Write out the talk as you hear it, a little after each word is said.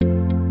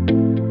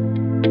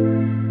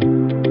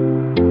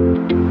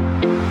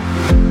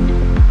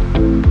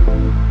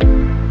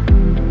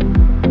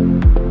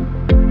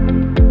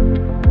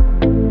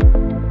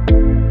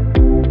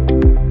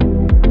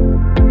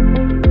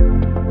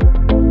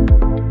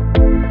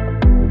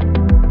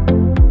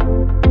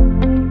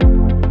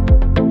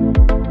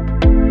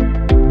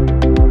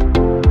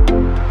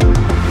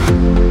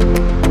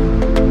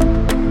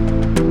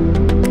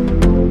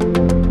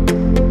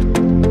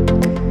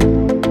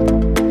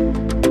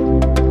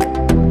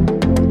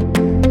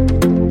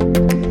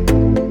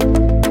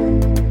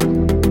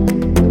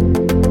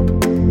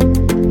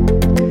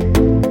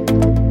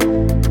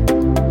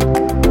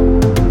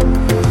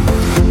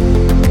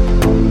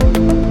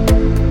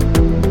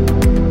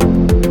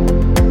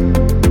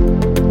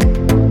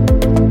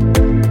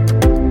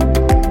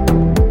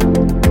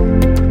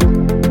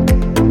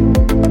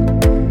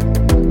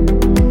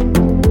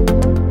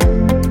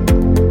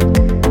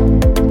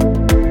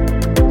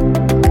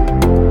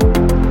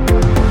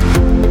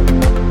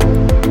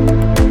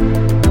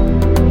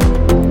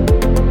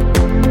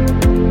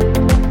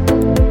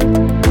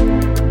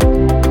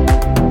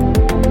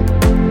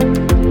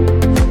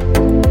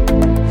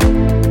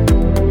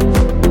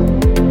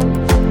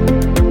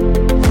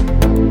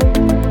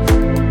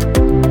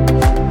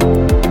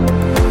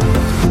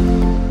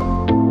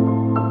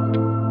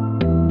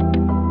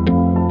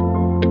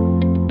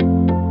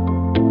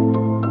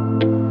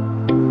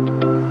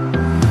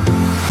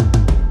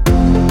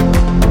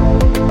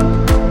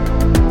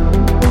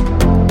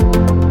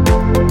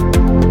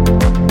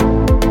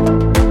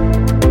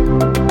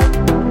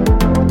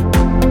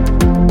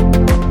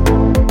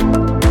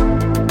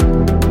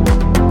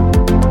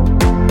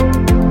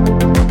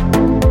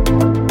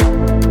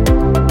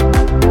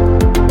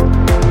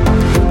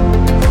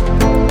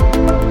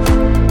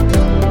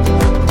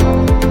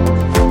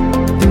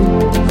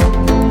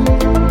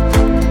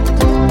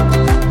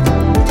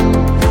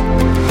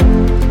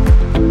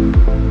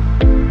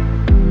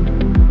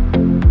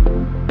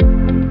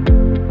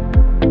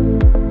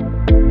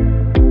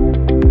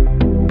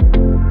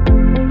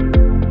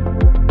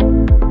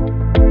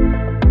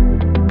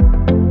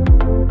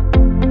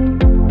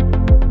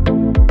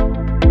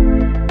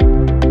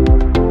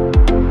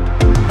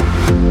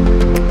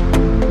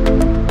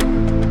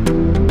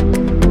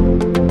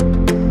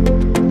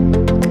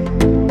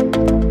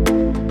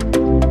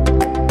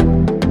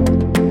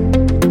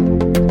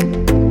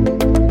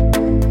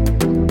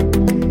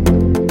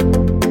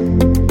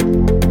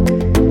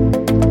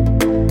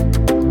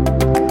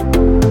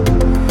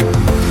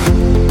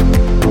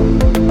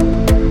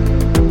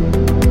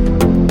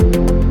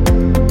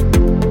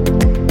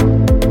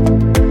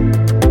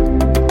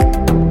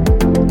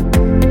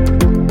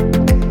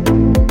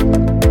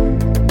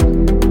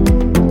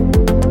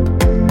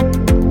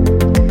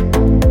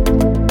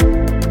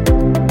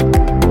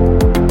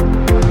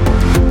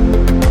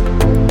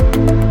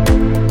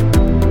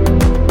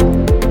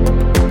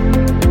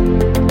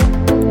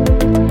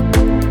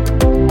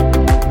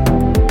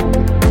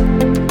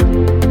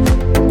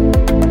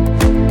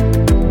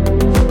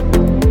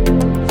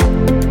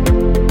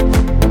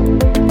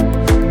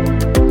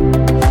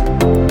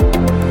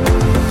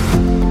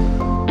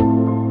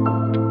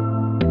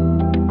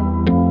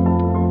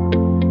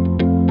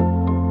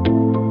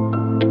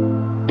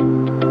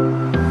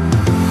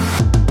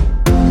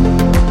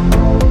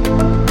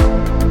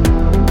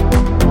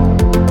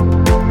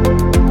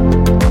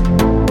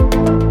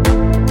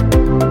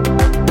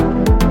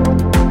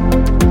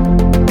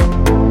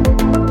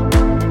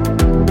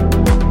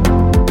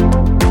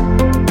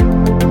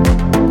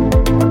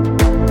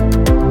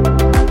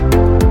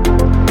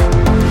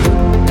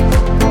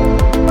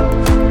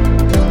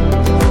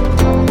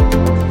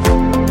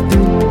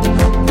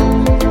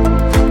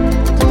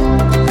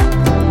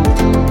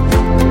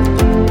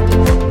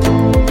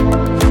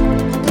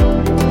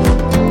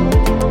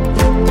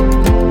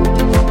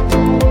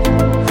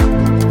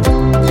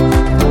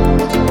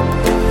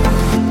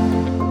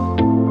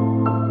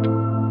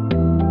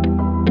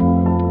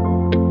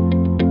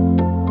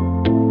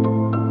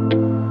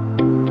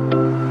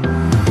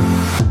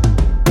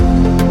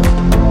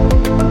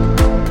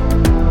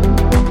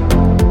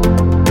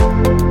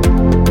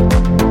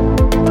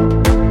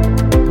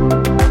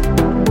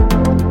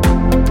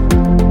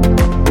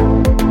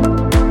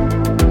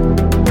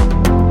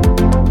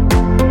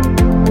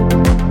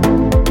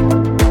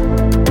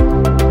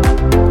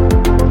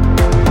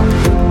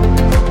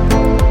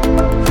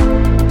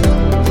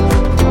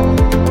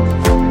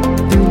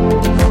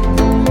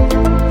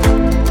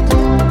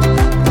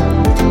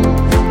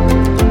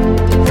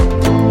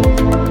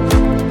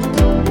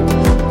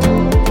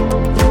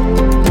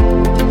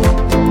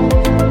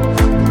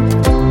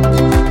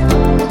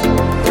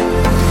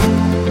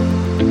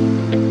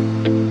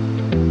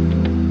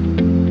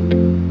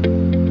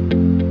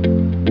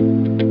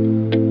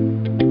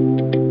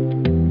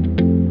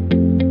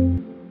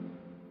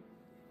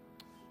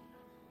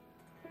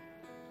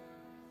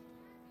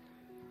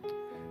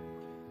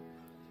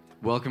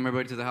Welcome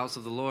everybody to the house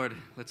of the Lord.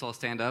 Let's all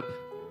stand up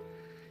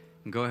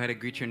and go ahead and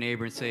greet your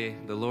neighbor and say,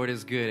 the Lord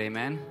is good,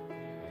 amen?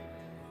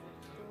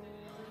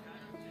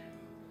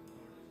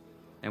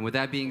 And with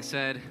that being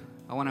said,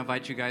 I want to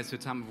invite you guys to a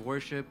time of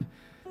worship,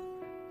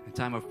 a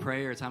time of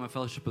prayer, a time of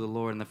fellowship with the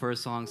Lord. And the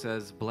first song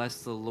says,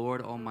 bless the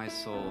Lord, O my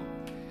soul.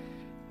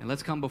 And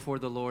let's come before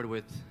the Lord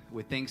with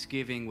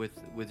thanksgiving,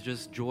 with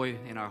just joy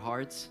in our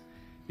hearts,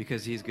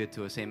 because He's good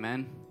to us,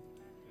 amen?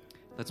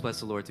 Let's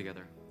bless the Lord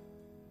together.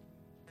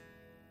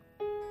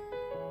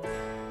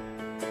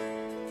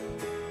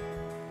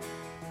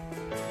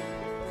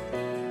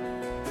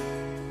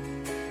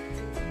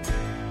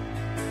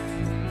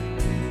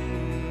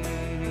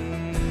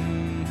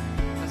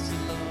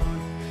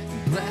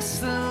 Bless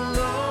the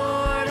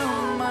Lord,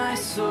 oh my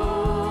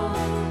soul,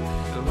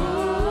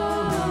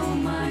 oh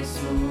my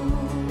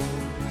soul,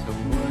 to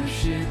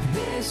worship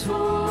His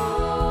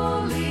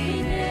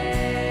holy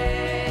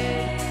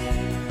name.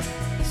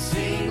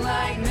 Sing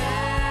like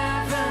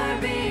never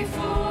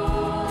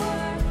before,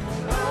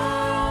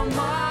 oh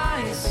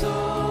my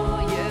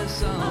soul,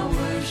 yes, I'll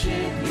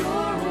worship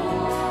Your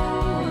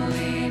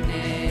holy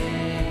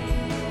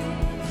name.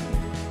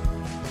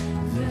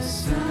 The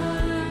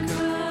sun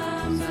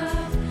comes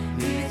up,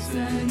 it's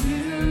a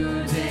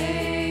new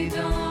day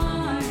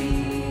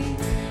dawning.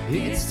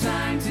 It's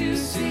time to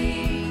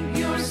sing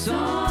Your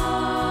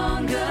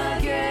song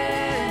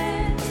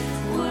again.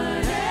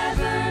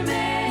 Whatever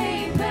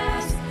may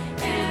pass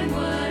and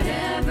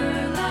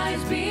whatever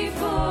lies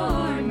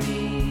before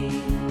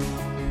me,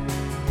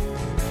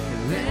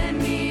 let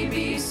me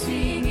be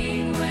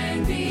singing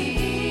when the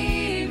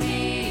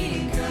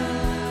evening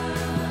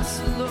comes.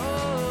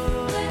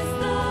 Bless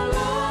the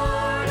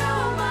Lord,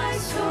 oh my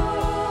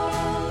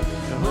soul,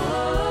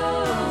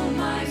 oh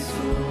my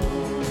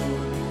soul,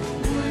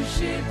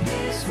 worship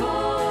His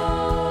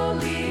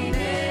holy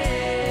name.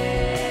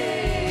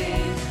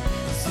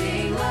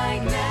 Sing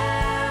like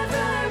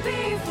never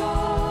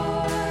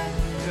before,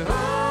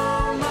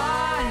 oh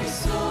my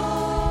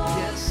soul,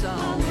 yes,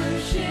 I'll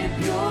worship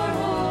Your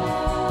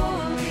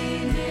holy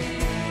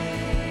name.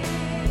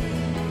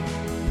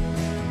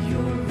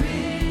 You're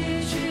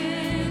rich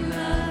in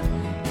love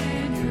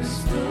and You're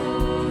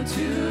slow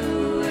to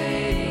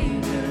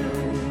anger.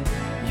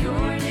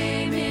 Your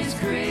name is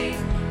great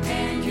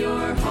and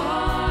Your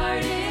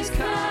heart is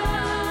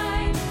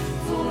kind.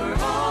 For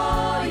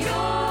all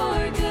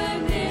Your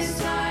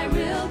goodness I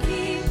will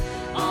keep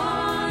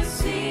on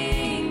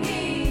singing.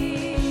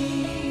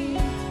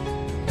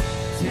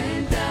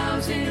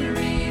 10,000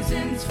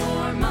 reasons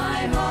for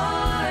my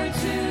heart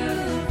to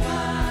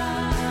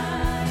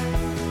find.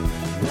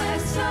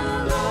 Bless the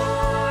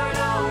Lord,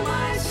 oh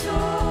my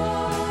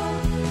soul,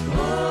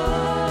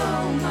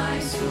 oh my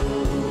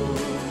soul,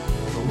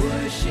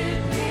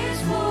 worship His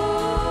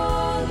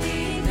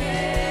holy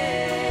name.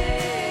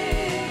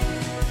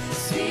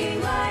 Sing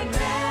like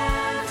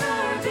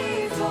never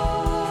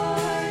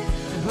before,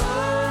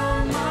 oh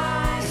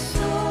my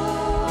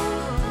soul,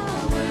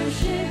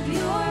 worship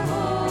Your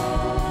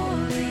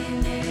holy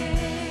name.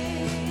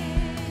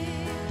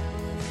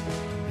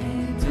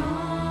 And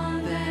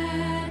on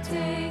that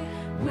day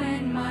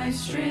when my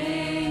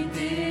strength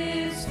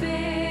is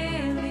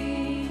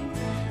failing,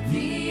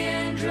 the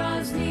end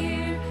draws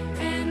near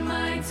and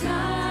my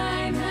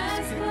time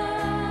has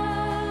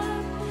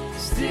come,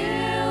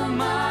 still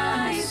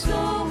my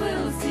soul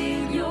will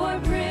sing Your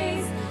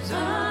praise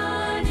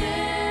unending.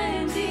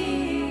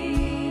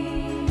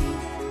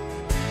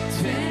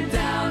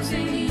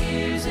 10,000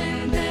 years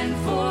and then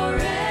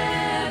forevermore,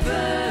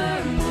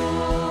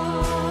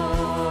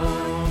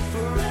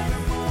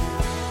 forevermore.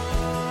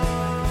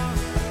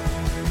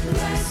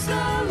 Bless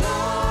the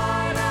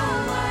Lord, oh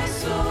my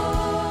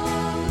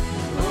soul,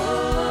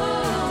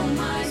 oh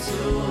my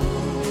soul,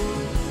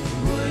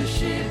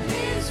 worship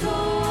His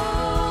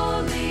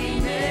holy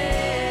name.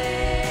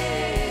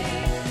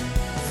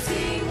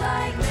 Sing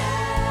like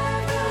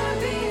never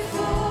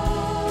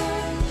before,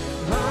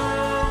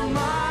 oh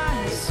my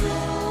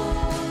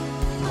soul,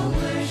 I'll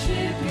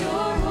worship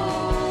Your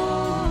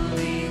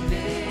holy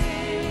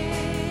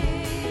name.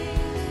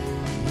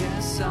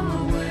 Yes,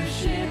 I'll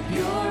worship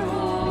Your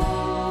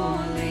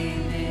holy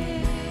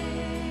name.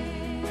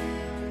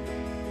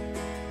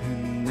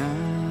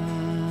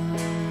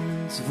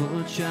 Înalți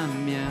vocea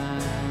mea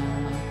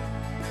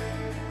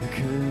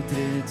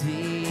către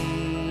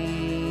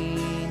Tine,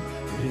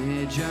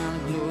 Rege al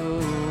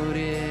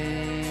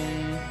gloriei.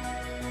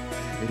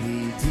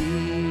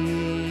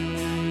 Ridic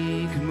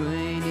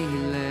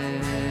mâinile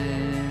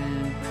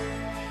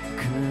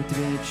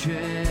către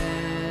Cel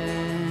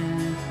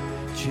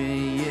ce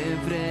e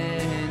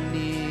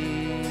vrednic.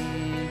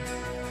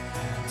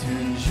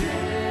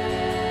 Tânjesc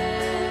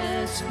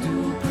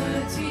după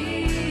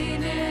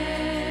Tine,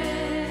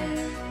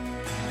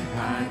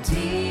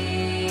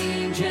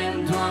 atingem,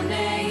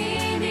 Doamne,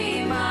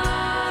 inima.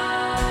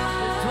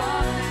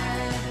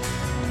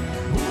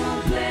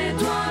 Umple,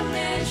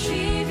 Doamne, și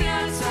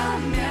viața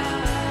mea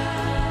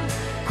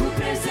cu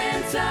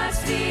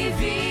prezența-ți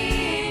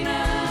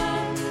divină.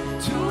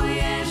 Tu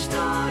ești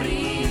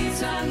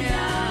dorința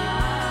mea.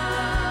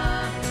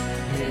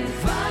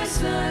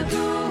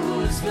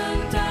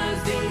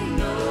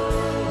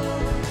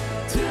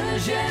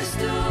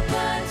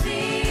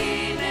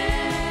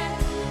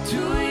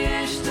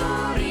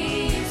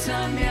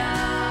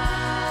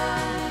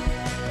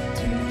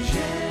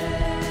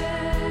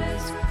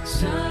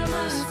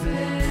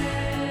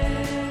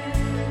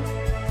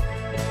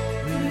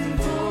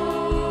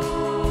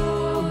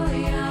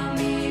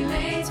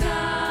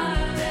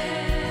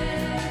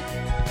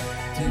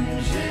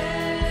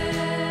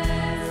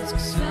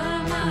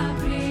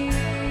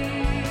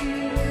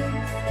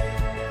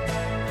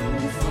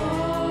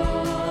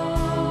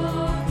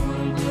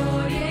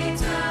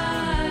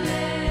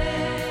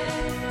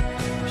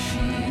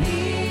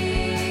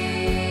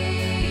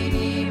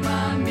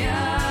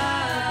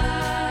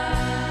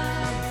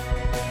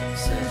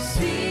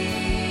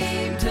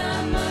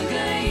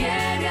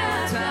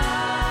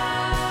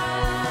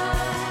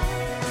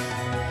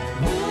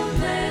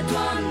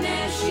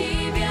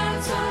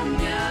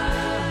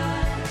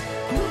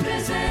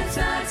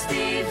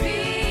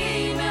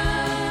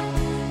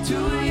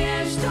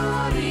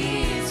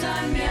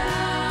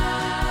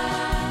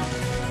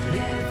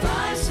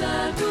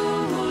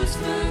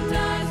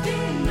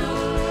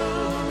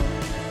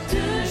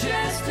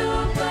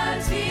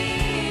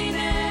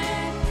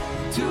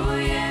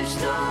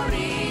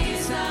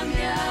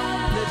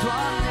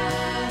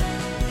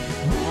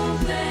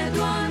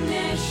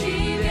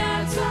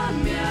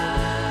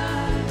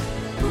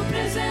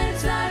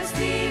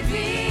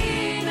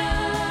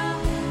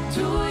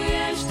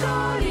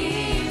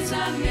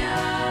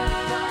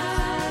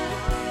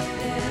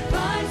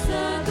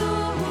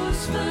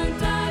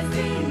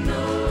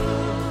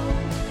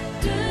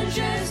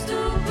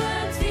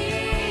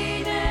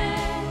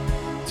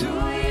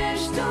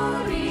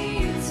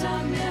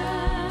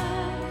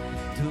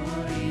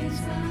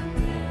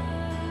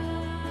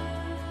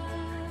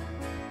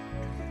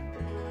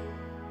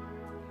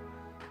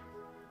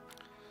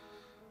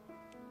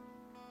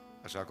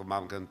 Așa cum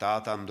am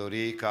cântat, am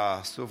dorit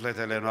ca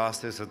sufletele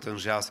noastre să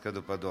tânjească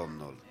după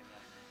Domnul.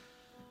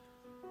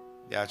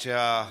 De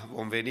aceea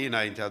vom veni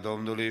înaintea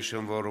Domnului și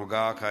îmi vom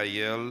ruga ca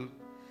El,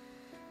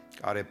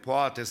 care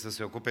poate să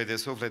se ocupe de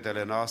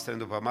sufletele noastre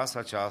după masa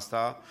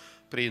aceasta,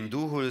 prin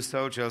Duhul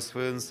Său cel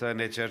Sfânt să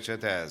ne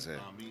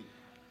cerceteze. Amin.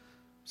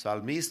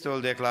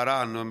 Psalmistul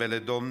declara în numele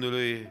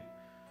Domnului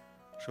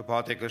și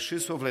poate că și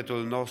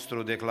sufletul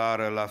nostru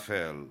declară la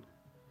fel.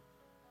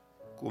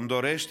 Cum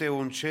dorește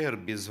un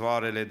cerb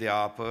izvoarele de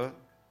apă,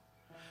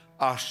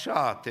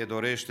 așa te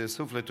dorește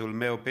sufletul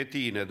meu pe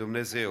tine,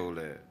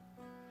 Dumnezeule.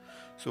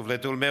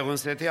 Sufletul meu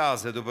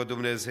însetează după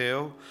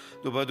Dumnezeu,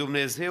 după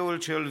Dumnezeul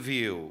cel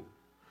viu.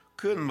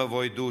 Când mă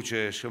voi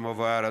duce și mă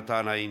voi arăta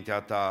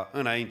înaintea ta,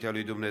 înaintea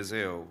lui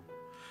Dumnezeu?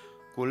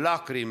 Cu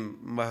lacrimi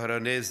mă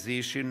hrănesc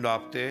zi și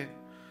noapte,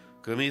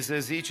 când mi se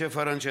zice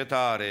fără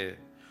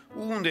încetare,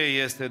 unde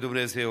este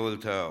Dumnezeul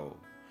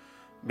tău?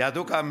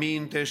 Mi-aduc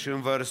aminte și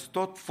învărs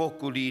tot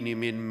focul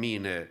inimii în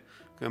mine,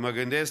 când mă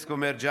gândesc cum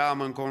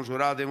mergeam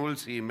înconjurat de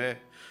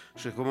mulțime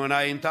și cum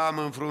înaintam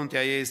în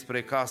fruntea ei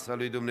spre casa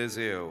lui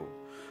Dumnezeu,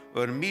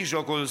 în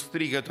mijlocul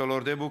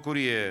strigătelor de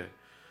bucurie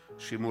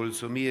și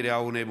mulțumirea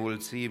unei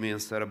mulțimi în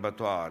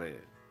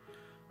sărbătoare.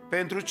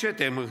 Pentru ce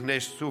te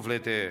mâhnești,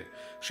 suflete,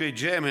 și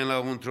gemi în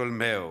lăuntrul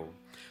meu?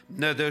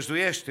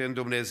 Nădăjduiește în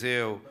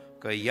Dumnezeu,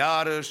 că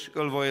iarăși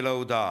îl voi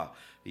lăuda.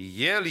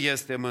 El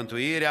este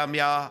mântuirea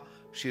mea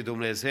și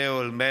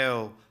Dumnezeul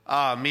meu.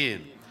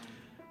 Amin.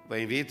 Vă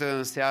invit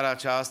în seara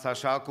aceasta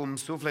așa cum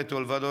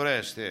sufletul vă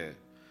dorește.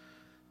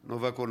 Nu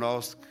vă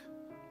cunosc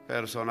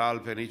personal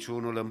pe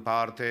niciunul în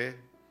parte,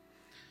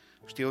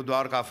 știu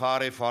doar că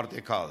afară e foarte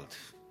cald.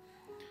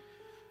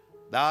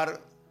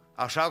 Dar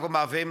așa cum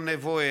avem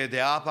nevoie de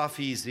apa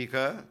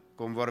fizică,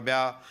 cum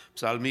vorbea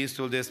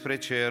psalmistul despre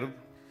cerb,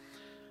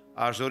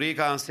 aș dori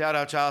ca în seara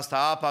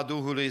aceasta apa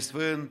Duhului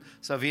Sfânt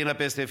să vină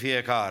peste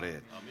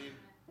fiecare. Amin.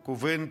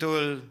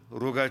 Cuvântul,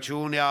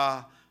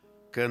 rugăciunea,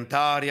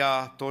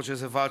 cântarea, tot ce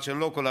se face în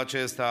locul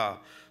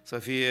acesta să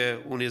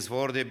fie un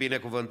izvor de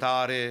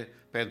binecuvântare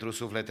pentru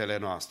sufletele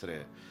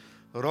noastre.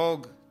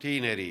 Rog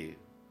tinerii,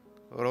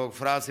 rog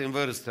frații în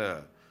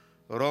vârstă,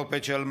 rog pe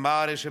cel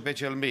mare și pe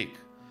cel mic,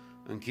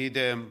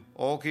 închidem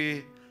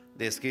ochii,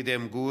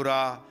 deschidem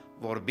gura,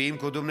 vorbim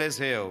cu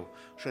Dumnezeu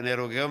și ne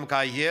rugăm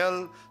ca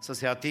El să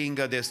se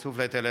atingă de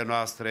sufletele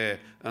noastre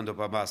în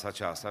după masa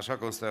aceasta. Așa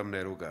cum stăm,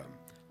 ne rugăm.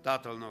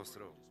 Tatăl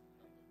nostru,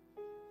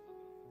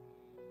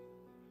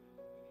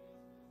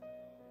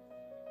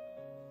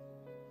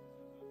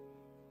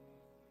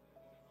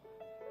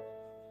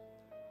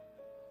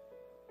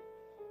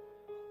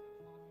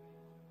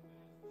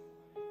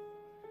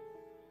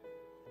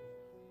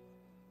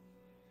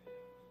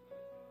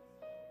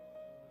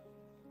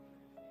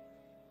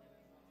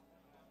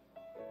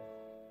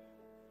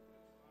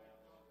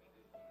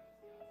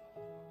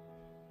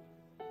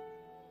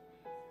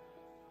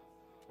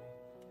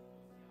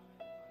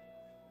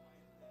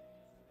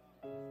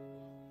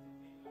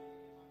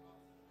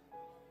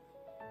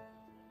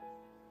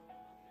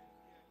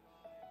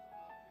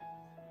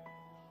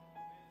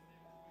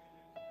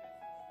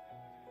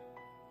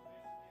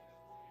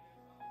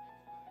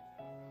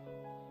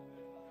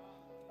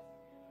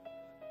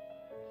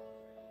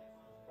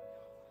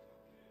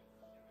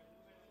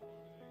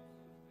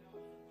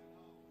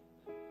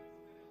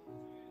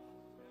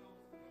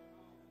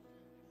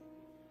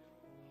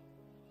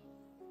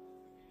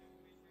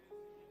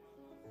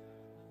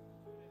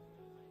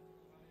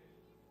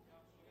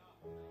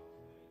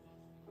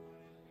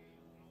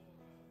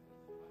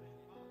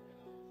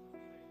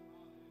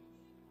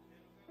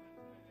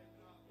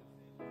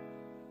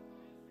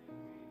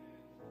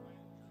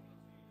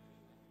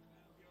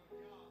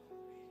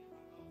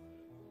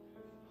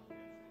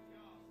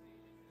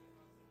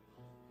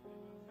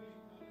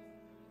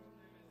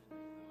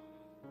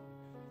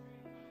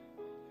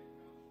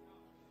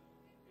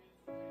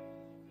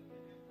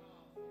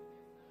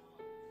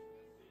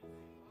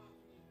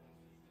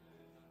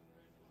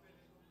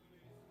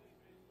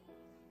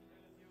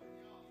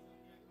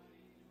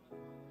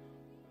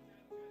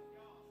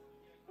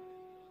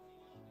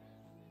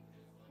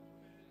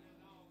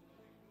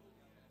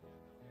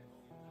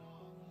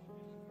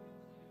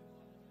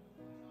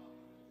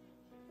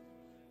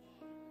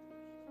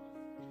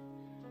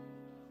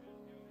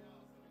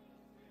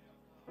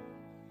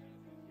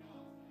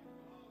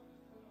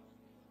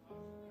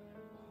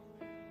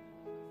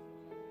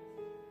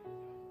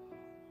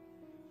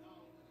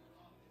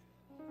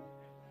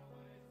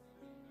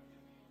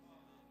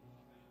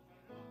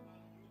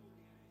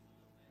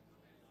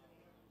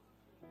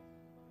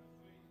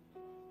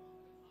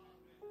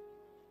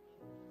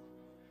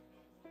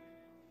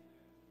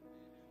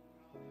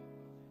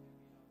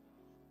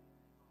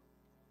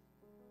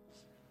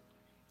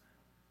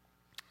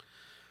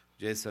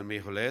 Jason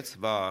Mihuleț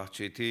va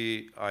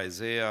citi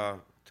Isaiah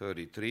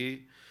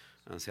 33.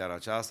 În seara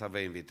aceasta vă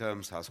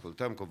invităm să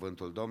ascultăm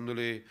cuvântul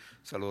Domnului,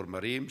 să-L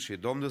urmărim și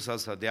Domnul să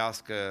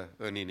sădească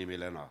în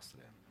inimile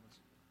noastre.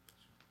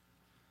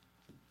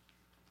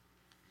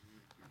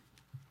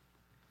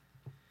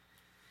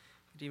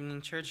 Good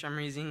evening, church. I'm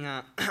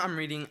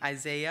reading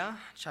Isaiah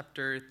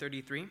chapter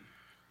 33,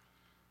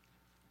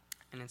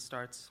 and it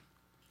starts,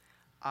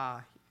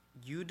 "Ah,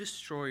 you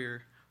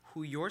destroyer,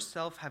 who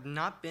yourself have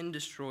not been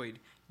destroyed,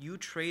 you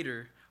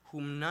traitor,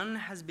 whom none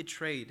has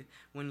betrayed,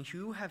 when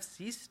you have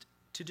ceased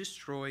to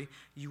destroy,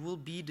 you will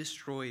be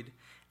destroyed,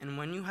 and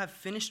when you have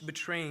finished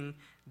betraying,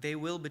 they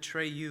will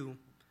betray you.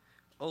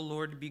 O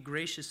Lord, be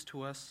gracious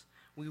to us.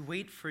 We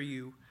wait for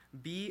you.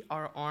 Be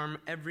our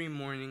arm every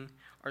morning,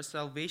 our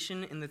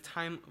salvation in the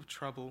time of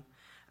trouble.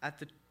 At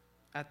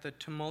the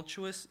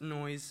tumultuous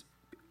noise,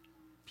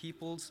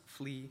 peoples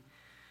flee.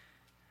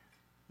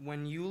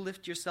 When you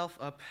lift yourself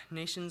up,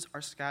 nations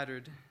are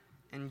scattered,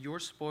 and your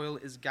spoil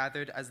is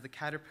gathered as the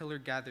caterpillar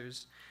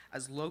gathers.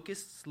 As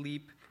locusts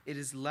leap, it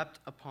is leapt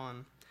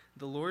upon.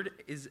 The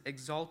Lord is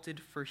exalted,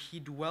 for he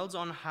dwells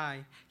on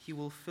high. He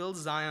will fill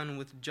Zion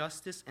with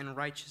justice and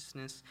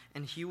righteousness,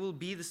 and he will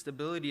be the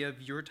stability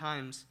of your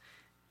times.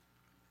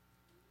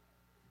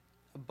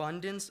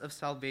 Abundance of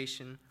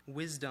salvation,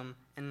 wisdom,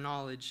 and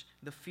knowledge.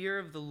 The fear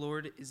of the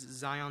Lord is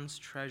Zion's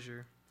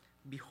treasure.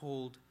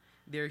 Behold,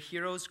 their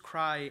heroes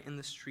cry in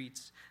the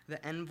streets.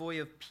 The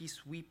envoy of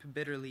peace weep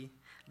bitterly.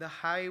 The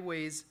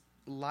highways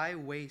lie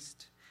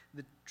waste.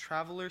 The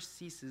traveler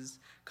ceases.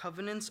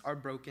 Covenants are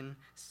broken.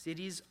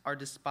 Cities are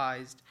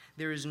despised.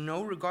 There is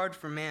no regard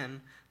for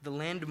man. The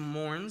land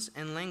mourns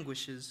and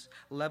languishes.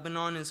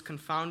 Lebanon is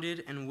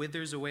confounded and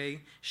withers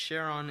away.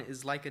 Sharon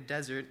is like a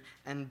desert,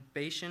 and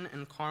Bashan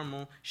and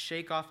Carmel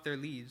shake off their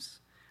leaves.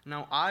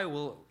 Now I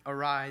will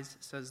arise,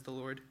 says the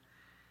Lord.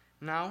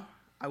 Now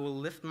I will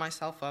lift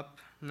myself up.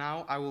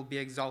 Now I will be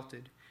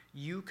exalted.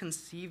 You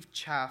conceive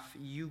chaff.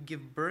 You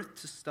give birth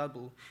to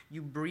stubble.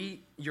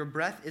 Your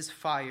breath is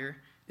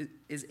fire.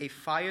 Is a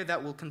fire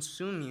that will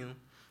consume you,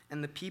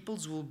 and the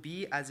peoples will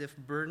be as if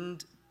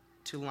burdened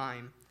to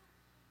lime.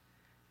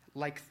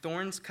 Like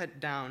thorns cut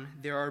down,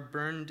 they are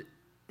burned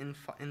in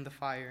the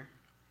fire.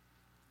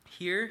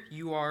 Here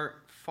you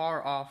are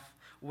far off.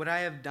 What I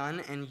have done,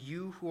 and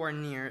you who are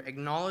near,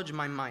 acknowledge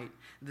my might.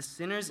 The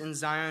sinners in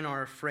Zion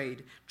are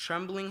afraid.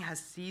 Trembling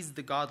has seized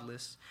the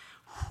godless.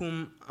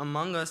 Whom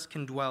among us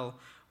can dwell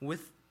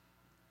with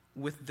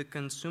the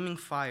consuming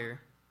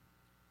fire?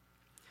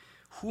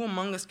 Who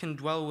among us can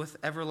dwell with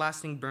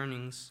everlasting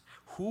burnings?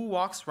 Who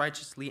walks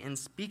righteously and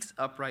speaks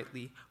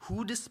uprightly?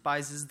 Who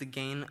despises the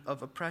gain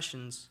of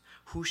oppressions?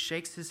 Who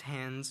shakes his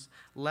hands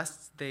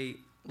lest they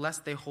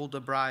hold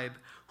a bribe?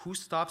 Who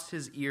stops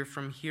his ear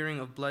from hearing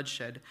of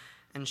bloodshed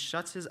and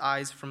shuts his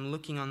eyes from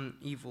looking on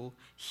evil?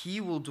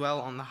 He will dwell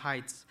on the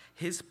heights.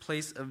 His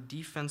place of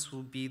defense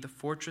will be the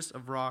fortress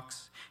of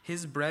rocks.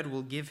 His bread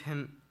will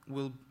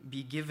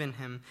be given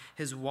him.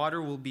 His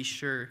water will be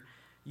sure.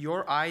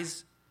 Your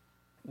eyes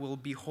will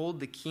behold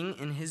the king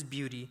in his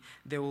beauty.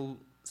 They will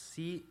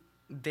see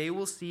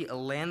a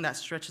land that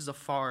stretches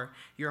afar.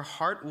 Your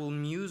heart will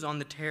muse on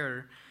the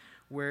terror.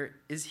 Where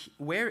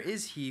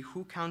is he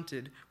who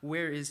counted?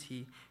 Where is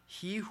he?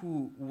 He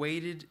who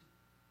weighed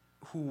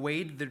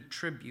the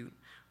tribute.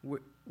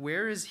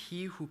 Where is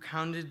he who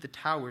counted the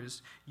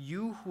towers?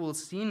 You who will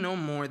see no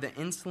more the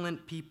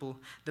insolent people,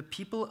 the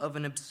people of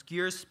an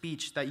obscure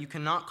speech that you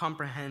cannot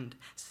comprehend,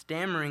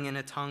 stammering in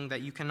a tongue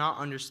that you cannot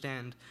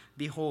understand.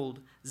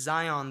 Behold,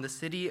 Zion, the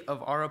city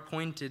of our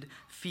appointed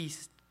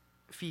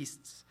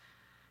feasts.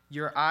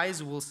 Your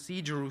eyes will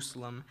see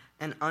Jerusalem,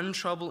 an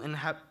untroubled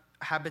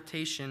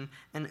habitation,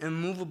 an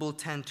immovable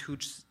tent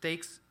whose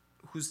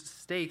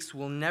stakes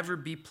will never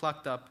be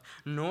plucked up,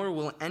 nor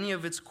will any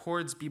of its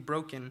cords be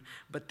broken.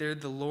 But there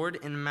the Lord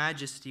in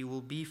majesty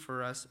will be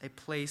for us, a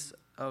place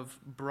of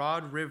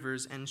broad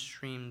rivers and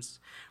streams,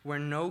 where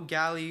no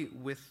galley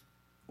with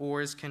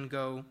oars can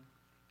go,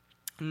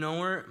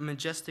 nor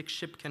majestic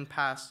ship can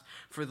pass.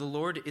 For the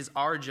Lord is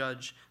our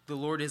judge, the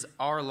Lord is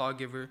our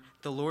lawgiver,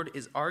 the Lord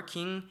is our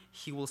king,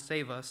 he will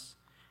save us.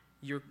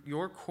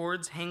 Your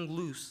cords hang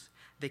loose.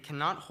 They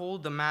cannot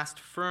hold the mast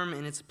firm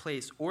in its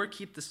place or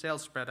keep the sail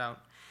spread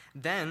out.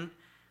 Then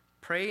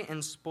prey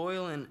and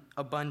spoil in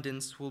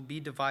abundance will be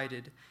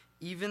divided.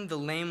 Even the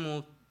lame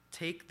will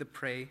take the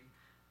prey,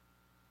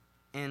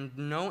 and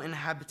no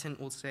inhabitant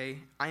will say,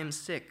 I am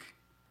sick.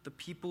 The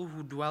people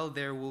who dwell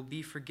there will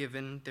be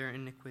forgiven their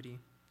iniquity.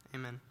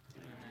 Amen.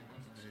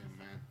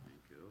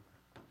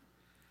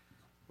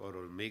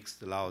 Corul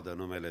mixt laudă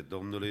numele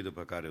Domnului,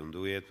 după care un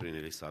duet prin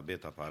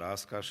Elisabeta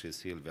Parasca și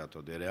Silvia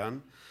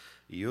Toderean,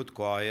 Youth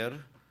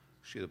Choir,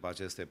 și după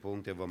aceste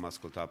puncte vom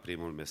asculta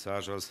primul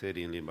mesaj al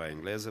serii în limba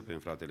engleză prin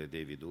fratele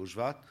David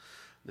Ujvat.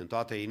 Din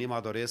toată inima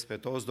doresc pe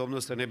toți Domnul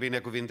să ne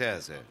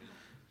binecuvinteze.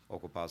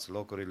 Ocupați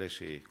locurile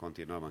și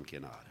continuăm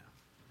închinarea.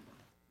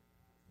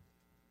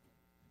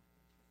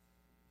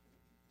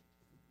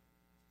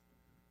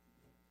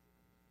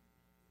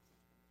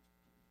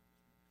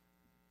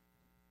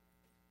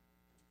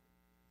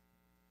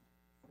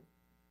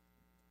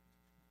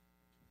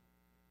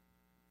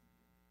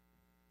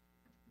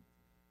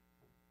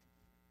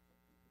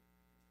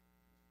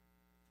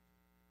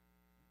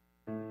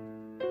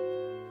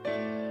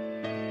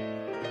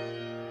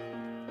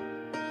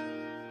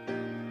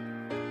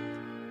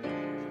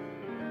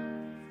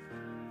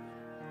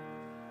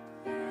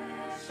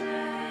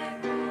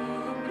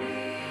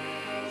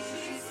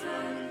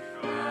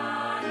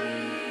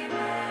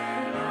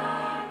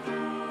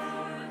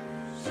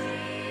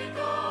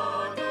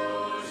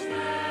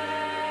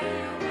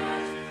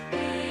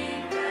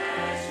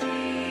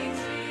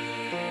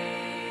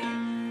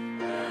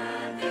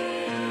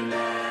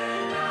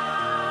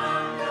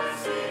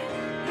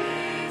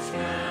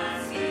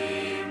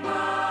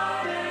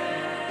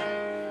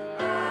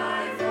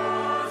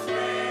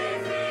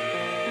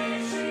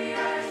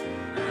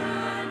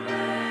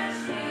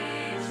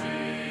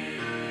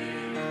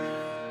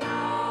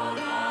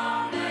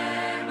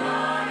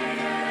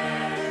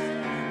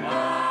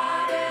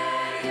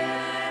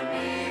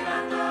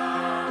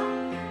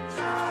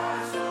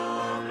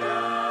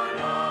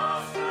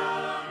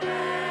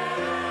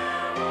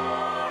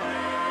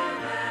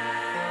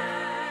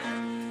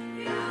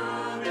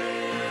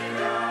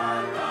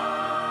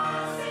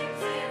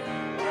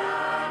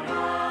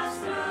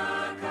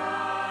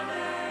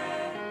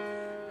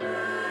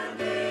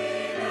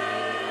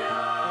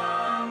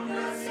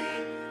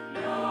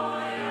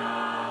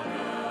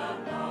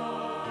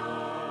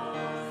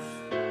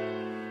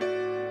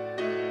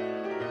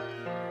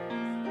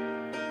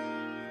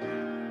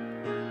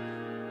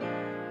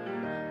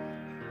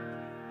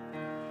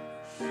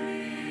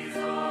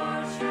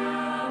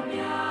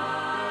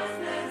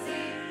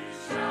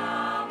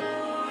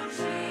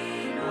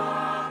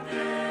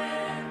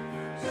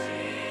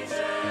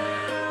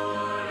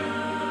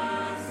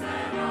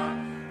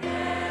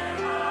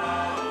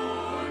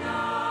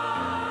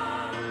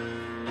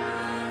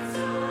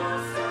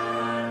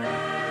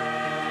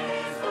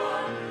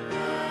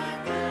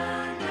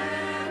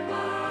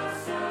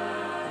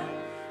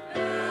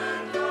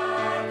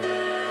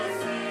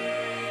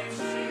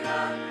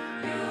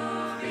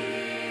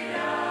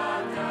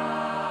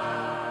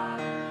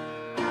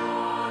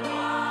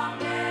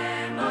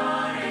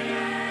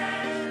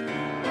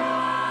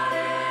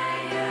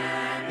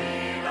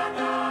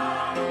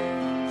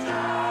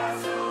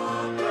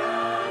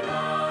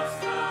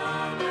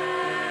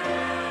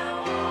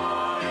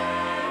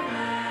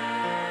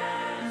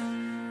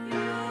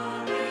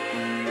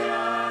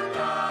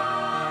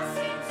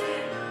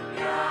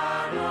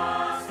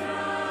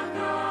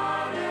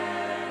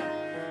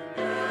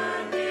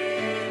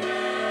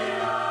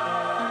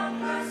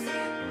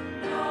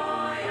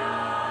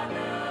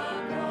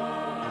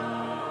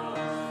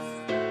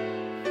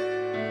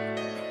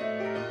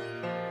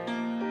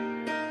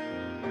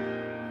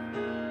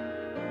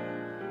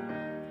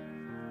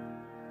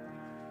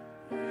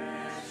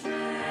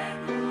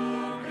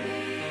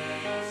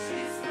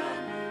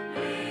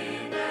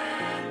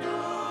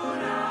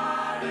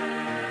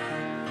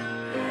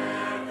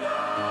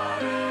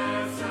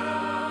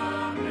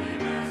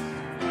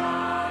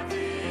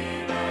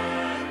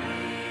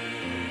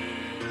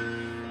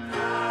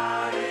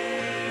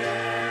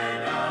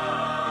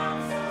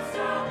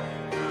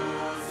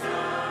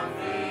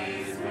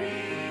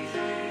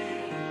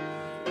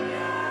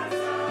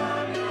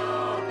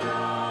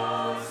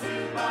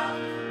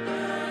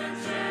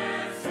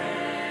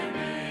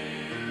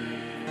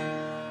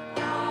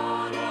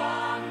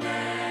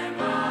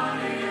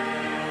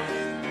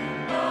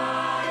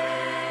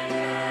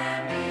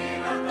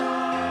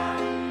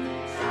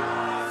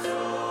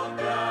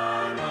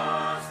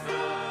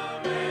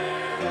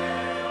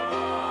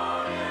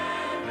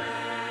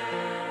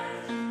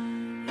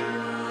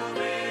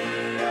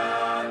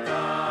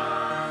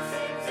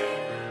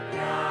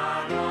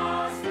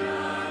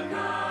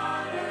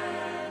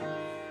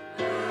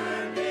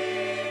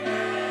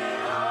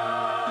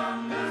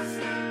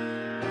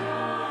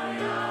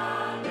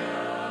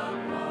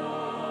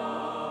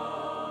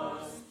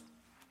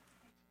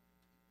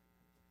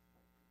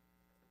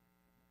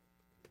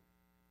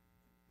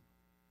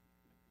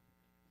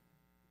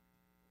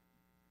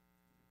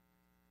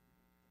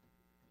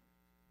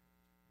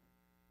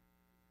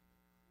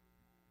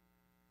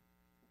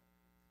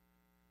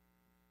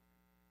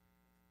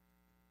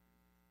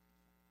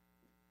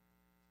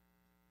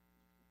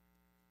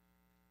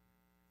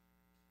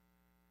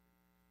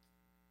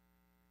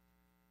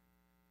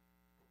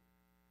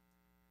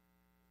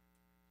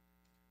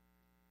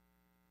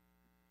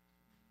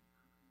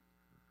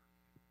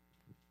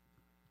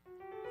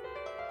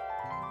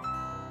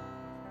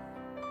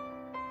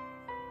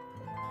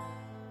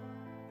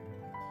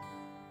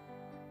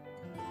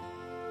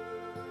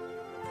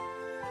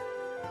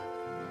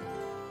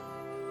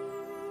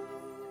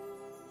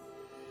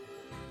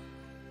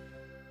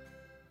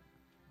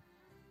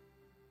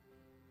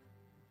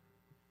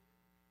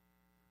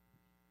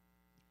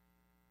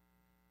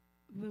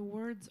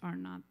 words are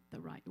not the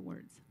right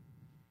words,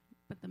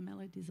 but the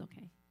melody is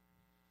okay.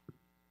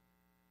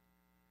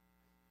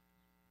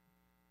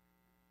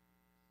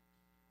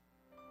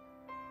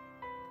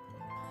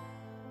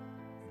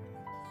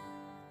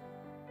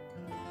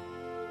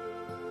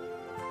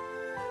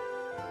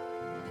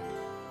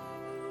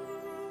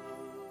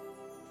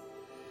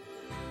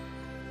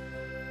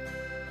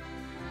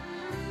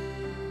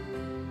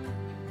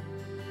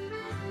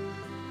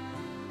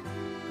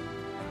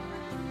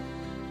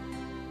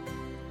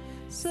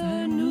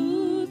 Să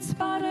nu-ți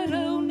pară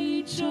rău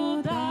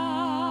niciodată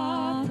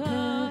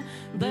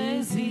de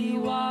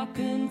ziua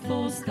când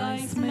fost ai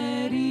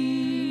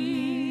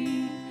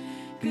smerit,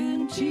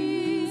 când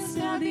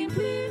cinstea din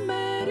plin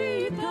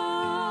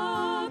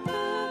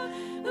meritată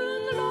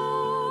în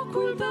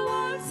locul tău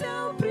alții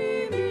au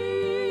primit.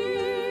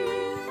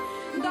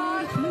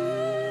 Dar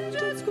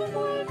plângeți cu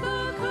multă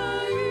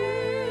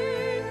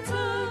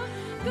căință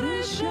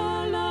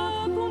greșeala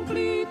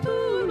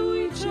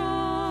cumplitului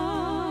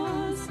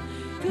ceas,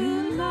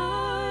 când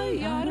n-ai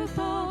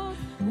arătat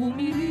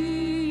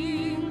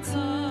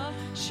umilință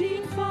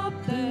și-n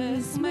fapte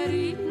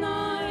smerit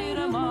n-ai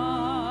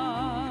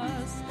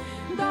rămas.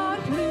 Dar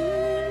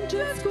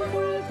plângeți cu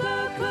multă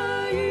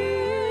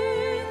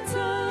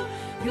căință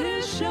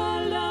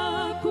greșeala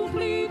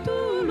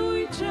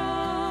cumplitului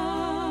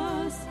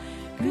ceas,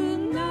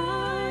 când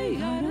n-ai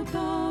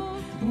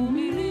arătat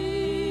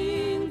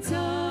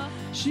umilință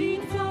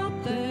și-n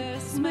fapte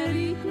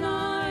smerit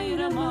n-ai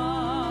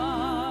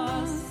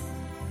rămas.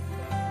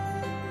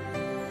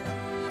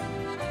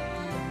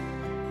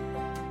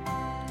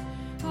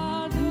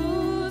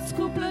 Adu-ți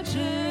cu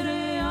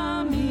plăcere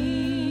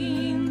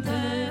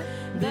aminte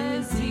de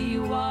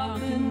ziua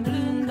când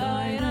blând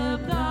ai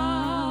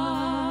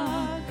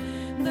răbdat,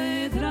 de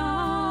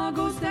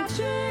dragostea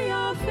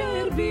aceea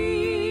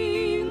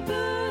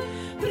fierbinte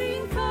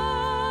prin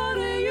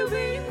care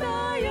iubind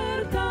ai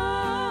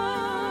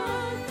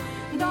iertat.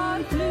 Dar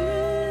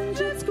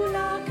plângeți cu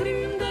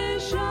lacrimi de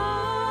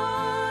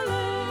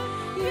jale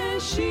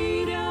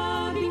ieșirea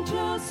din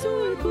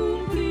ceasul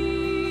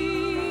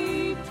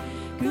cumplit,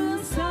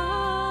 când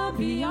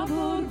sabia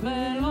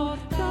vorbelor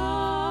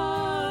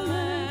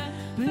tale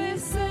pe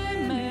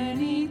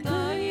semenii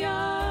tăi a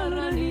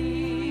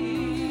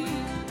rănit.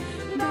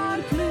 Dar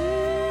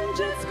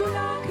plângeți cu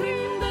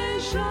lacrimi de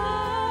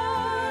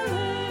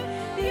jale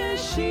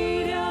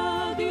ieșirea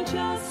din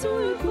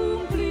ceasul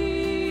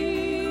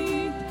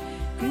cumplit,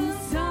 când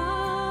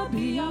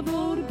sabia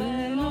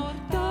vorbelor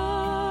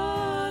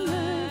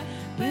tale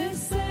pe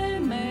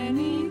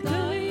semenii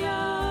tăi a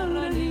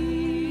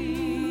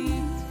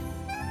rănit.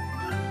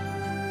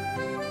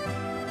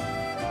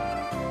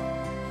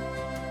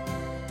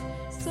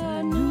 Să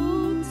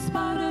nu-ți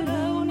pară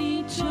rău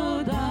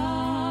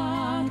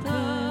niciodată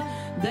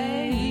de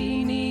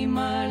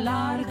inimă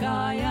largă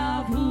ai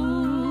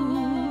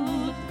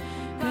avut,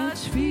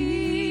 căci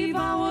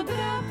fiva o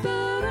dreaptă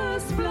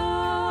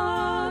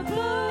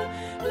răsplată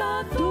la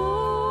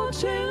tot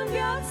ce în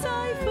viață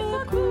ai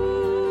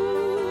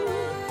făcut.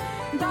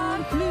 Dar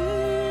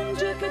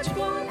plânge căci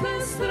poate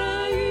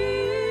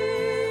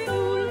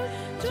străinul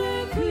ce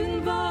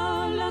cândva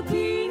la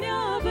tine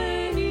a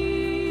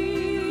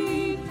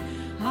venit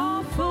a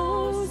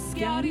fost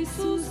chiar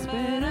Iisus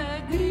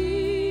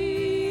peregrinul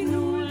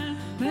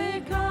pe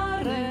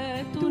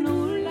care tu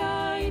nu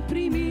l-ai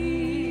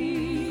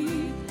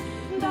primit.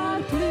 Dar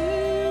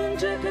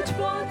plânge căci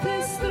poate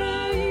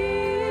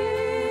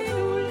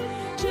străinul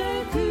ce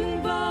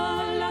cândva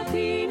la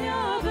tine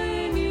a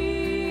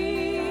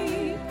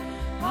venit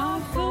a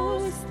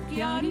fost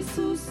chiar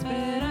Iisus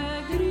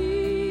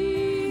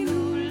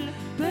peregrinul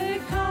pe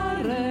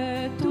care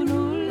tu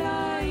nu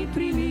l-ai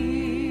primit.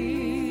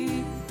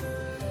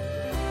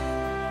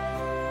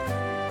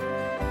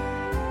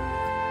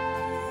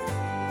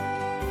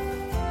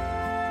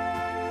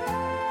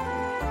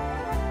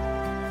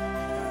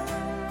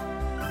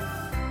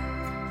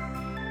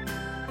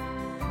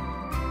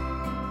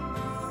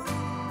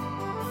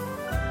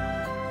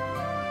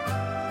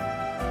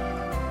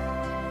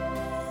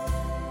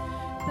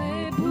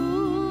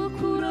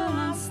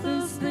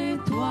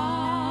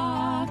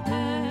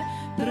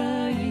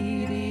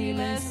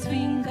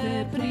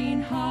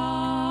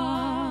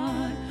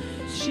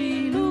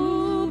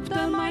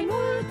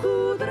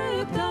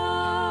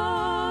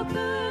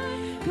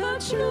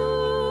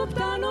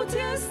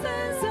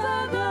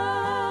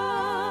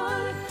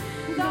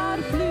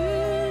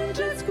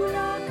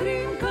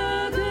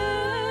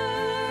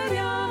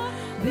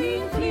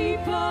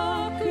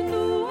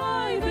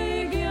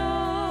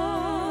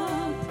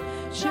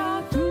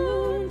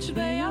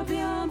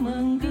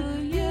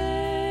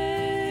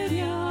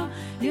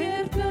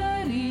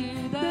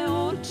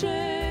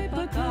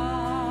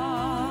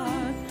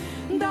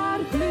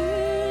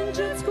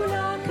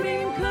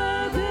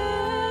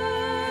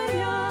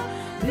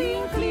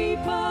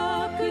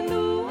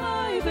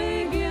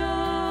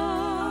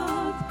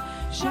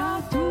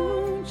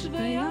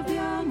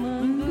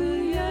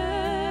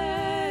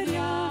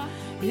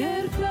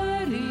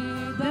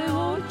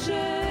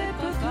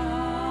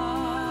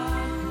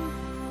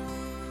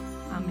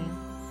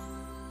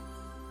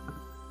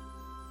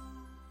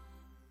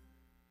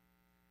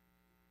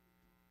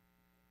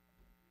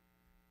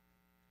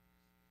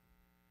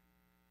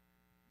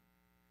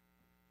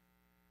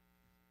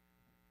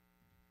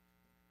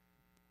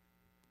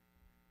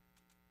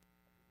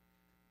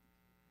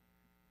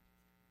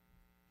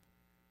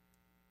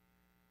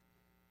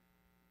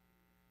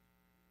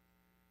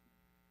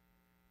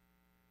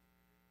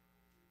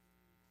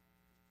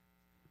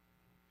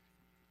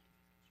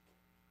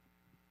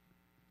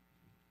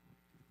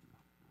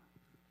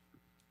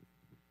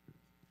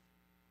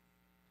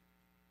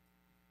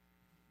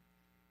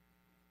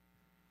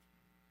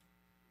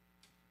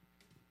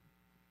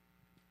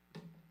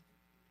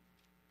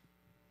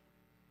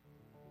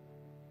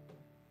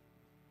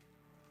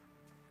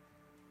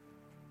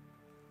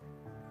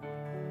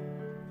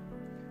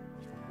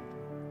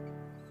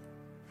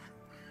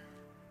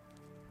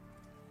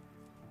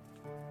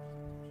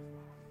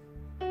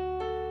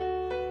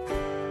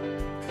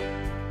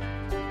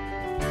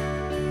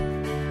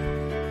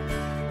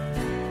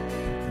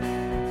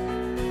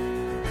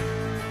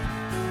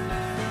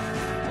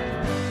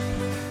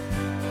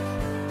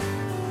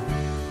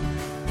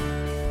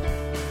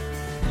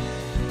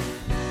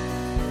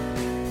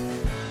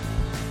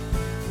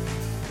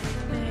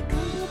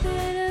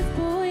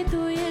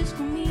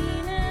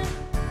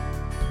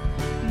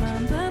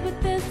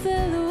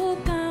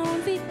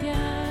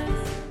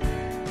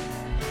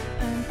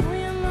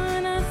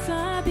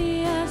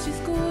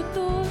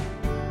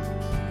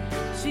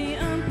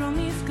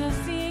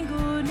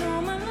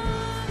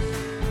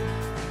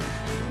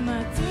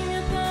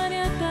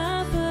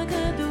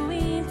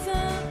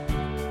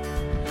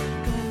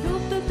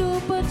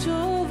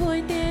 nicio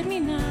voi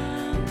termina.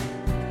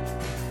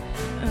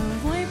 Îmi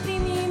voi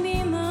primi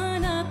din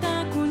mâna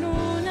ta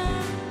cununa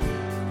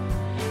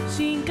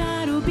și în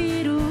carul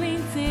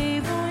biruinței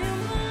voi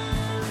umbla.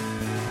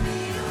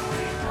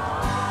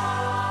 Biruitor,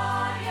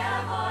 eu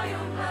voi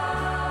umbla,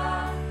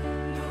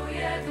 nu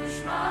e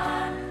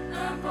dușman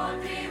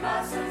împotriva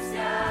să-mi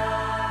stea.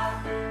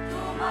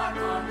 Tu mă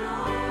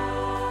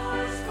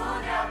conduci cu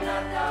dreapta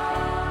ta,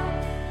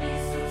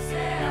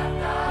 Iisuse, a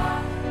ta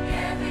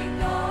e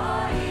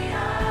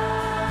victoria.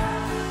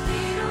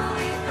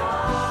 Biruitor,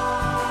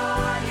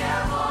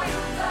 eu voi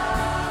umbla,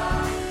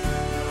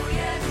 nu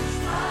e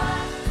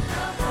dușman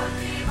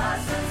împotriva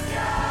să-mi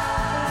stea.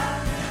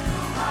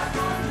 Tu mă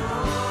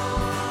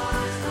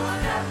conduci cu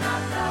dreapta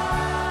ta,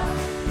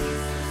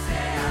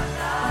 Iisuse, a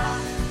ta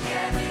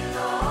e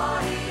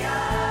victoria.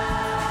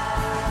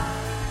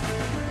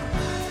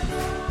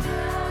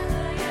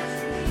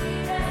 Ești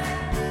mine,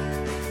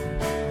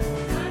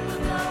 când cu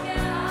tău e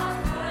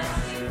apă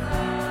și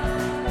făr.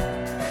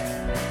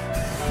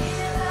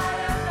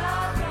 Binecarea ta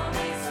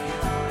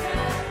promisiune,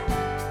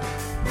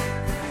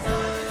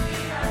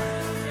 soția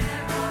ajunge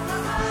vom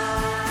ama.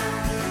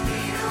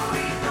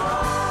 Biruitor,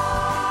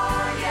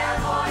 eu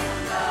voi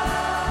umbla,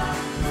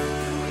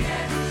 nu e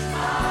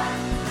dușman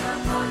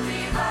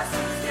împotriva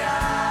să-mi stea.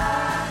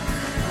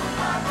 Tu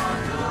mă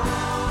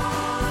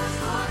conduci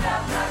cu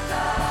dreapta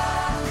ta,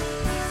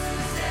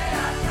 Iisuse,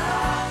 a ta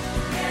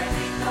e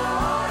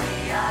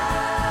victoria.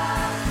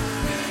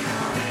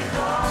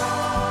 Biruitor,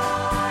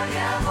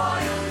 eu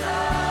voi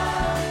umbla,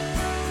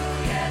 nu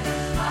e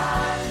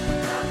dușman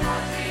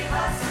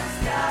împotriva să-mi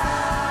stea.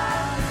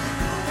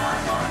 Tu mă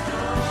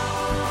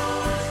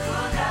conduci cu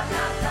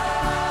dreapta ta,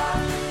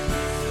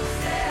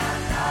 Iisuse, a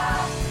ta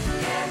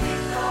e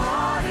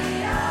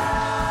victoria.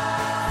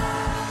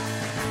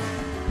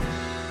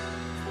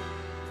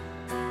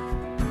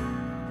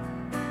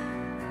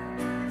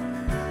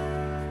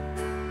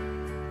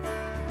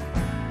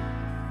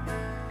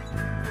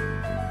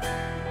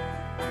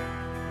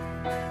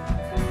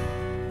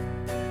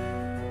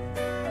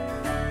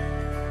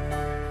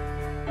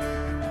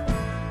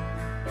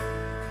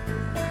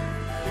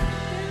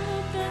 Te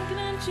lupt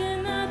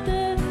încrâncenată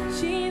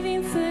și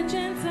vin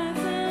săgeți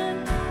ardând.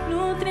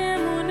 Nu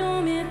tremur, nu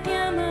mi-e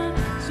teamă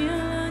și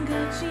lângă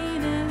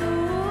cine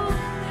lupt.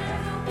 Te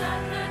lupt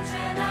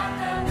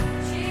încrâncenată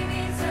și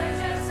vin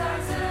săgeți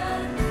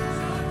arzând.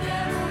 Nu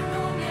tremur,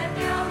 nu mi-e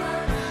teamă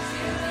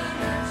și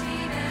lângă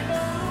cine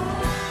lupt.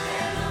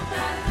 Te lupt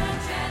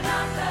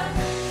încrâncenată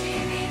și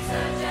vin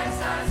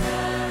săgeți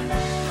arzând.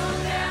 Nu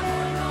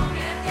tremur, nu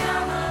mi-e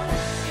teamă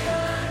și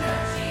lângă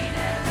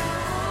cine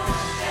lupt.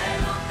 Te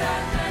lupt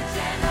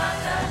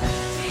încrâncenată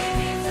și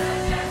vin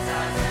săgeți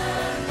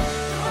arzând.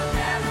 Nu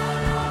tremur,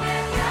 nu mi-e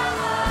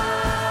teamă.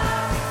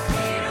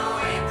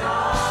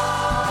 Biruitor,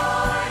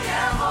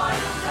 eu voi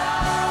umbla,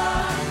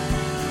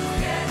 nu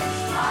e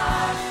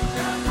dușman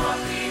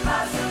împotriva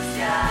să-mi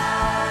stea.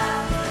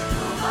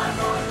 Tu mă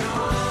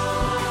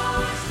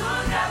conduci cu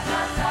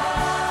dreapta ta,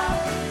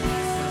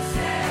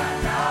 Iisuse, a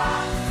ta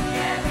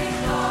e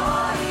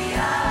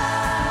victoria.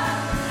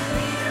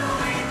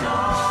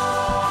 Biruitor,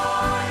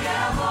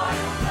 eu voi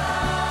umbla,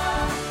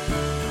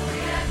 nu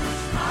e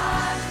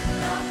dușman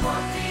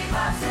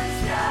împotriva să-mi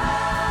stea.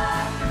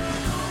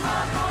 Tu mă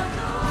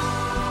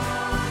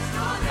conduci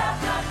cu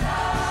dreapta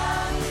ta,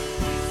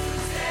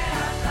 Iisuse,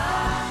 a ta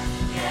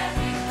e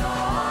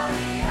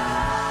victoria.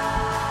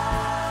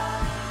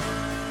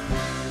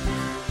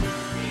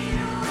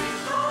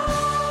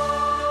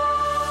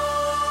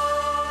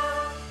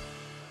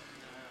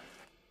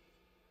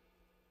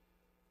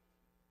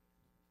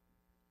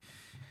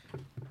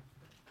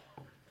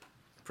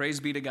 Praise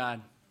be to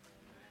God.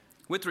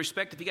 With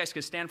respect, if you guys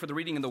could stand for the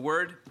reading of the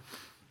word,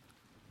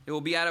 it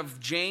will be out of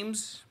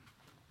James,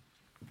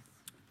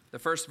 the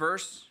first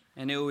verse,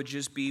 and it would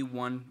just be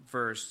one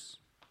verse.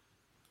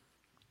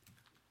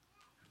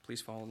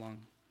 Please follow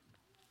along.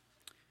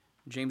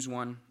 James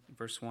 1,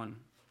 verse 1.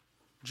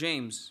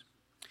 James,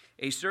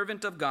 a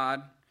servant of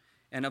God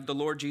and of the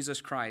Lord Jesus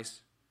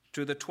Christ,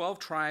 to the 12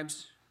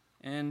 tribes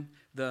and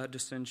the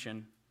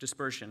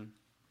dispersion,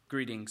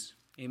 greetings.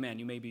 Amen.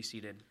 You may be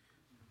seated.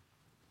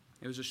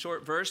 It was a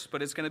short verse,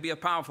 but it's going to be a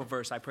powerful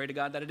verse. I pray to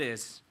God that it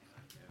is.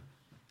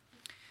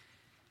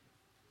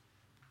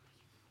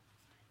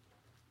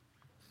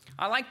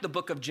 I like the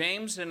book of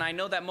James, and I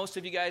know that most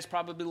of you guys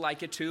probably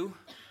like it too,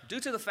 due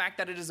to the fact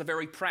that it is a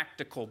very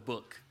practical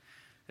book.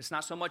 It's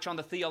not so much on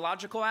the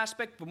theological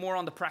aspect, but more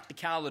on the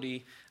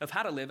practicality of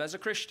how to live as a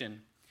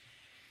Christian.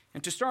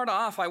 And to start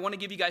off, I want to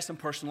give you guys some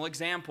personal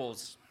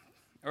examples.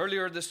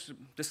 Earlier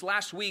this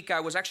last week, I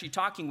was actually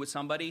talking with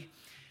somebody,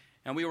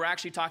 and we were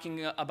actually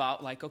talking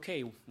about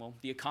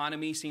the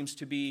economy seems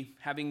to be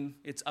having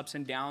its ups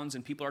and downs,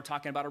 and people are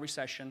talking about a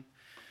recession.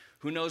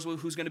 Who knows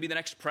who's going to be the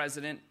next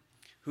president?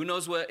 Who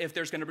knows if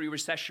there's going to be a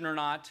recession or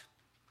not?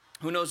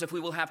 Who knows if we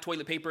will have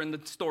toilet paper in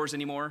the stores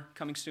anymore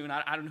coming soon?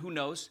 I don't know. Who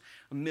knows?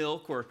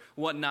 Milk or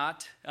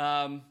whatnot.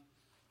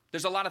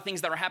 There's a lot of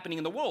things that are happening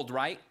in the world,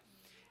 right?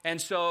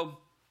 And so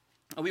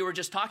we were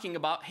just talking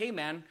about, hey,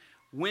 man,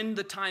 when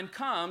the time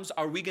comes,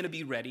 are we going to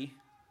be ready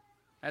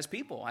as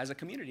people, as a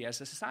community,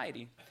 as a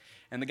society?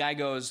 And the guy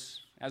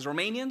goes, as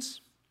Romanians,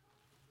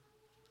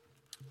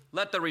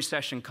 let the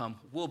recession come.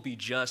 We'll be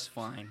just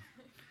fine.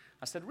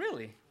 I said,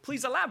 really?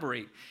 Please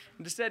elaborate.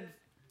 And they said,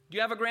 do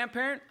you have a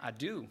grandparent? I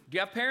do. Do you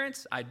have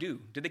parents? I do.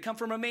 Did they come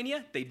from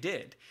Romania? They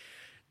did.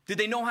 Did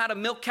they know how to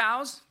milk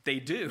cows? They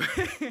do.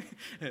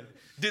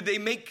 Did they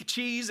make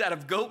cheese out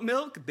of goat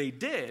milk? They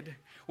did.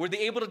 Were they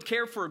able to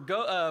care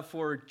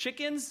for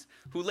chickens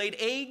who laid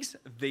eggs?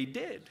 They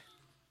did.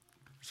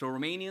 So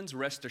Romanians,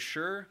 rest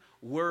assured,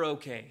 we're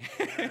okay.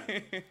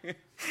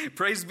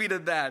 Praise be to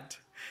that.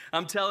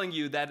 I'm telling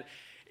you that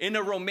in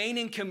a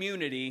Romanian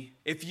community,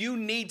 if you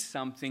need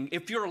something,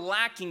 if you're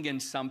lacking in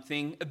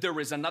something, there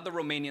is another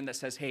Romanian that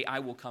says, hey, I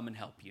will come and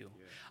help you.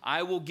 Yeah.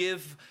 I will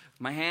give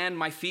my hand,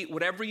 my feet,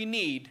 whatever you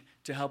need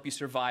to help you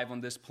survive on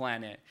this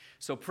planet.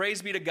 So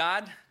praise be to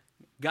God.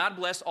 God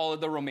bless all of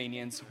the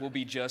Romanians. We'll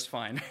be just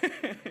fine.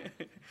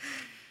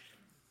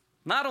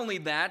 Not only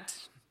that,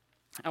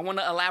 I want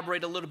to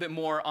elaborate a little bit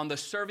more on the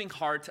serving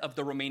heart of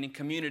the Romanian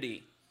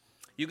community.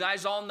 You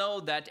guys all know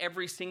that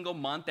every single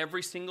month,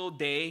 every single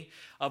day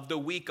of the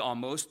week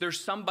almost,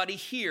 there's somebody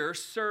here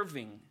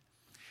serving.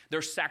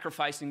 They're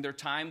sacrificing their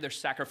time, they're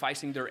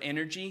sacrificing their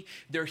energy.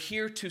 They're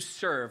here to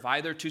serve,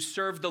 either to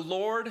serve the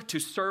Lord, to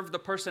serve the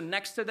person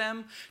next to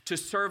them, to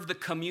serve the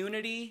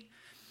community.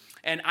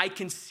 And I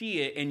can see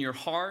it in your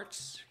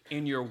hearts,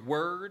 in your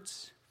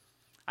words.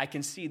 I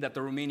can see that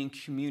the Romanian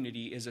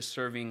community is a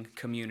serving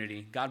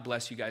community. God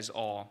bless you guys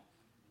all.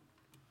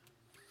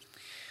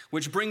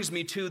 Which brings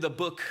me to the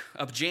book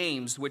of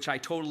James, which I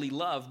totally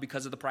love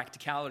because of the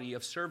practicality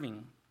of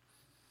serving.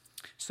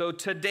 So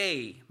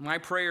today, my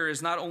prayer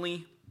is not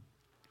only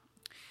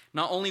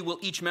will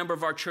each member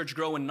of our church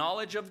grow in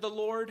knowledge of the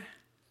Lord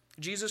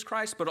Jesus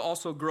Christ, but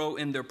also grow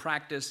in their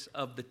practice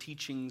of the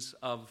teachings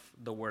of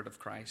the Word of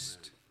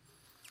Christ.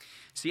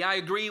 See, I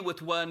agree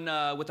with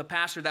a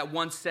pastor that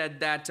once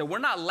said that we're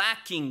not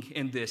lacking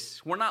in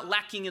this. We're not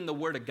lacking in the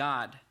Word of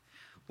God.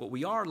 What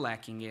we are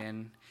lacking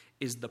in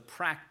is the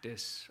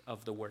practice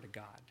of the Word of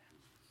God.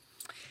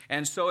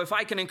 And so if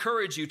I can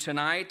encourage you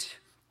tonight,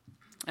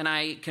 and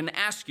I can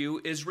ask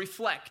you, is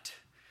reflect.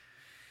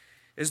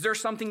 Is there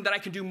something that I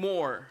can do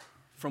more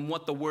from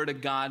what the Word of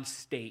God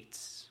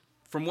states?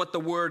 From what the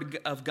Word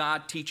of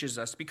God teaches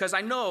us? Because I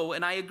know,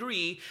 and I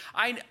agree,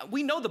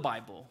 we know the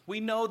Bible.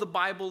 We know the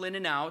Bible in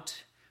and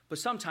out, but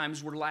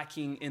sometimes we're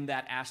lacking in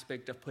that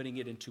aspect of putting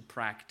it into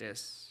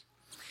practice.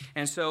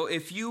 And so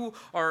if you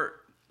are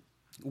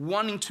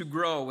wanting to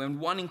grow and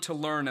wanting to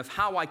learn of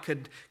how I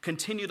could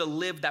continue to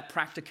live that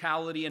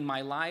practicality in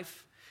my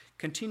life,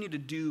 continue to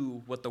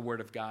do what the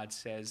Word of God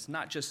says,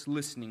 not just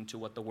listening to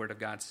what the Word of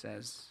God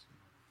says.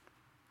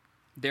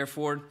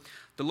 Therefore,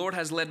 the Lord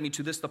has led me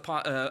to this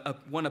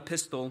one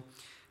epistle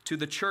to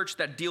the church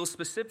that deals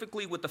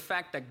specifically with the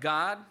fact that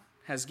God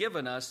has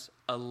given us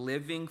a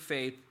living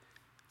faith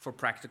for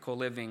practical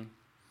living.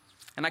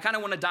 And I kind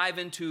of want to dive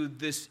into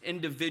this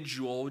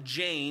individual,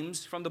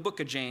 James, from the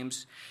book of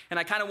James. And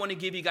I kind of want to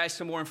give you guys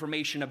some more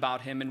information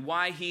about him and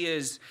why he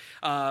is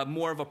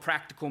more of a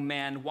practical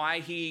man, why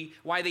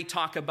they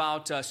talk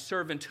about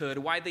servanthood,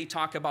 why they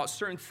talk about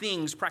certain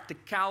things,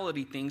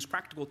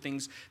 practical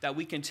things that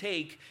we can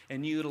take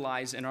and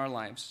utilize in our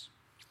lives.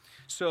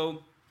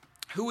 So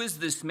who is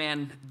this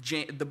man,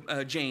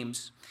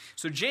 James?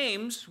 So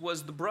James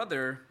was the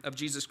brother of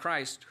Jesus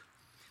Christ,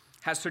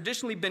 has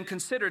traditionally been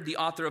considered the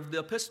author of the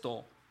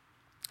epistle.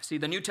 See,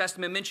 the New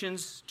Testament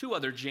mentions two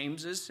other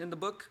Jameses in the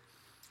book,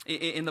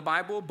 in the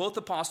Bible, both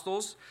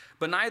apostles,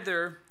 but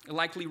neither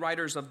likely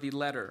writers of the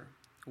letter.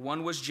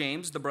 One was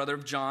James, the brother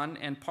of John,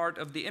 and part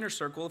of the inner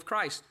circle of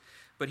Christ,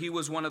 but he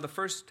was one of the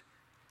first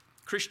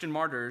Christian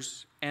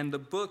martyrs, and the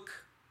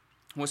book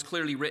was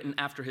clearly written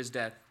after his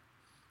death.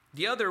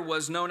 The other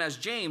was known as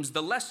James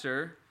the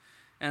Lesser,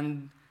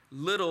 and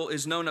little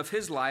is known of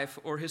his life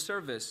or his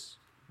service.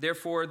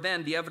 Therefore,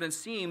 then, the evidence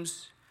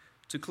seems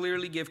to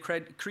clearly give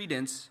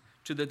credence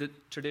to the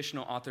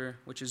traditional author,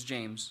 which is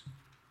James.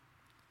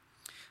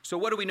 So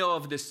what do we know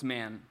of this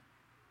man?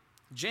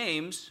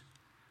 James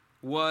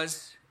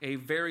was a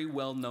very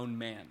well-known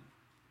man.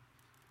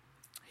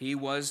 He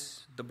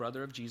was the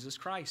brother of Jesus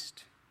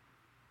Christ.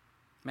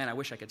 Man, I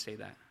wish I could say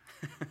that.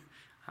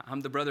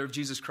 I'm the brother of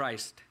Jesus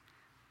Christ.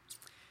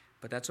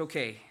 But that's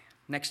okay.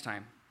 Next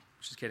time.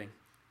 Just kidding.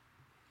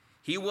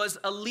 He was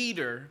a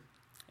leader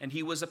and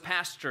he was a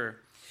pastor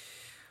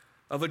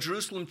of a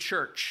Jerusalem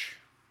church.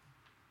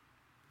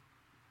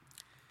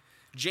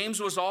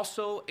 James was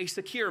also a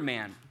secure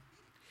man.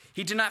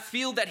 He did not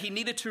feel that he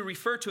needed to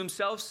refer to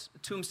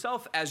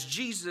himself as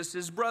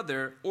Jesus'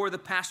 brother or the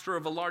pastor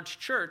of a large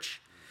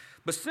church,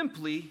 but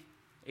simply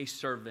a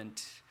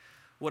servant.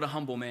 What a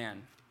humble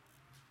man.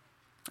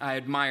 I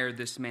admire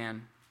this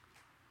man.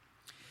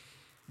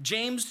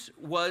 James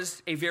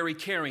was a very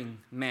caring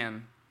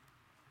man.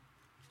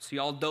 See,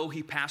 although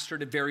he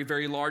pastored a very,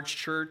 very large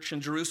church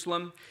in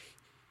Jerusalem,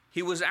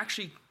 he was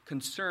actually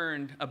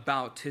concerned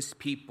about his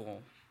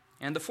people.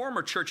 and the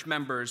former church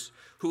members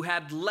who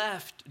had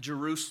left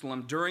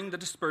Jerusalem during the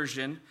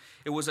dispersion.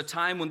 It was a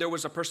time when there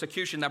was a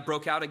persecution that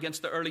broke out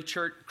against the early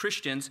church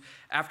Christians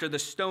after the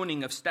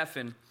stoning of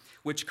Stephen,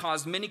 which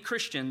caused many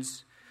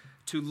Christians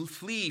to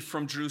flee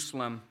from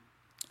Jerusalem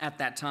at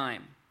that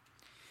time.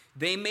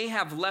 They may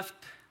have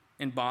left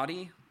in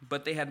body,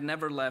 but they had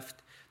never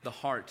left the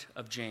heart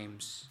of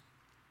James.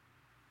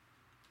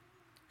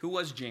 Who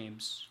was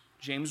James?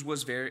 James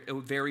was a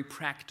very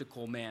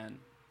practical man.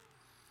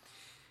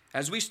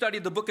 As we study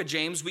the book of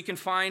James, we can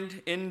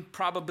find in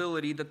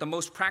probability that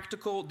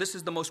this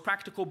is the most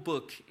practical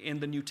book in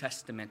the New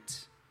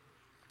Testament.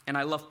 And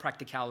I love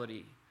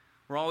practicality.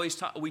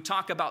 We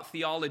talk about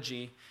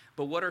theology,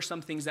 but what are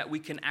some things that we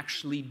can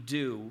actually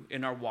do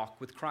in our walk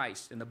with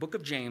Christ? And the book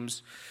of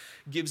James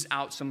gives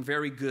out some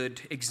very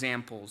good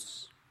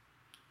examples.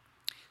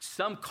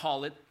 Some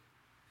call it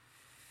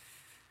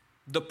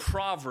the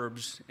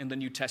Proverbs in the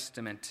New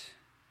Testament.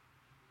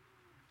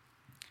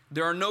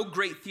 There are no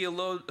great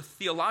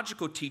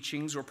theological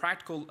teachings or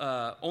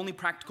only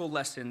practical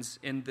lessons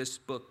in this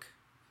book.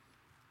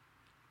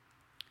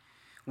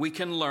 We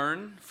can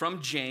learn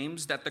from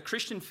James that the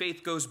Christian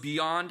faith goes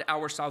beyond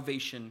our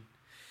salvation.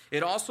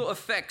 It also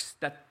affects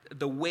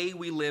the way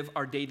we live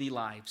our daily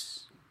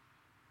lives.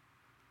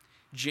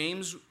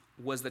 James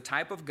was the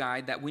type of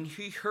guy that when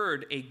he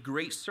heard a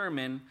great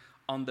sermon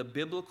on the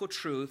biblical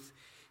truth,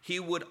 he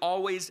would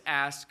always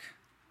ask,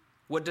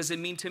 "What does it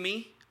mean to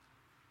me?"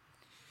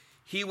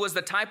 He was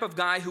the type of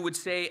guy who would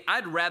say,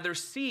 "I'd rather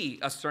see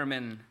a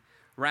sermon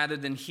rather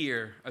than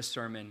hear a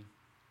sermon,"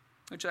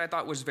 which I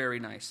thought was very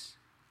nice.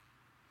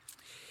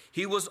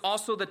 He was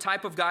also the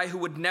type of guy who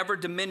would never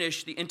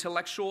diminish the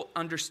intellectual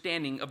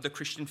understanding of the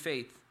Christian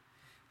faith,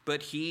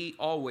 but he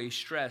always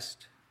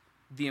stressed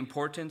the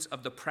importance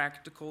of the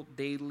practical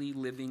daily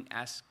living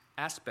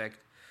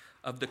aspect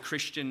of the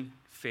Christian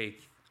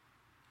faith.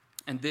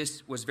 And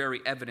this was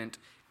very evident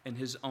in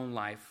his own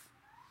life.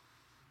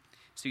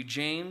 See,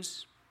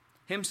 James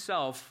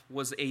himself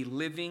was a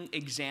living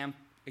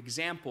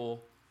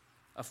example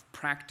of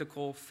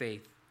practical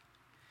faith.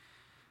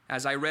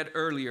 As I read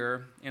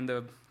earlier in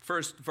the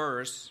first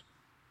verse,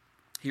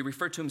 he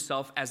referred to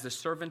himself as the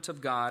servant of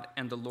God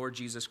and the Lord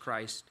Jesus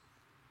Christ.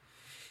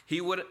 He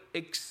would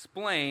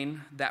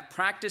explain that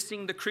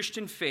practicing the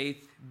Christian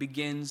faith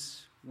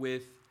begins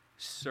with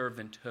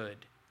servanthood,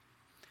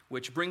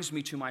 which brings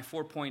me to my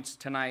 4 points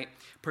tonight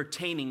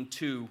pertaining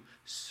to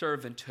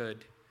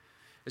servanthood.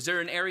 Is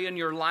there an area in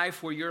your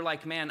life where you're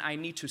like, man, I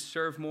need to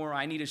serve more,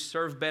 I need to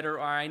serve better,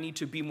 or I need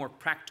to be more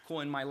practical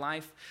in my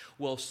life?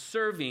 Well,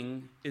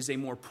 serving is a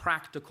more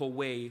practical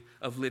way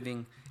of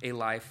living a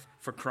life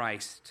for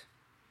Christ.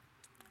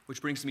 Which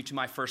brings me to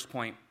my first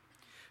point.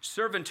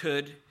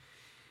 Servanthood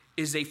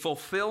is a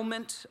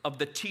fulfillment of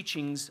the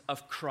teachings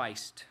of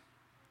Christ.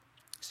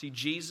 See,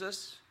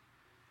 Jesus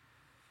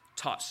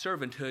taught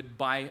servanthood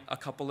by a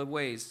couple of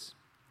ways.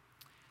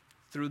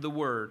 Through the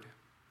word,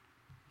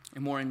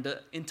 and more in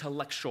the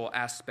intellectual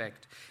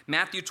aspect.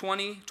 Matthew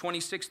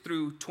 20:26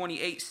 through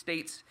 28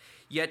 states,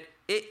 "Yet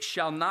it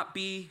shall not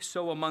be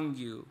so among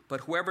you,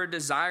 but whoever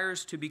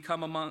desires to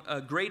become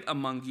great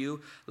among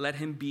you, let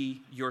him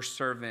be your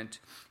servant.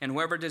 And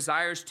whoever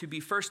desires to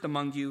be first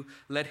among you,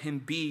 let him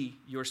be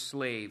your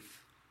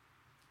slave."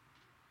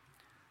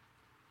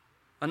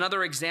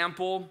 Another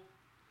example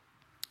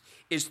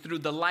is through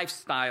the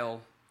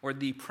lifestyle or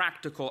the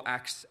practical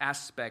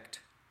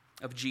aspect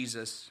of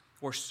Jesus,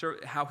 or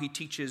how he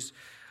teaches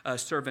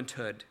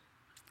servanthood,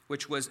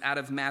 which was out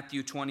of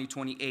Matthew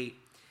 20:28.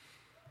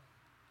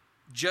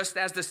 "Just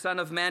as the Son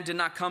of Man did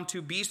not come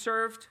to be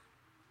served,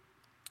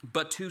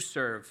 but to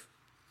serve,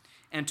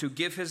 and to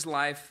give his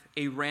life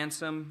a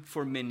ransom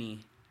for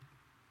many."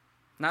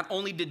 Not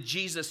only did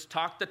Jesus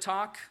talk the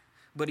talk,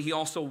 but he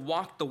also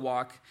walked the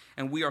walk,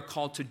 and we are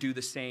called to do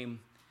the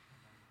same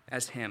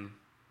as him.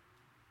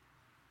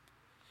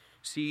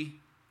 See,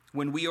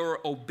 when we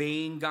are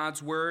obeying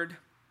God's word,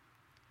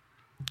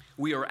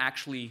 we are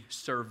actually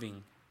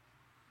serving.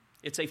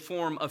 It's a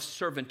form of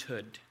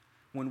servanthood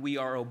when we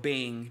are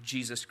obeying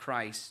Jesus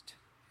Christ.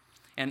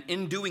 And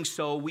in doing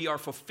so, we are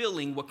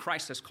fulfilling what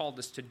Christ has called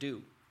us to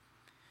do.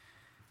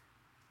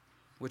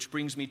 Which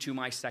brings me to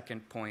my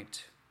second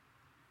point.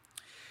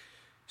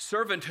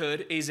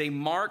 Servanthood is a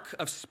mark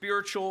of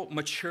spiritual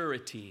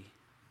maturity.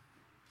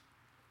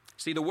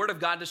 See, the Word of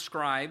God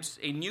describes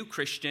a new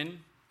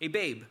Christian, a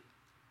babe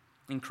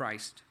in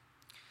Christ.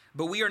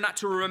 But we are not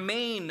to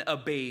remain a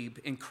babe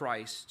in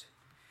Christ.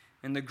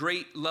 In the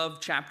great love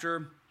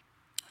chapter,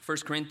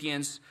 1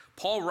 Corinthians,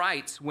 Paul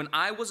writes, "When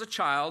I was a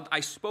child,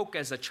 I spoke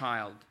as a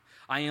child.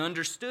 I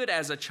understood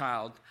as a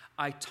child.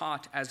 I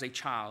taught as a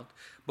child.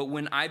 But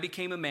when I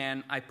became a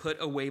man, I put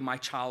away my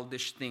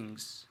childish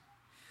things."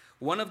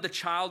 One of the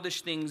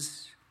childish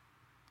things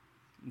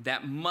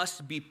that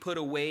must be put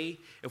away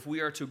if we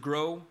are to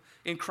grow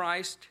in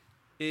Christ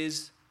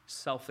is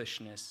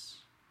selfishness.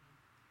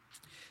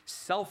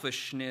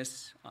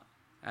 Selfishness,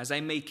 as I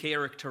may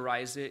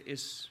characterize it,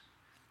 is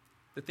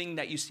the thing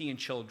that you see in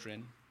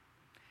children.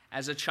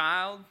 As a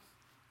child,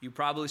 You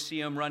probably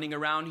see them running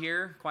around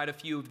here, quite a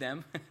few of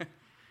them.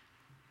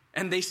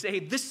 And they say,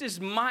 "This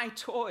is my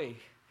toy.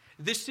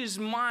 This is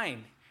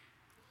mine."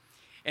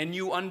 And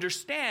you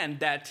understand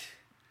that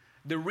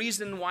the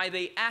reason why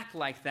they act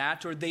like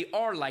that, or they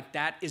are like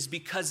that, is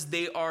because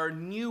they are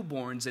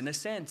newborns in a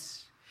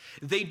sense.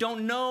 They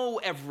don't know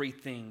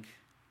everything.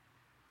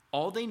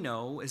 All they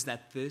know is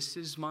that this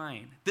is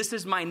mine. This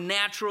is my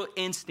natural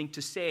instinct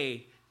to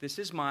say, this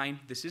is mine,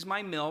 this is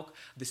my milk,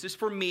 this is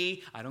for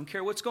me, I don't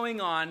care what's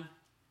going on.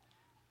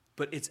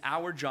 But it's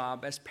our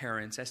job as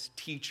parents, as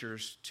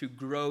teachers, to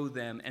grow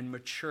them and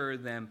mature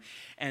them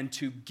and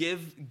to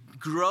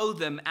grow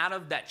them out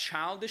of that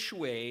childish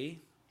way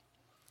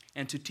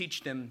and to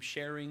teach them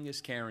sharing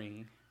is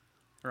caring,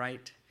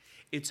 right?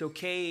 It's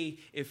okay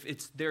if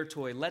it's their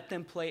toy. Let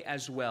them play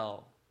as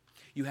well.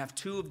 You have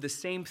two of the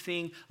same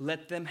thing,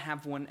 let them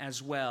have one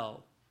as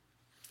well.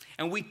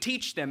 And we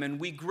teach them and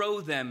we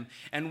grow them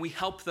and we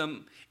help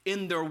them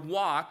in their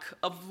walk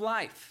of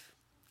life.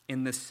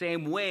 In the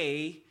same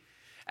way,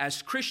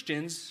 as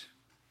Christians,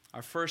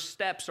 our first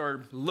steps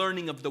are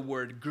learning of the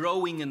Word,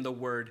 growing in the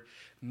Word,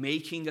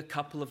 making a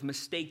couple of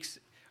mistakes,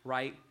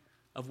 right,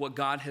 of what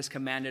God has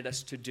commanded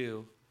us to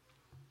do.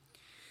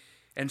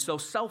 And so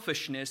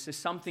selfishness is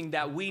something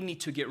that we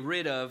need to get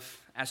rid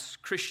of as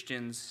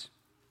Christians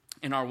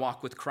in our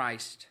walk with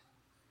Christ.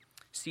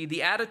 See,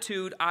 the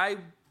attitude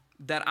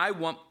that I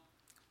want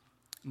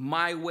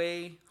my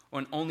way,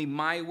 or only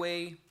my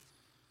way,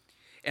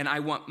 and I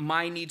want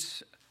my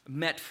needs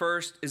met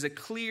first, is a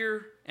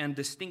clear and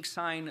distinct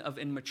sign of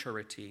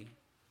immaturity.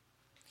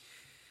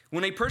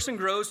 When a person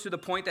grows to the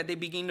point that they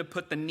begin to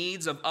put the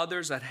needs of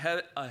others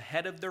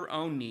ahead of their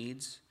own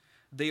needs,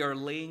 they are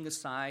laying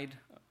aside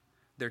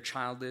their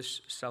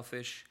childish,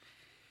 selfish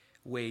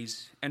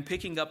ways and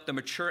picking up the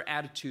mature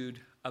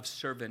attitude of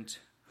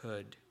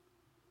servanthood.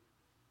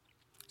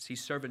 See,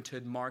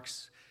 servanthood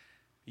marks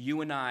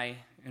you and I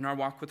in our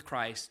walk with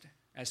Christ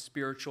as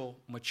spiritual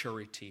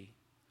maturity.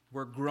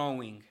 We're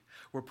growing.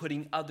 We're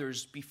putting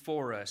others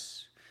before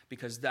us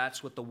because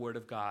that's what the Word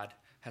of God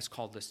has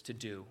called us to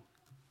do.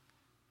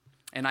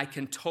 And I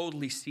can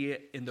totally see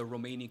it in the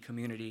Romanian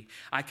community.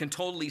 I can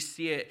totally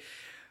see it,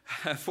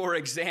 for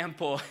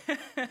example,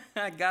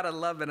 I gotta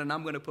love it, and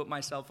I'm gonna put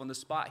myself on the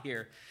spot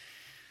here.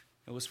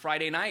 It was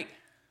Friday night.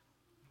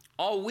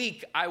 All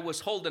week, I was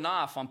holding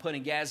off on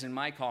putting gas in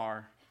my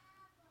car.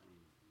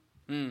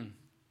 And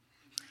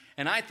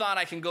I thought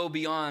I can go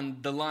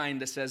beyond the line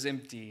that says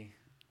empty.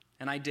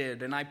 And I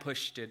did, and I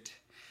pushed it.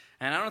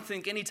 And I don't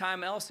think any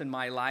time else in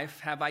my life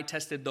have I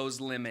tested those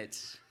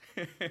limits.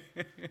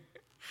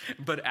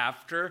 But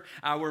after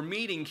our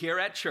meeting here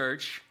at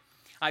church,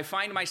 I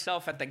find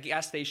myself at the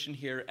gas station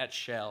here at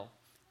Shell,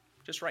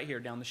 just right here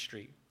down the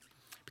street,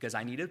 because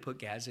I needed to put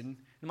gas in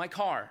my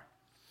car.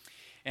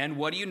 And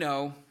what do you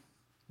know?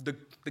 The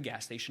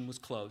gas station was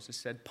closed. It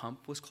said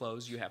pump was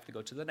closed. You have to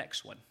go to the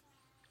next one.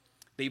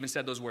 They even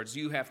said those words,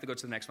 you have to go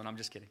to the next one. I'm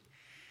just kidding.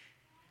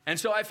 And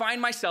so I find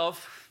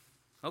myself,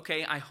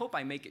 okay, I hope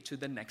I make it to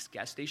the next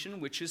gas station,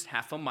 which is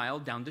half a mile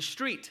down the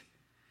street.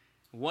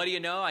 What do you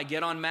know? I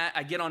get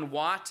on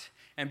Watt,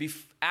 and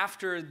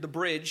after the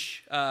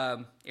bridge,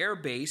 air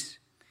base,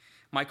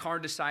 my car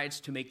decides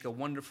to make a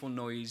wonderful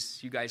noise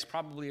you guys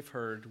probably have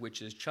heard,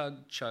 which is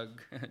chug,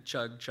 chug,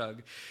 chug,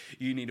 chug.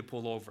 You need to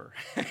pull over.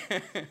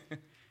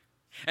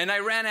 And I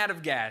ran out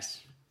of gas.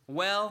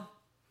 Well,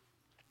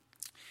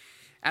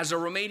 as a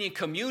Romanian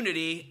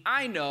community,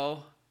 I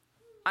know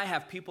I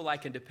have people I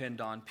can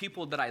depend on,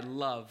 people that I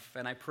love,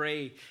 and I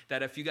pray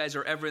that if you guys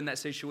are ever in that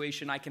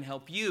situation, I can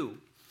help you.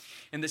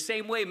 In the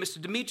same way,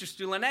 Mr. Dimitri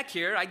Stulanek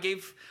here, I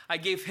gave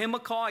him a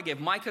call, I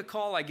gave Mike a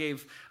call, I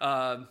gave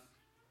a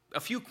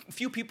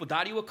few people,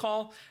 Dario, a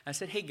call. I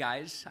said, hey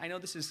guys, I know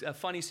this is a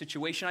funny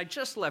situation. I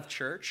just left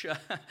church.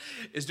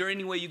 Is there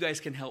any way you guys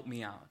can help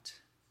me out?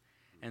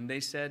 And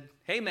they said,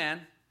 hey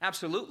man,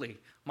 absolutely.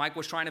 Mike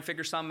was trying to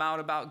figure something out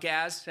about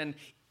gas, and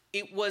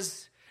it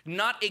was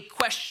not a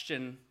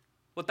question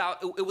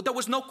there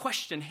was no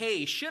question,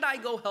 hey, should I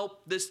go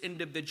help this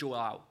individual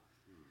out?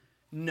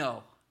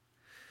 No.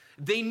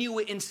 They knew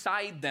it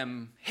inside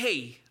them,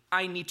 hey,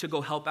 I need to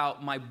go help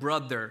out my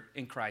brother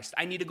in Christ.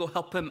 I need to go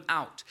help him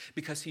out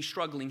because he's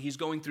struggling. He's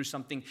going through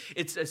something.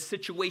 It's a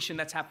situation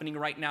that's happening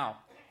right now.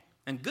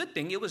 And good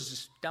thing, it was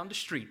just down the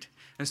street.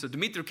 And so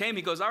Dimitri came.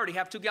 He goes, I already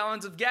have 2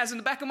 gallons of gas in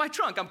the back of my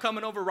trunk. I'm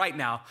coming over right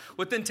now.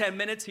 Within 10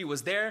 minutes, he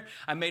was there.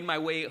 I made my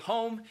way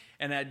home,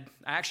 and I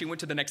actually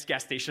went to the next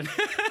gas station.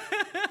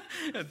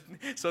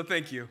 So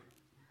thank you.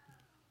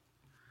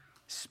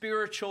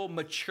 Spiritual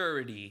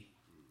maturity.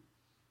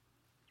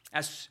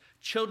 As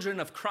children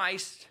of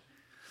Christ,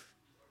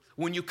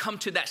 when you come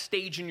to that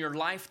stage in your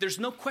life, there's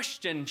no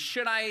question,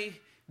 should I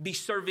be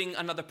serving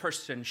another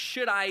person?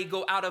 Should I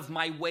go out of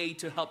my way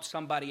to help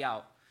somebody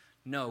out?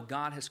 No,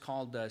 God has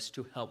called us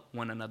to help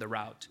one another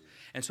out.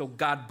 And so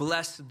God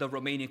bless the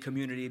Romanian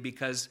community,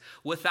 because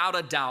without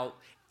a doubt,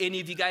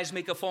 any of you guys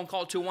make a phone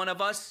call to one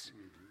of us,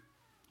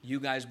 you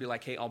guys be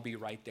like, hey, I'll be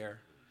right there.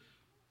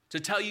 To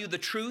tell you the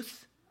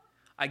truth,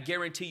 I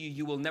guarantee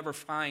you will never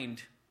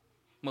find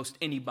most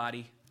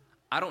anybody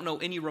I don't know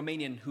any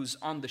Romanian who's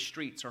on the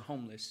streets or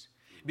homeless.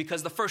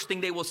 Because the first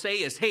thing they will say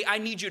is, hey, I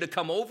need you to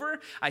come over.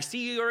 I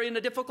see you're in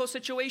a difficult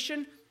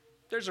situation.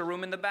 There's a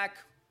room in the back.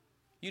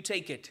 You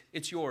take it.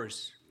 It's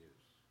yours.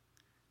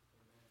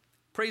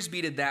 Praise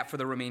be to that for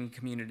the Romanian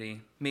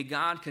community. May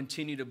God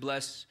continue to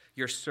bless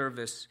your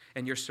service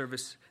and your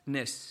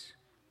serviceness.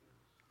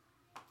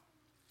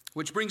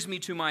 Which brings me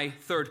to my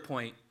third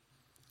point.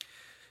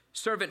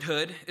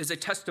 Servanthood is a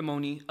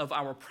testimony of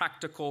our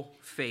practical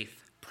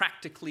faith,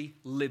 practically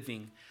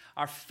living.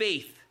 Our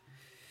faith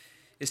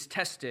is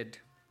tested,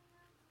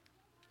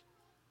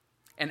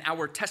 and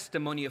our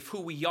testimony of who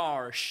we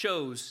are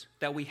shows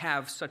that we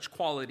have such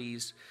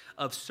qualities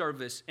of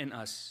service in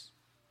us.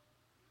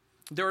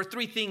 There are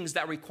three things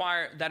that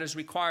is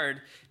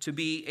required to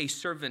be a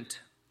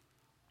servant,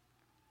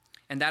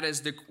 and that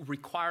is the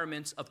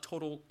requirements of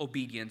total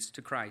obedience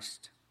to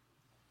Christ.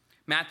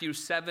 Matthew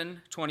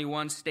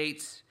 7:21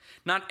 states,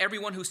 "Not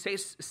everyone who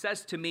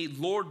says to me,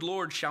 'Lord,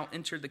 Lord,' shall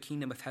enter the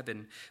kingdom of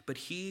heaven, but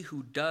he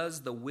who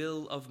does the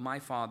will of my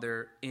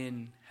Father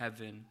in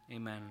heaven."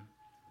 Amen.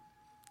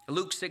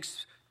 Luke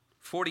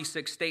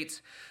 6:46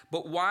 states,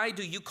 "But why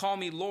do you call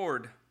me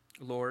Lord,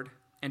 Lord,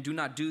 and do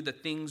not do the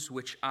things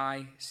which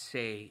I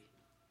say?"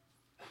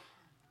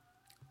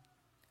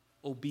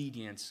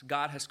 Obedience.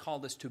 God has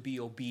called us to be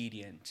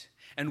obedient.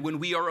 And when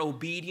we are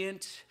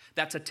obedient,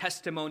 that's a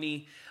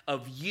testimony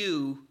of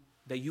you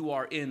that you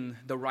are in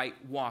the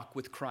right walk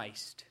with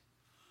Christ.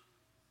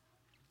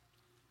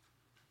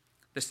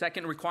 The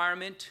second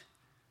requirement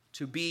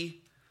to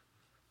be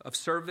of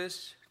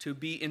service, to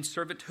be in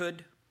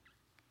servanthood,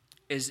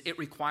 is it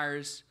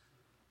requires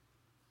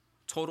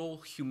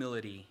total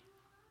humility.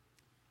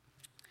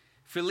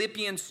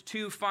 Philippians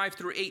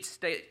 2:5-8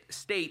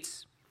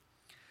 states,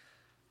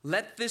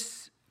 "Let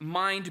this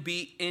mind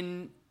be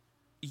in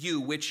you,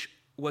 which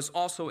was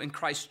also in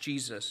Christ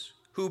Jesus,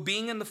 who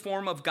being in the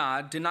form of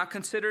God, did not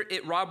consider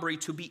it robbery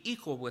to be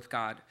equal with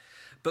God,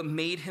 but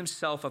made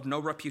himself of no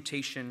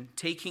reputation,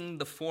 taking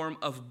the form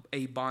of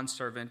a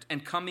bondservant,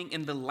 and coming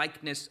in the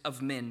likeness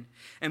of men,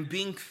 and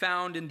being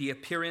found in the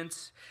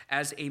appearance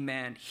as a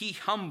man, he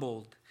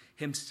humbled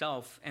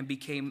himself and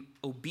became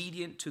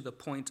obedient to the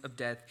point of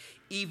death,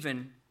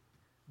 even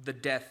the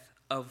death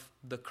of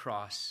the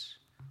cross."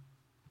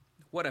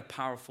 What a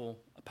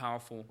powerful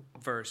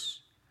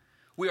verse.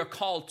 We are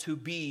called to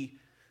be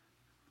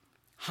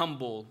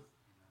humble.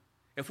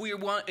 If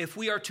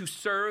we are to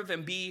serve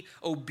and be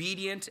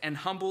obedient and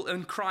humble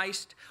in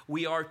Christ,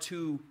 we are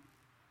to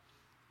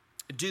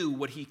do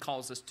what he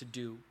calls us to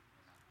do.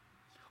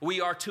 We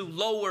are to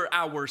lower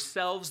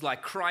ourselves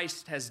like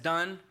Christ has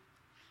done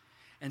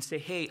and say,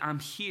 "Hey, I'm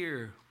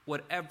here,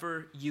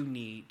 whatever you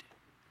need."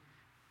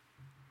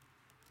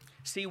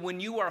 See, when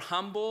you are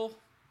humble,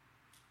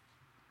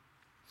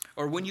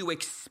 or when you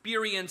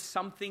experience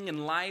something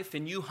in life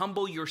and you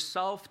humble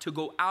yourself to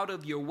go out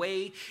of your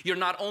way, you're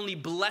not only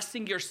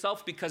blessing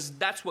yourself because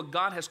that's what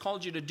God has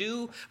called you to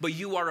do, but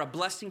you are a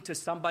blessing to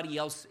somebody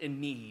else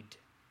in need.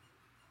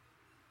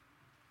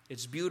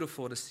 It's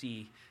beautiful to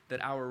see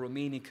that our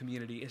Romanian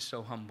community is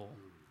so humble.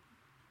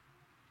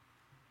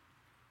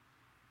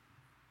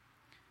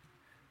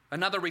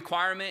 Another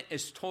requirement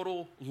is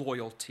total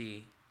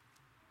loyalty.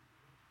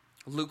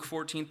 Luke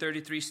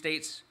 14:33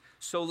 states,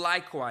 "So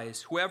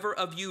likewise, whoever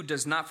of you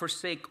does not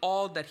forsake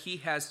all that he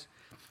has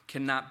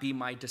cannot be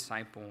my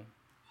disciple."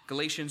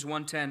 Galatians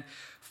 1:10,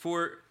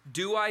 "For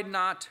do I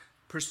not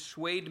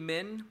persuade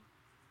men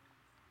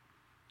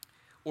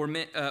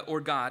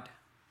or God?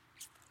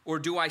 Or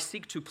do I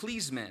seek to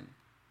please men?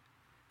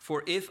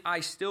 For if I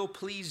still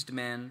pleased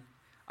men,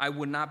 I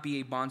would not be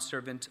a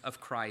bondservant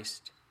of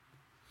Christ."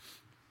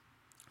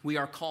 We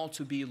are called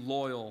to be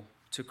loyal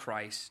to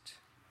Christ.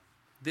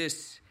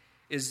 This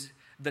is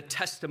the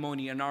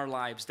testimony in our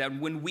lives that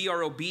when we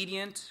are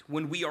obedient,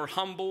 when we are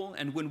humble,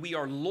 and when we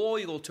are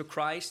loyal to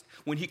Christ,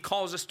 when he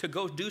calls us to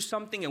go do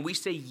something and we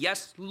say,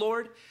 "Yes,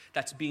 Lord,"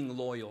 that's being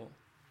loyal.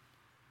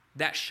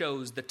 That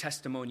shows the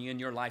testimony in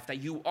your life that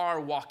you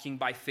are walking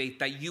by faith,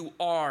 that you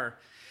are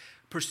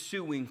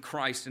pursuing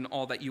Christ in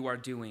all that you are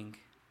doing.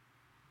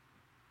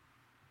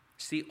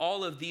 See,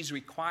 all of these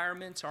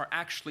requirements are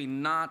actually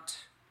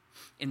not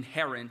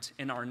inherent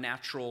in our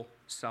natural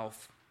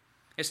self.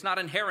 It's not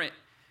inherent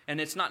and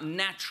it's not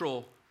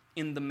natural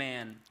in the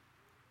man.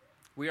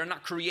 We are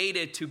not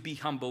created to be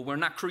humble. We're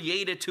not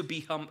created to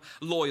be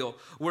loyal.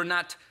 We're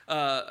not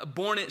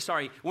born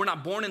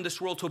in this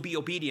world to be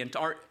obedient.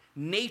 Our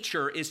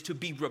nature is to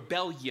be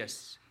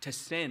rebellious, to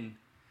sin.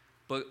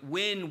 But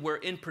when we're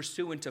in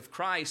pursuit of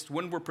Christ,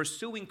 when we're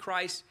pursuing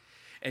Christ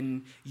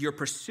and you're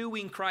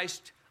pursuing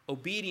Christ,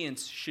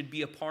 obedience should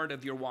be a part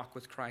of your walk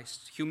with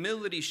Christ.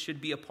 Humility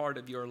should be a part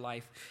of your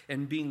life,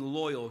 and being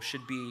loyal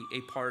should be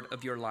a part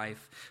of your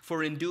life.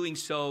 For in doing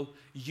so,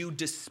 you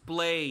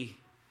display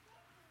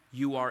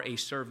you are a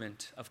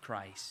servant of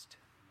Christ.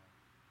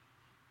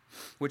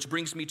 Which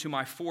brings me to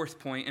my fourth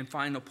point and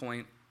final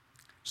point.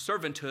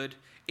 Servanthood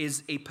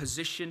is a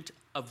position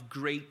of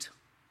great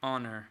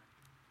honor.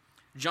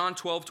 John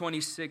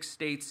 12:26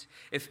 states,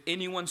 "If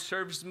anyone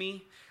serves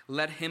me,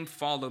 let him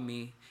follow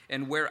me.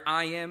 And where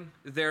I am,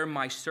 there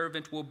my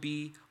servant will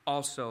be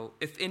also.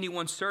 If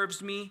anyone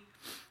serves me,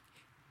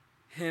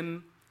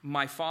 him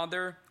my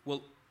Father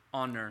will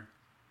honor."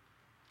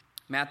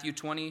 Matthew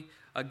 20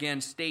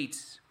 again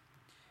states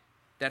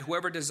that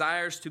whoever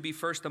desires to be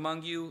first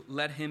among you,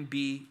 let him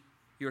be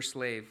your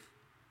slave.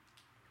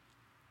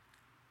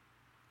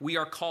 We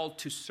are called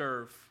to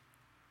serve.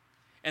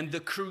 And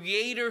the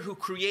Creator who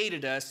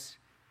created us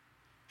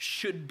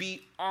should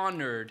be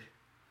honored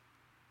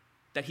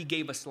that He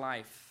gave us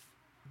life,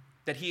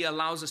 that He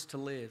allows us to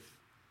live.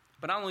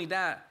 But not only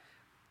that,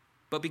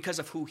 but because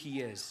of who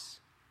He is.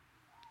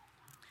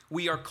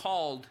 We are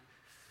called,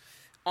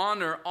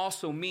 honor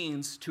also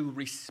means to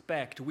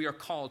respect. We are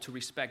called to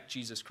respect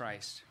Jesus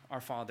Christ,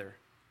 our Father.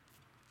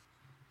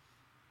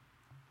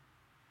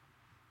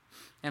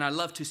 And I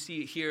love to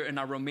see it here in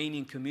our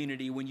Romanian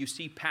community. When you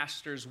see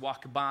pastors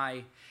walk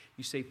by,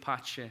 you say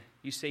pace,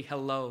 you say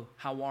hello,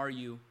 how are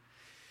you?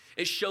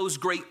 It shows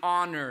great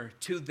honor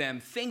to them.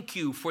 Thank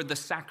you for the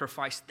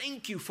sacrifice.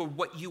 Thank you for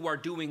what you are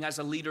doing as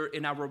a leader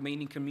in our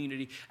Romanian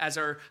community, as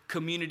our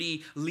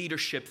community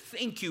leadership.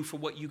 Thank you for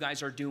what you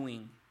guys are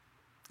doing.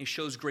 It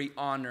shows great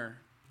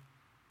honor.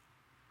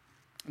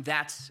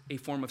 That's a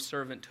form of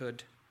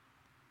servanthood.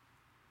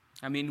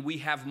 I mean, we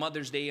have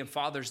Mother's Day and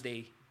Father's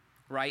Day,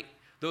 right?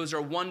 Those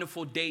are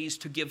wonderful days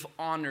to give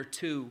honor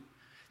to.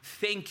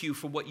 Thank you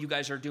for what you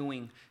guys are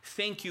doing.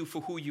 Thank you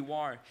for who you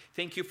are.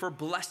 Thank you for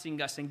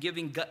blessing us and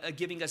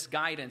giving us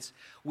guidance.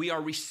 We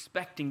are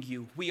respecting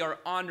you. We are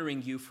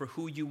honoring you for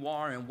who you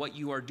are and what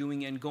you are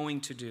doing and going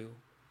to do.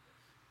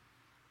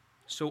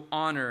 So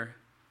honor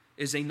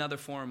is another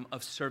form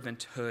of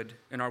servanthood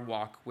in our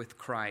walk with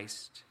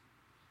Christ.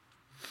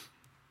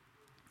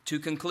 To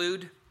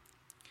conclude,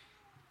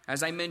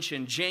 as I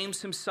mentioned,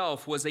 James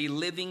himself was a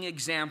living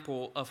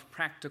example of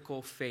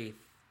practical faith.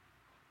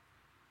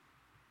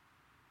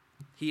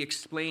 He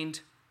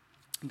explained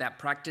that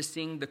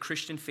practicing the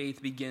Christian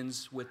faith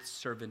begins with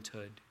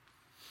servanthood.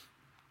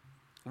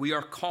 We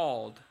are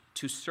called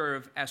to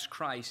serve as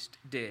Christ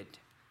did.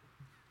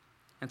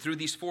 And through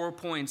these 4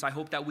 points, I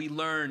hope that we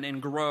learn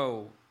and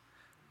grow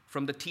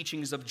from the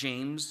teachings of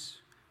James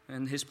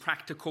and his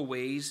practical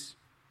ways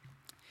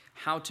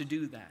how to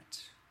do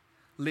that,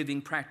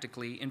 living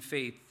practically in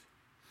faith.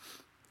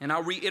 And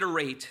I'll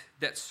reiterate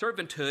that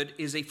servanthood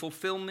is a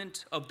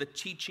fulfillment of the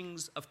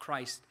teachings of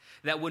Christ.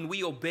 That when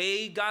we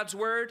obey God's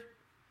word,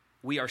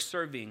 we are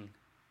serving.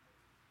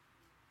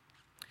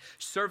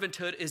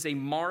 Servanthood is a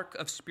mark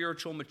of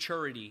spiritual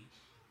maturity.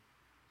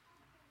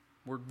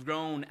 We're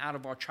grown out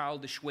of our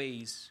childish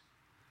ways,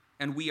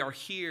 and we are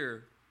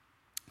here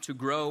to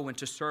grow and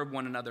to serve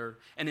one another.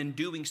 And in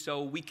doing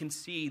so, we can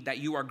see that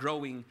you are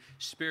growing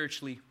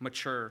spiritually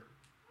mature.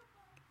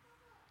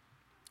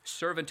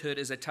 Servanthood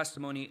is a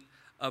testimony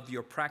of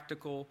your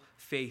practical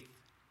faith.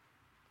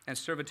 And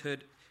servanthood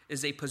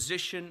is a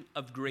position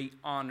of great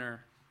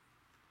honor.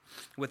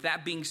 With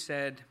that being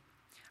said,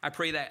 I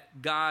pray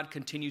that God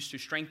continues to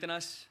strengthen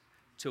us,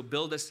 to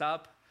build us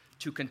up,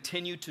 to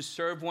continue to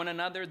serve one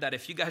another, that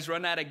if you guys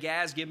run out of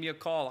gas, give me a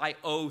call. I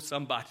owe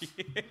somebody.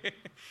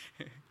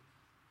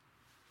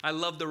 I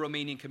love the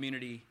Romanian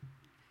community.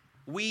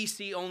 We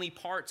see only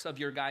parts of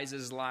your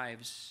guys'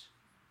 lives.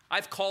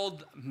 I've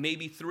called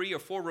maybe 3 or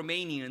 4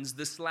 Romanians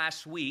this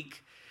last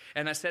week,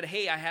 and I said,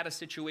 hey, I had a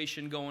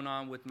situation going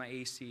on with my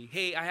AC.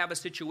 Hey, I have a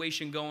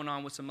situation going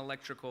on with some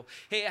electrical.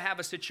 Hey, I have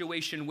a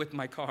situation with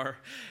my car.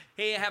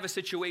 Hey, I have a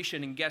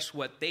situation, and guess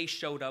what? They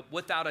showed up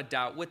without a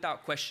doubt,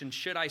 without question,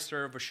 should I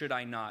serve or should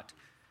I not?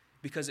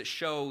 Because it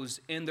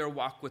shows in their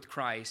walk with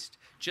Christ,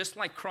 just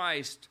like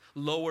Christ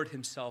lowered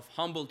himself,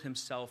 humbled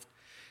himself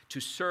to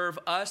serve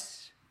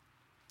us,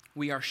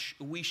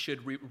 we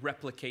should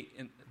replicate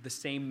in the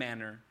same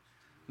manner.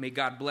 May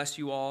God bless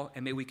you all,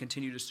 and may we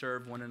continue to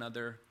serve one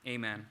another.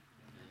 Amen.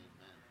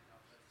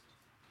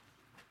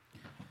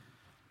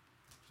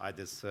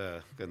 Haideți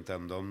să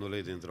cântăm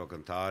Domnului dintr-o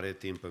cântare,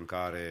 timp în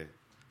care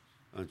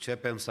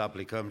începem să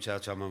aplicăm ceea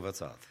ce am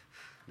învățat.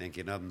 Ne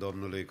închinăm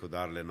Domnului cu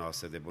darurile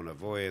noastre de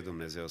bunăvoie.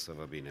 Dumnezeu să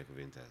vă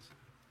binecuvinteze.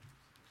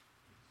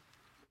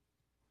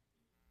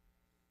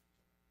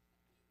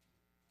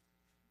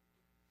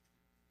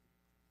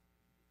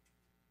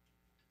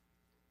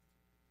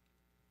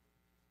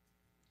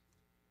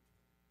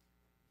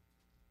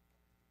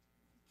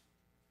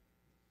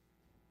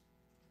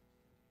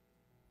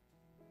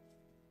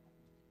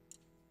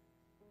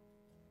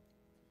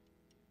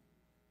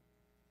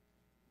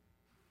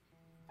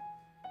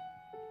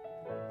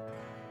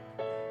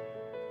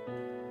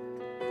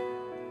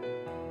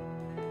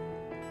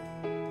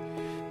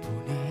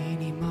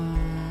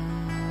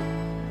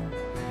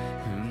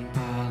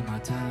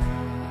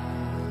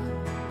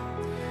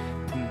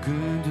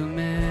 Gândul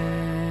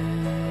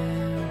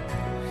meu,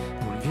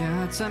 pun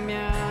viața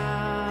mea,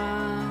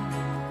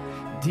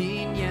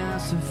 din ea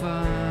să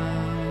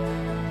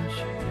faci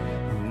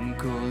un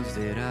colț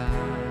de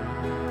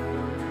rar,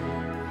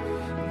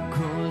 un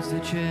colț de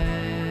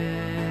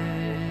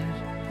cer,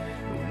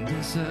 unde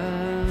să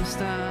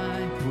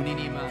stai.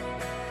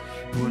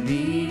 Pun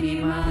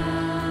inima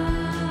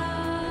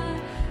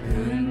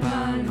în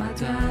palma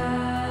ta,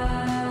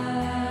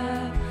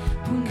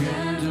 pun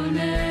gândul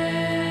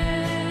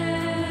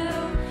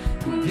meu,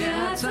 pun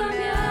viața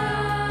mea,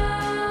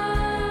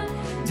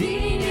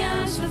 din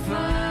ea să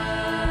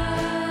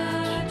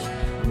faci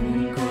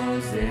un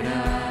colț de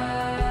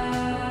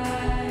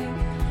rai,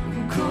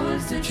 un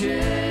colț de cer,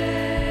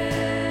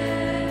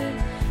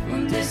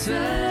 unde să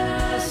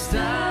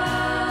stai.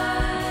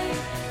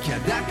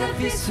 Chiar dacă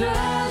fi să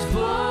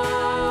zbor,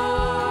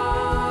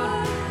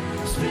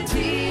 spre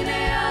tine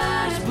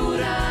aș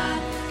zbura.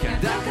 Chiar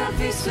dacă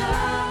fi să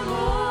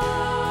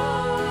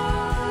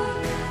mor,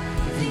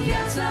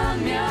 viața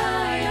mea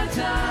e a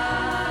ta.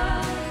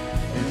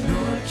 În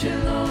orice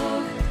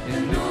loc,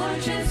 în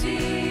orice zi,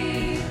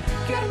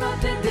 chiar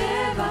noapte de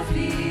va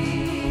fi.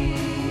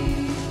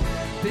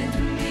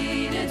 Pentru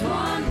mine,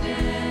 Doamne,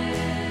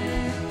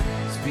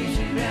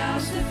 sprijin vreau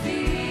să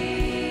fii.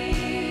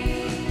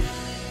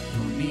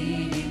 Pun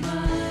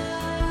inima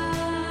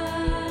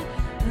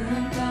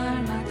în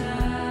palma ta,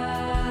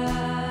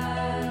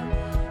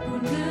 pun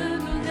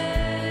gândul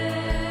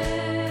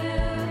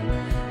meu,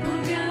 pun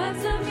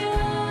viața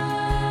mea,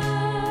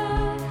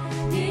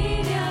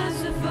 din ea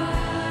să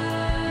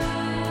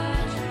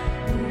faci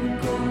un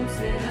colț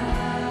de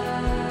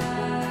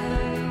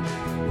rai,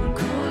 un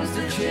colț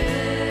de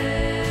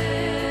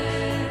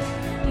cer,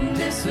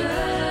 unde să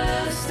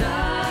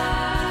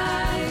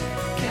stai.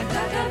 Chiar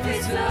dacă fi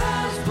să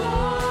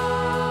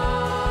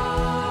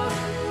zbor,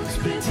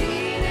 spre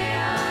tine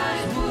aș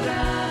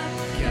zbura.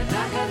 Chiar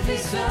dacă fi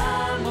să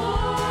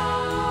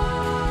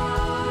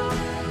mor,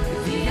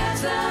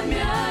 viața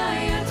mea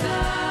e a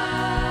ta.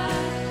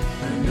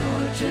 În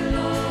orice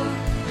loc,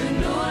 în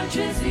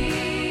orice zi,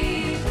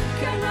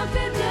 chiar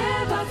noapte de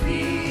va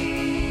fi.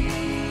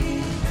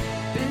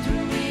 Pentru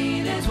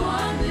mine,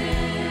 Doamne,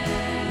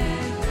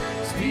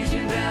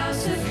 sprijin vreau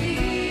să fii.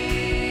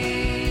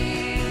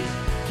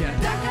 Chiar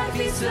dacă ar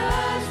fi să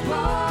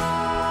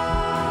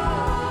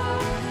zbor,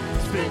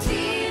 spre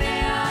tine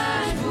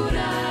aș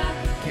zbura.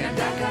 Chiar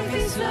dacă ar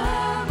fi să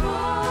mor,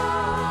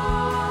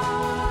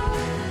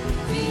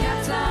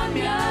 viața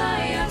mea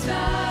e a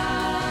ta.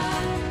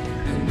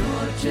 În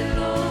orice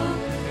loc,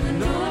 în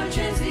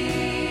orice zi,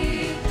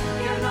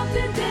 chiar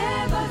noapte de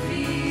va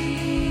fi.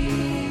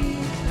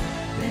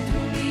 Pentru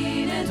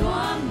mine,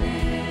 Doamne,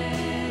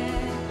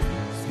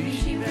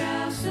 sprijin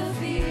vreau să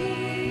fii.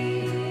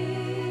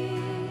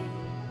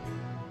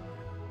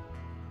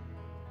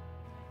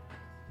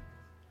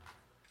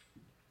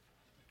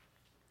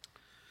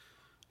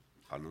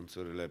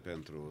 Anunțurile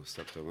pentru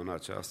săptămâna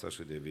aceasta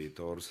și de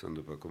viitor sunt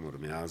după cum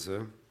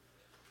urmează.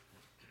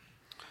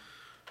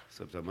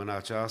 Săptămâna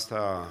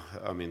aceasta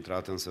am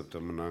intrat în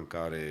săptămâna în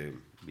care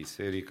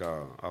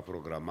biserica a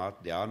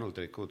programat, de anul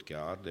trecut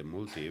chiar, de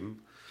mult timp,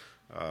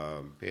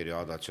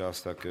 perioada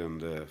aceasta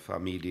când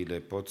familiile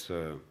pot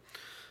să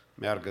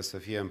meargă să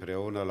fie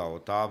împreună la o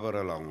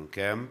tabără, la un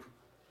camp.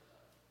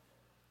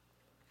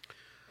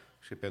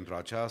 Și pentru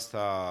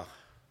aceasta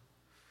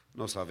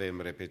nu o să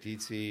avem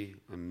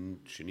repetiții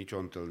și nicio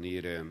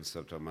întâlnire în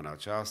săptămâna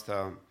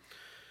aceasta,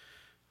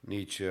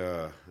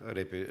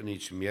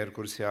 nici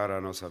miercuri seara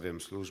nu o să avem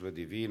slujbă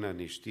divină,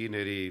 nici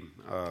tinerii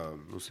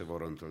nu se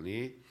vor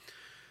întâlni.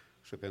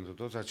 Și pentru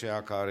toți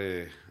aceia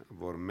care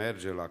vor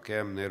merge la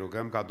camp, ne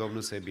rugăm ca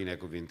Domnul să-i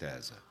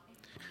binecuvinteze.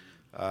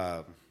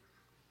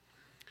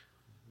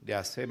 De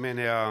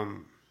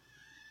asemenea,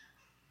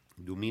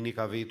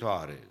 duminica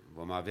viitoare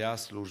vom avea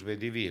slujbe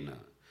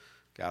divină.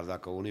 Chiar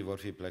dacă unii vor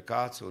fi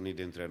plecați, unii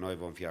dintre noi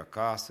vom fi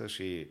acasă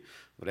și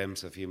vrem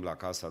să fim la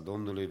casa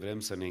Domnului, vrem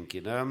să ne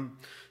închinăm,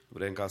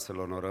 vrem ca să-L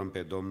onorăm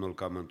pe Domnul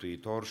ca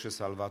Mântuitor și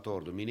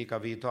Salvator. Duminica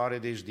viitoare,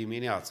 deci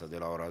dimineața de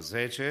la ora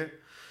 10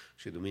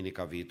 și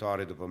duminica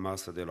viitoare după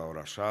masă de la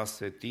ora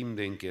 6, timp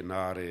de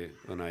închinare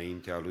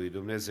înaintea lui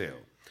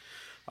Dumnezeu.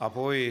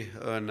 Apoi,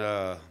 în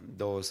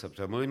 2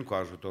 săptămâni, cu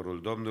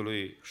ajutorul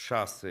Domnului,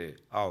 6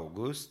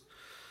 august,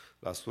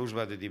 la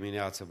slujba de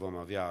dimineață vom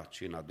avea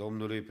cina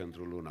Domnului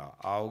pentru luna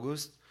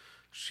august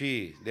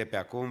și de pe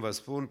acum vă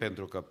spun,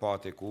 pentru că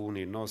poate cu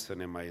unii nu o să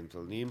ne mai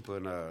întâlnim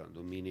până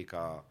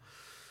duminica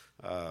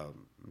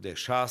de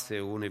 6,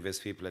 unii veți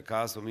fi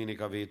plecați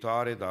duminica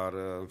viitoare, dar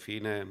în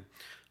fine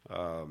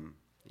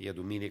e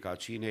duminica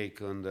cinei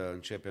când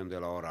începem de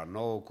la ora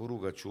 9 cu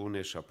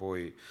rugăciune și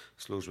apoi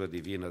slujbă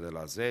divină de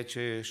la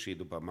 10 și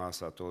după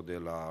masa tot de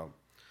la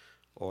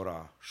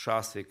ora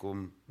 6,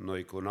 cum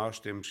noi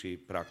cunoaștem și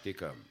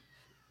practicăm.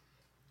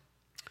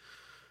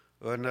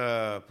 În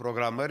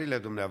programările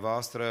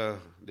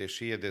dumneavoastră,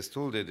 deși e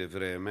destul de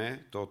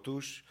devreme,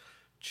 totuși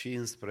 15-16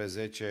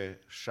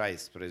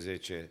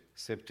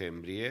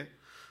 septembrie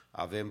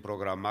avem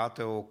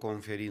programată o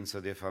conferință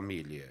de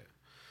familie,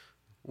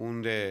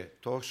 unde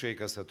toți cei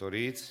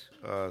căsătoriți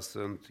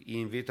sunt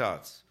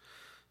invitați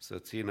să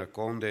țină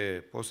cont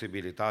de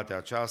posibilitatea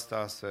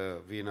aceasta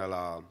să vină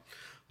la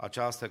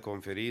această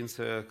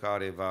conferință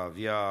care va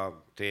avea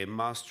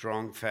tema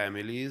Strong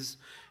Families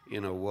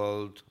in a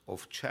World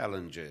of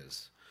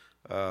Challenges.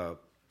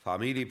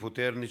 Familii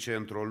puternice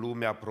într-o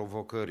lume a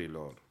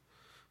provocărilor.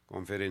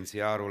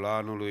 Conferențiarul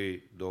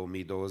anului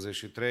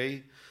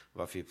 2023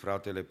 va fi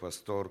fratele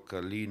păstor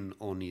Călin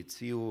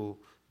Onițiu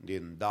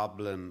din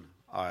Dublin,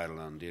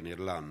 Ireland, din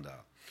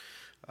Irlanda.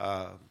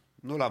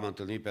 Nu l-am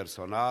întâlnit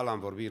personal, am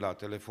vorbit la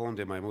telefon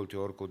de mai multe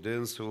ori cu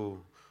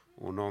dânsul,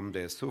 un om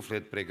de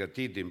suflet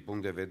pregătit din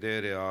punct de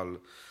vedere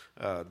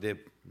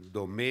de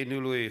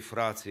domeniului,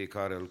 frații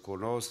care îl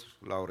cunosc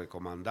l-au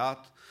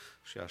recomandat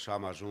și așa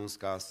am ajuns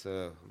ca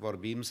să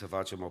vorbim, să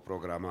facem o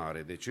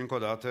programare. Deci, încă o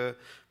dată,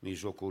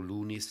 mijlocul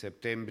lunii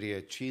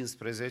septembrie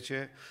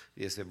 15,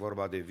 este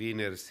vorba de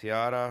vineri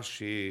seara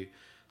și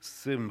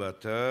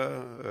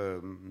sâmbătă,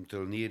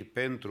 întâlniri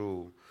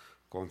pentru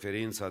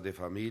conferința de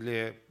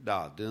familie.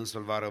 Da,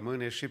 dânsul va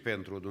rămâne și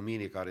pentru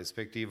duminica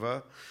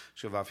respectivă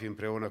și va fi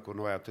împreună cu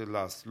noi atât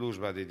la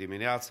slujba de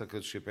dimineață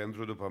cât și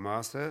pentru după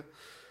masă.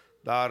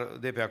 Dar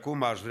de pe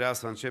acum aș vrea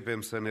să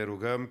începem să ne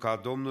rugăm ca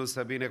Domnul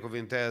să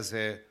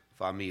binecuvinteze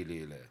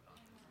familiile.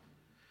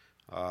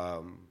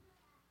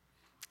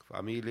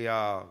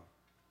 Familia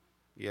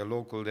e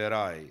locul de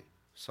rai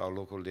sau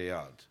locul de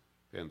iad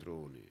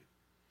pentru unii.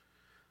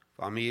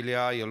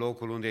 Familia e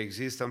locul unde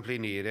există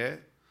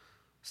împlinire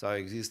sau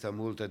există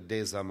multă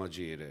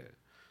dezamăgire.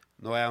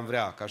 Noi am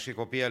vrea, ca și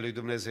copiii lui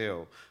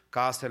Dumnezeu,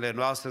 casele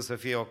noastre să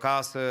fie o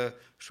casă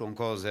și un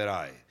colț de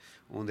rai,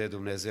 unde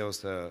Dumnezeu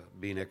să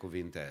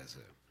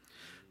binecuvinteze.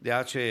 De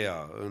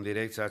aceea, în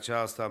direcția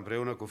aceasta,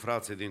 împreună cu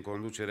frații din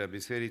conducerea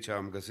bisericii,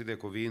 am găsit de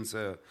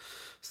cuvință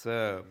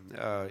să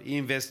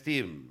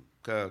investim,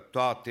 că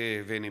toate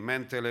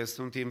evenimentele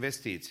sunt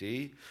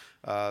investiții,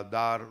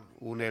 dar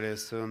unele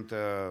sunt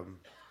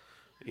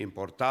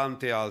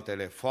importante,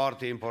 altele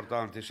foarte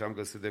importante și am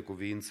găsit de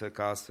cuvință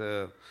ca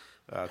să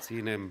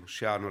ținem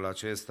și anul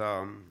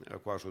acesta,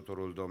 cu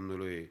ajutorul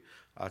Domnului,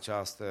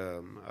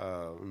 această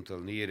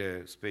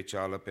întâlnire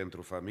specială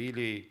pentru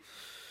familii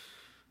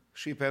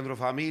și pentru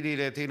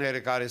familiile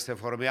tinere care se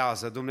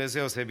formează.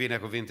 Dumnezeu să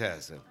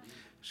binecuvinteze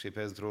și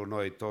pentru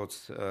noi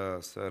toți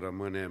să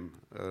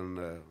rămânem în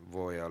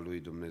voia lui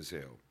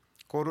Dumnezeu.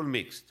 Corul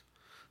mixt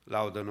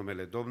laudă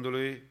numele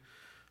Domnului,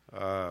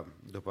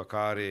 după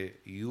care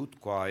Youth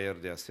Choir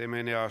de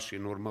asemenea și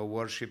în urmă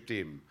Worship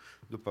Team.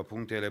 După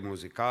punctele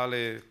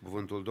muzicale,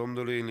 cuvântul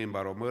Domnului în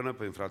limba română,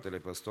 prin fratele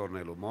păstor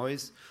Nelu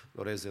Mois,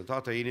 doresc de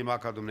toată inima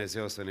ca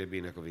Dumnezeu să ne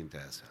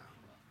binecuvinteze.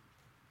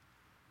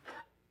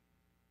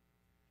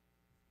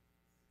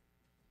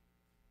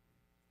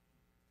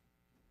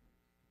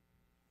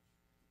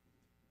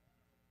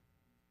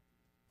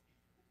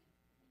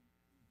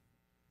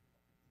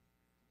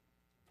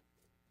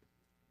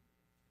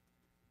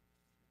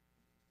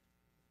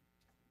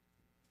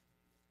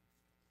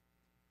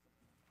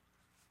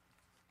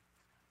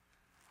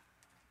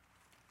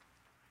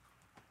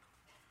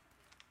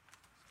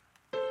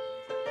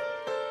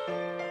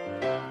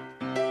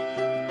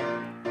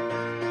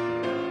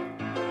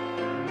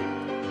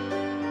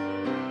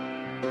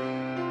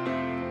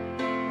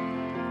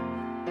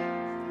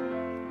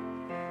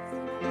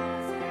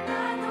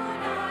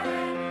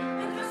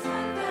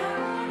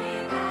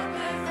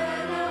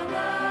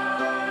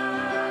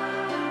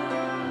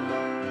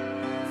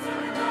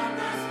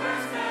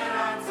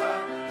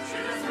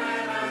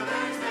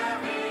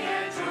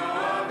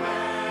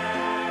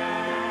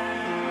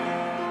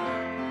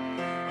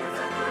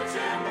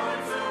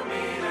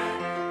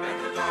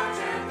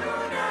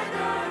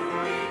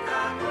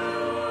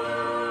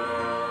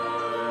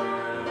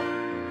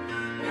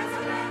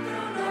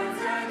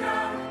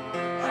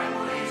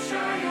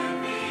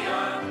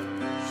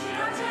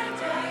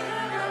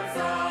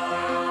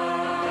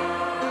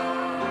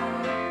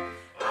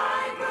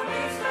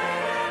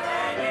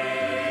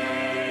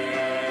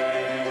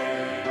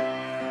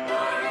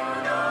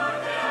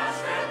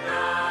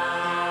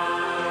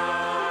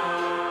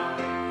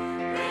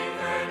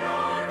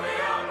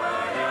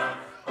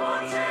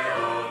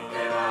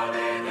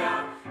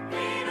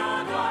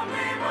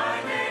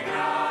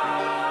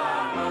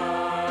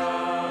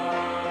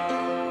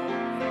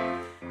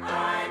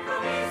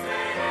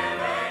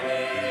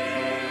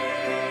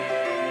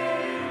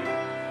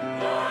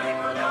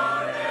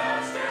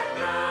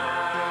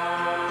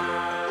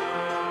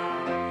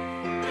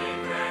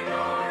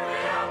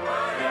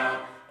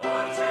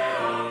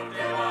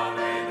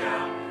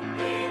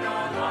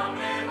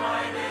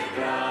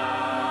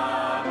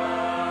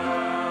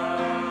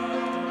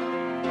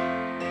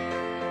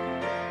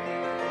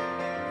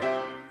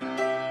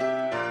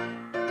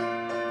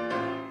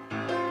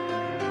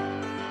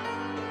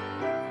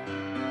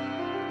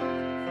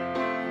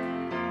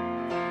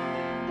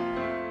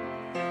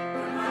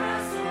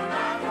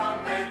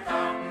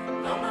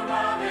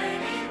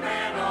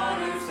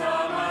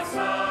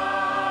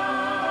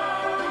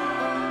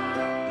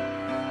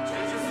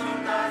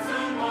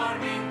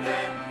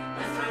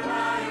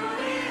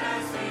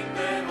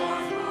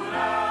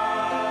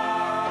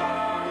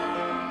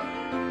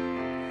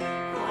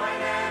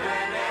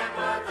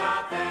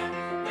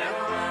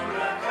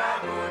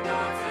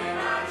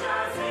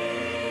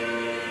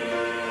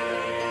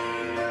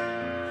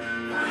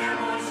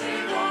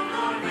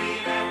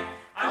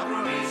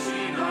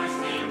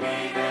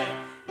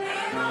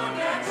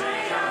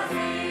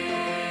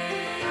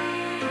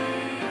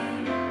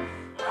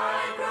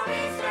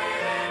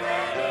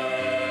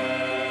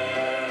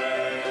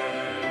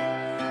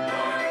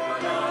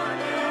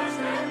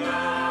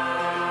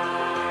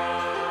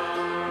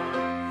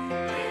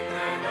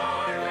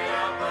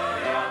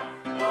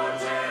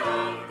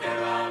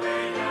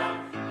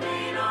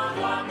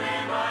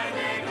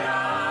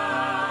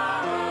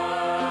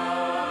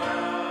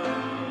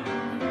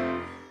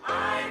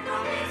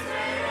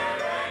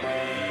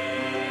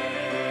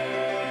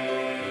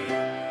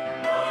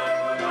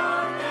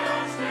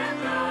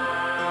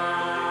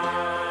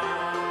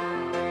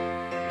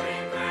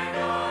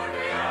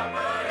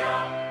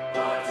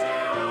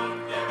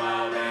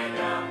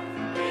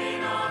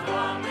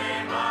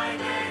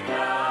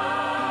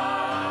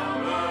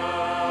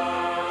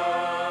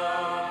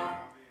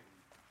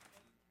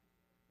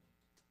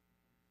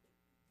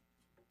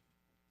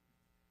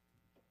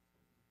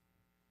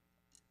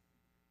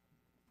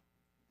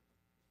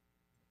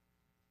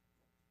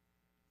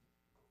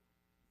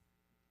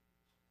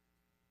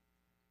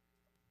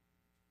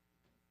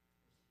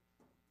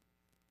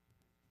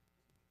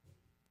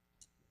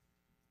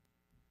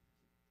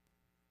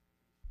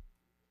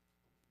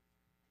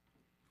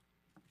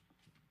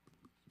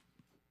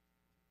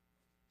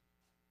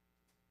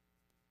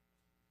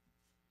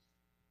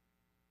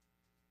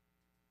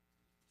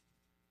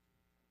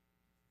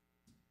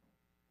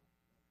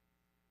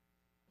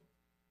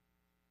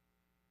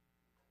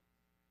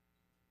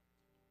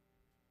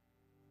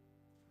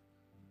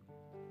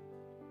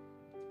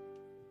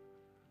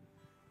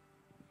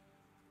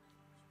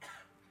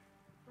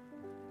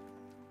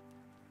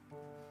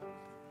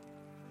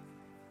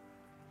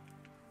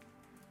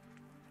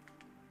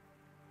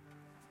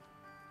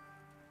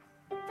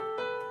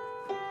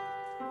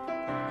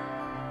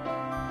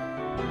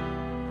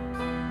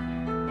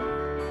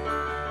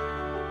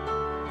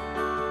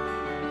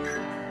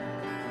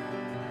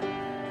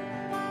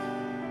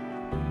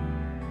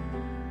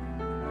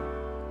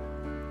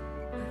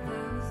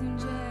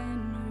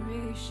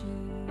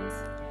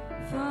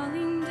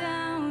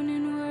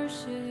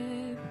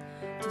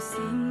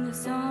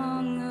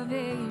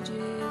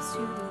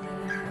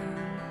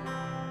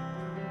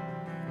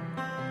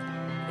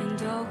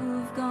 and all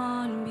who've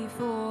gone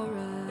before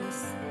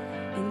us,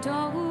 and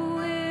all who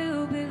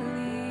will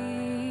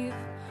believe,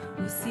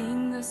 will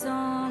sing the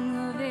song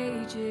of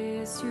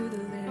ages to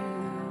the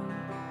Lamb.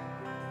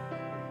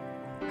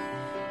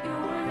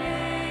 Your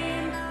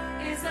name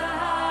is the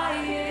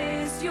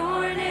highest,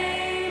 your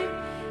name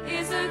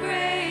is the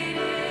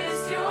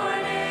greatest, your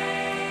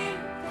name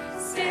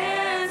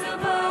stands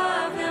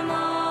above them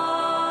all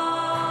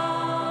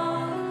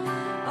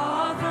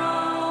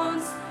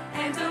thrones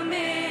and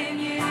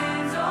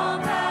dominions, all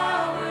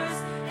powers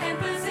and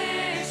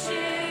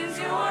positions,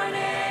 your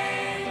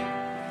name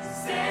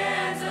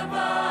stands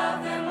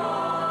above them all.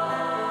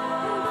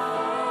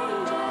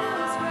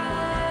 Angels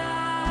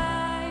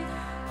cry,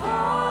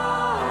 holy,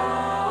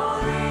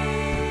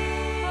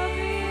 all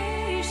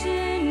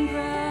creation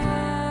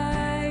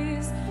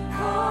cries,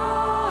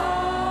 holy,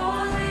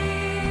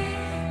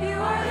 you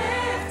are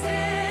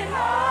lifted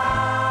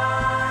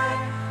high,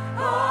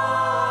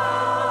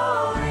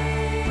 holy,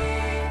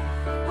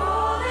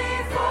 holy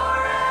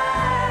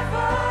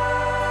forever.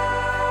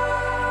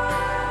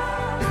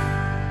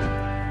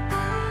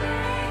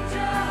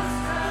 Angels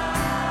cry,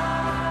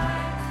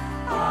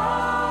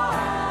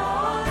 holy,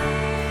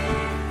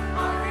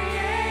 all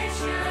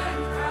creation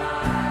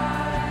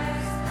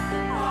cries,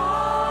 holy,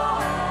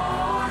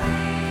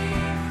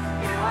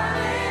 you are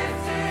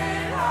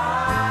lifted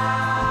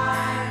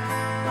high,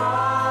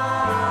 holy,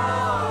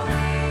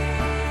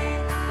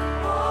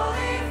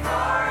 holy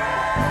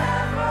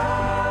forever.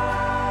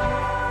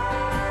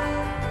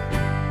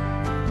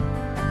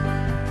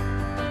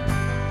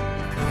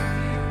 If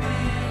you've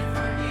been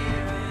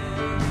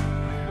forgiven,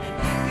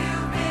 and if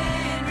you've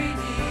been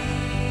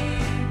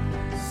redeemed,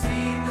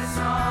 sing the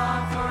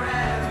song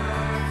forever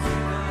to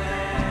the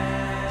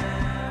Lamb.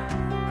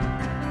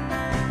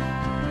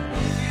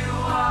 If you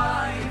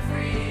walk in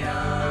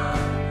freedom,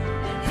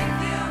 and if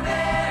you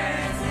bear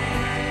His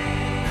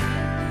name,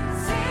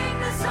 sing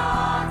the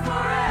song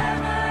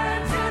forever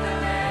to the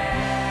Lamb.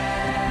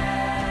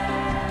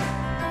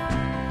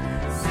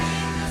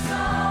 Sing the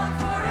song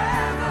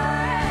forever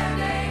and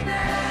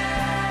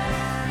amen.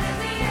 And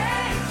the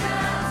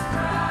angels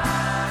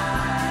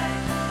cry,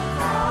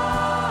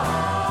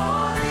 holy,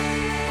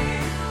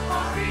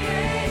 all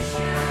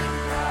creation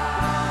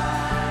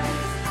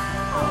cries,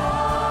 holy,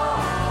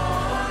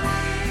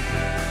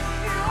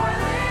 you are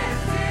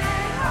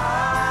lifted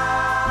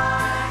high,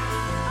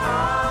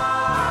 holy,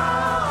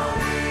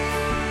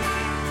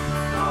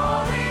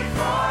 holy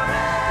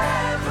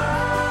forever.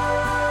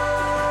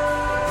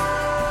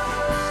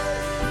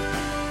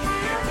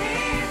 Your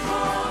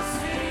people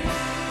sing,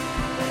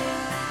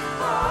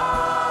 holy,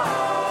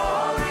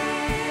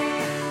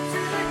 to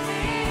the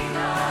King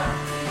of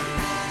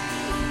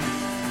Kings,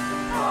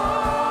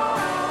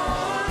 holy,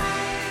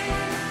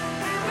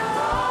 you will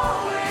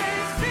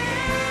always be,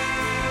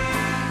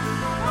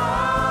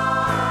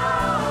 holy,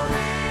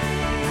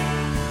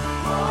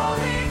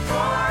 holy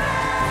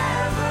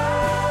forever.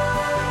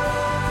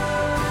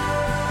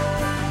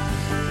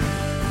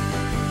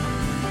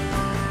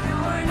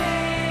 Your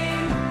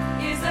name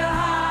is the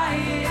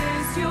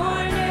highest, your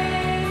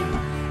name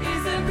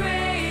is the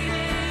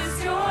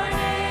greatest, your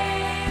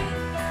name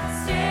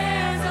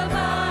stands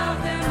above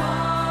them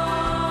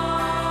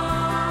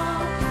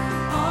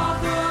all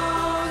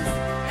thrones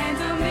and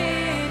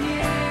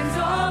dominions,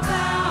 all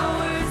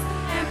powers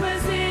and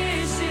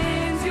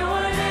positions,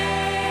 your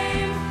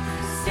name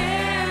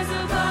stands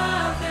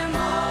above them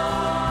all.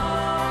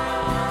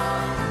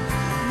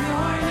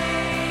 Your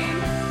name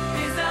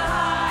is the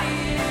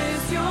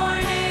highest, your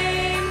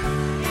name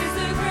is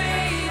the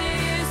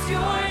greatest,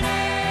 your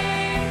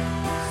name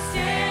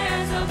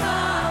stands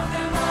above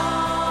them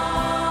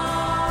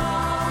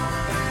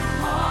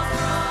all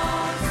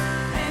thrones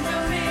and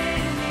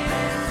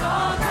dominions,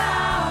 all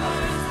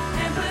powers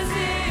and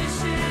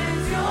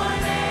positions, your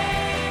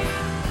name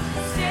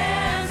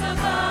stands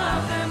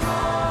above them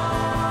all.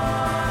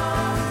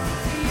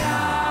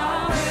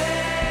 Yahweh,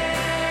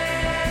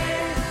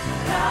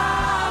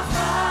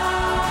 Rapha,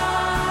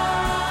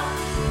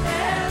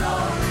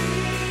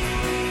 Elohim,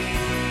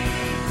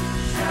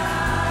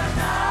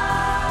 Shaddai,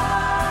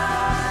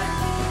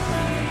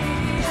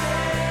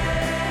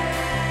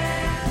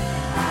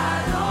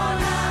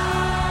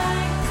 Adonai,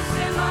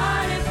 se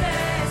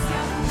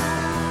manifesta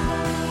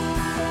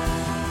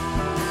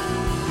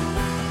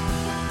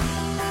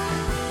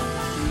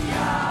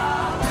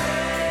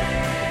Yahweh,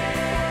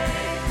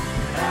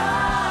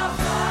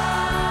 Rapha,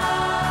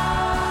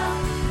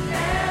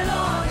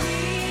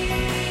 Elohim,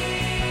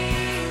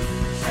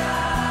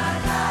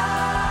 Shaddai,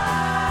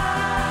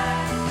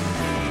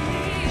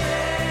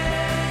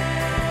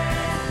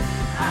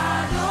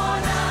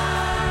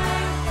 Adonai,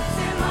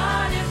 se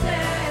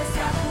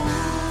manifesta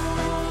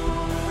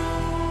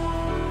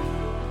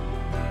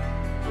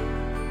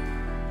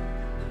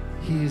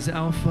He is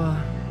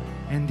Alpha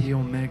and the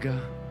Omega,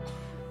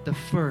 the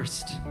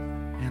first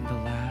and the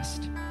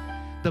last,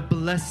 the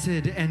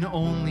blessed and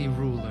only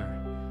ruler,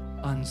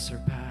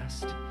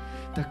 unsurpassed,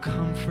 the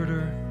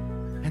comforter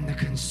and the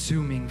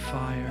consuming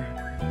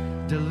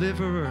fire,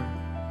 deliverer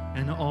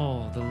and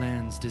all the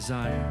land's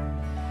desire.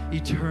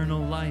 Eternal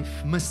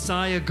life,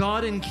 Messiah,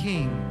 God and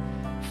King,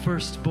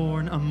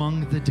 firstborn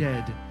among the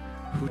dead,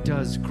 who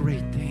does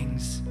great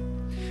things.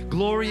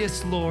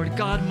 Glorious Lord,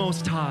 God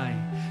most high,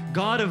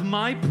 God of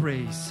my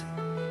praise,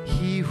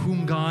 he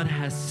whom God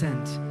has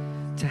sent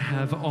to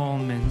have all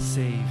men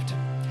saved.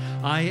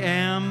 I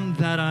am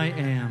that I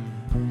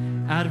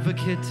am,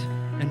 advocate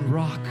and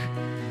rock,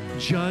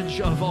 judge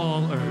of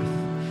all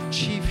earth,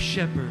 chief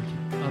shepherd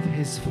of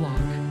his flock,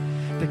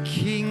 the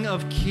King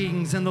of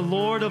kings and the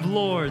Lord of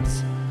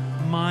lords,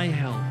 my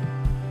help,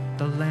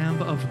 the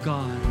Lamb of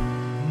God,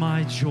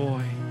 my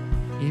joy,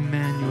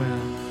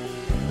 Emmanuel,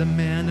 the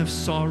man of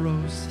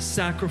sorrows,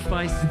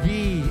 sacrifice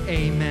thee,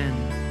 amen.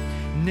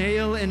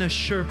 Nail in a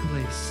sure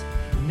place,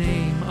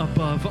 name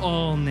above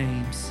all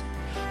names.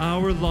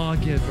 Our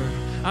lawgiver,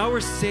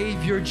 our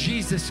Savior,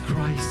 Jesus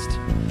Christ,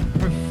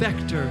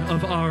 perfecter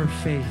of our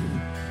faith,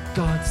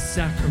 God's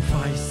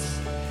sacrifice.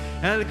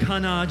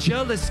 Elkanah,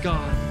 jealous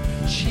God,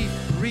 chief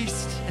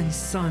priest and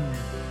son,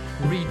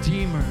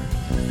 Redeemer,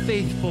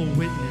 faithful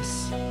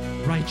witness,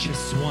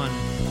 righteous one,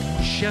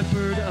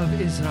 shepherd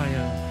of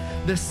Israel,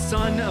 the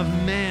Son of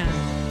Man,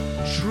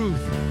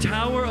 truth,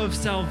 tower of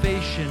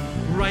salvation,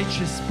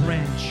 righteous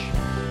branch,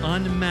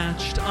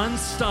 unmatched,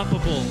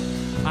 unstoppable,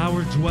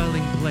 our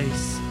dwelling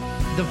place,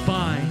 the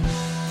vine,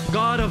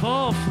 God of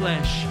all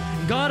flesh,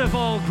 God of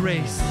all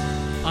grace,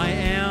 I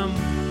am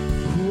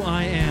who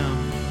I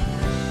am,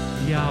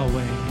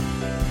 Yahweh.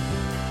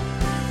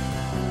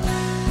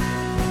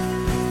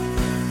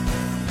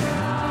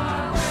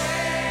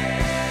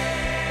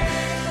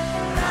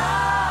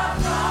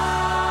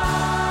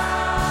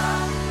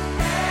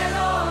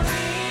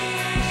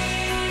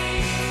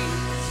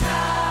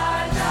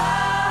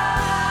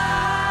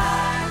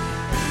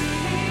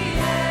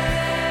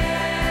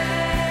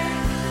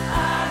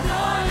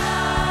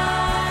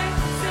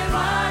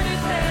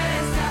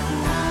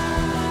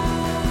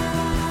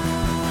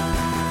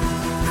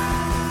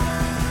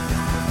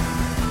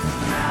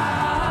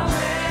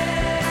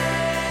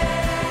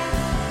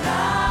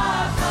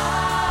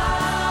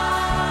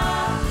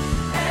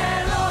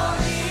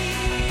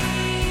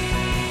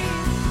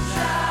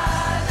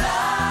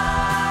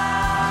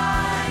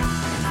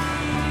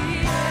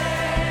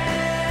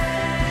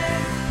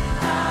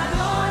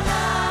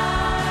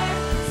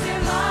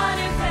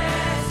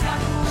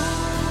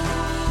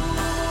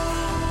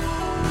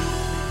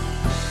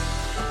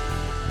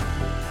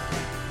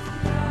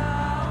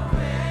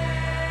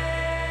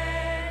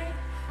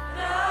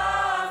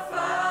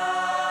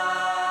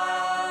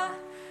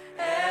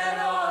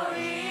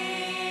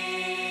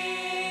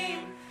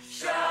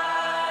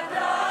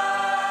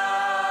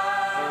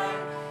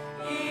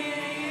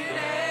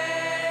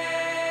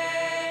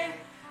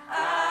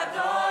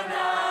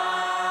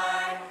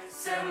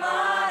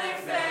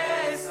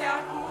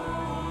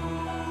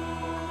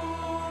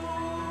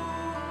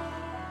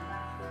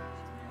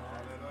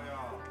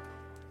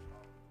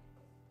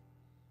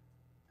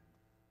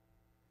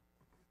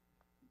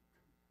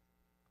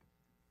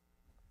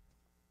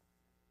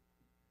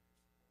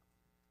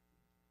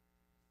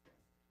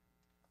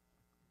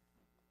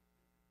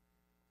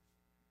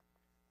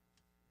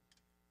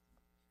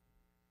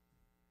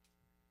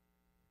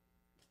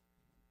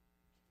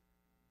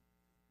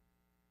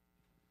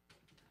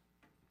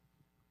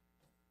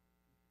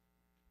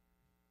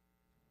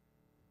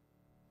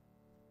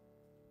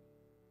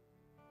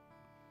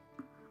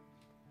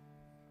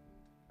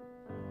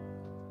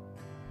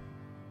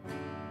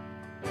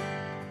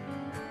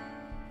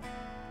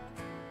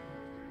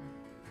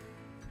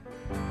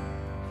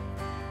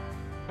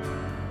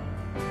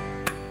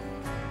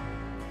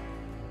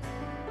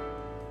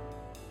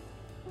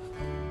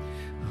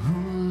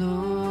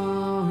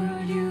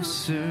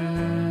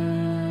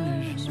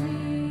 search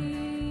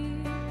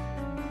me.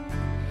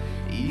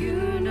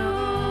 You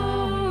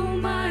know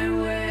my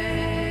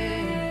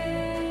way,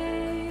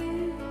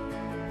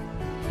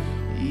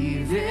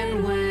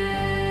 even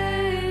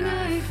when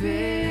I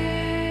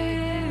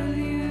fail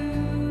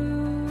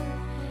you.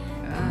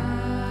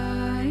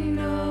 I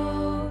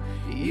know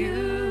you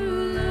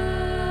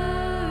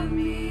love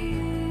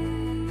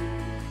me.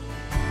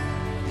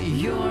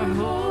 Your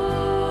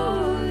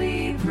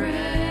holy presence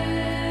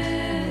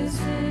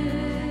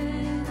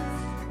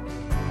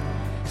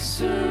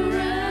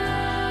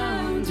surrounding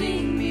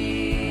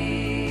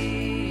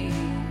me,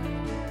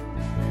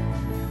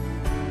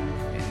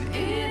 and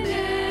in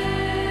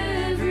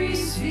every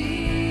season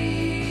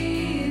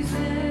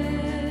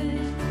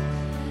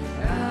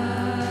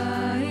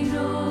I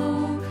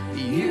know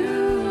you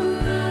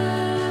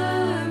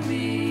love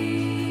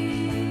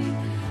me.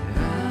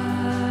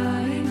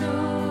 I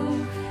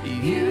know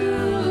you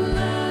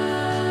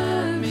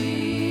love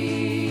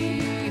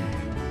me.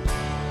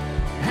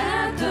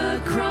 At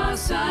the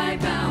cross I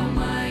bow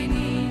my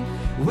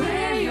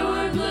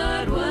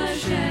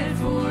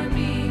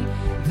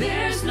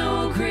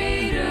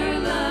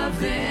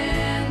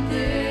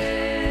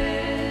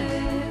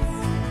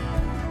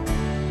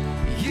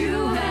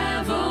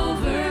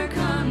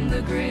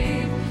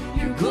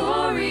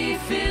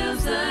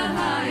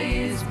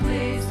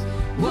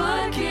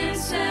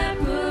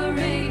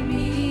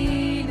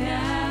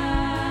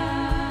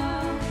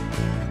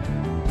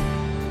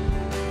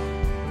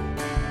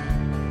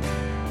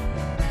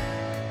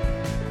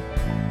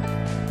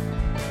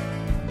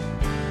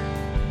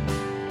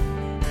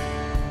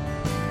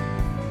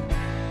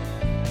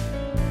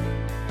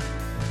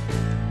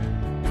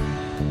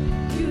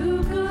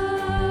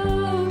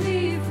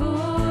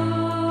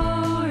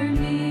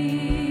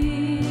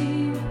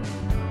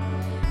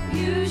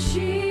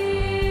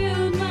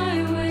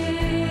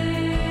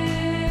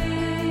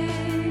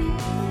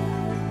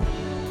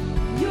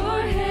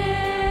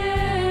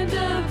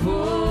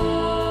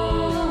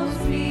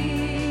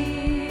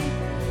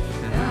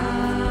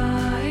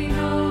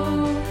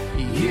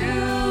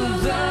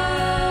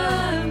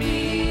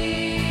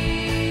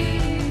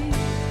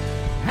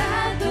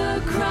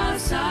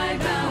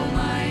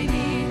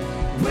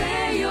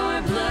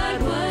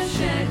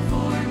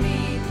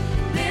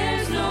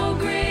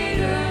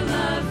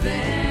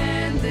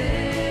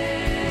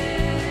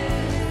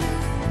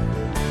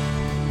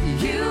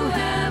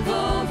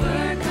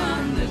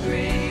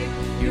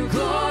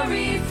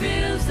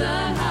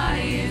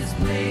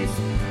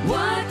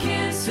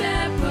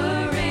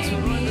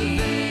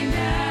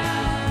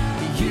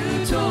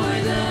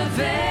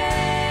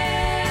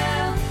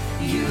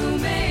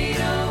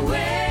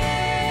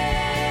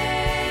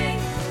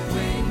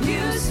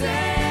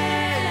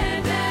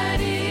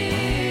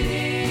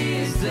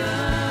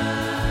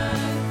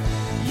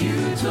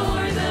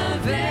tore the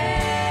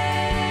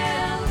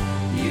veil,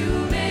 you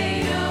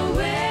made a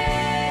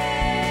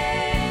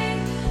way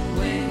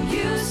when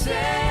you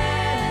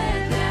said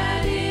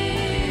that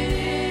it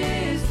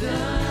is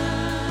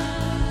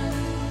done.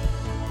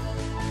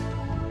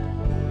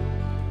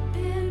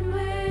 And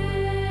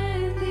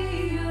when the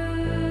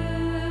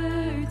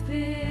earth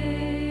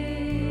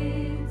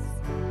fades,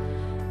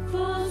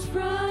 falls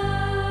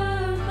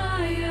from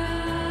my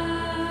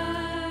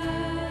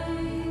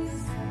eyes,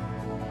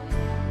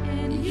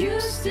 and you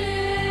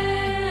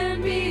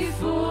stand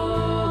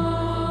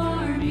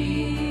before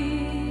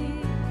me,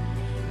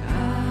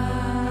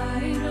 I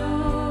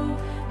know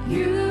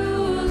you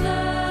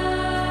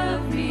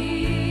love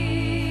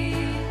me.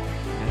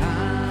 I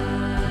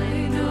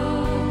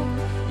know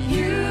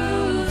you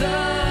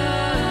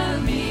love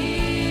me.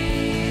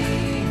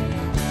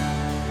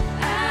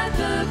 At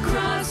the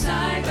cross I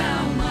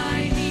bow my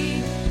knee,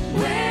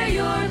 where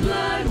your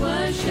blood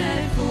was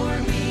shed for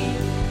me.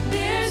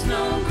 There's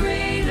no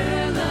greater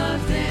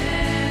love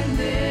than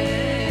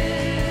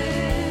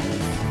this.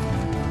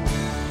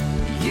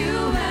 You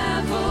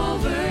have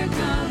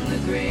overcome the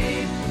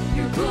grave.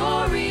 Your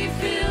glory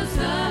fills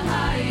the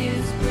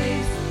highest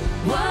place.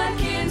 What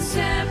can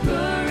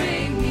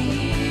separate me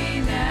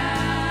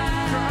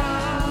now?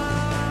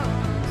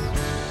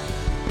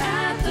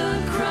 At the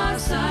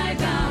cross I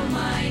bow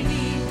my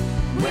knee,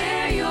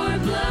 where your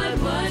blood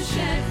was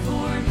shed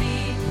for me.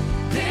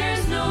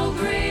 There's no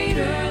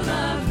greater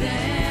love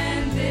than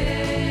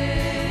this.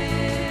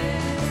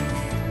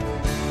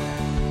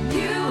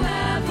 You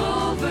have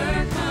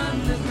overcome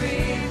the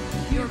grave.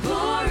 Your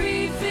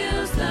glory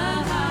fills the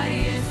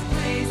highest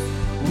place.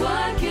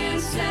 What can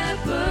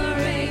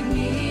separate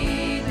me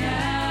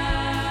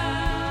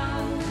now?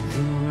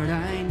 Lord,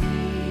 I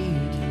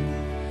need you.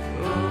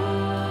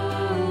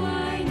 Oh,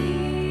 I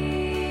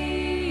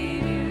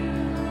need you.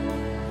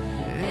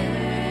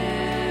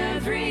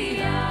 Every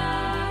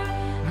hour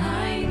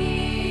I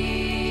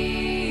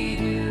need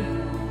you.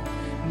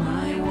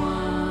 My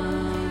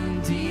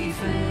one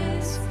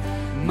defense,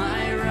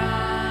 my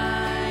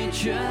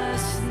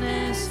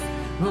righteousness.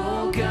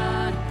 Oh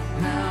God,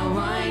 how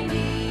I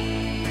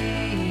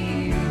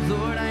need you.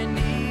 Lord, I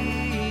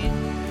need,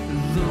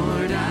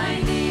 Lord,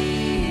 I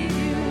need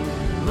you.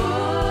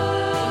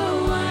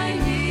 Oh, I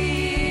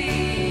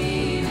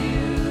need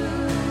you.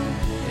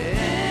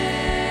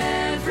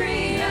 Every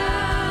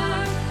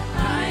hour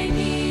I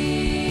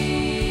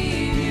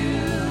need you.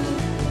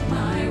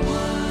 My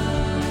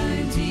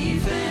one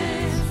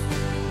defense,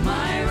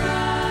 my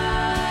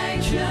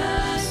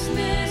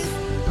righteousness.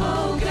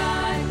 Oh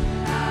God,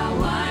 how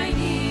I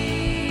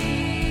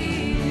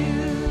need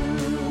you.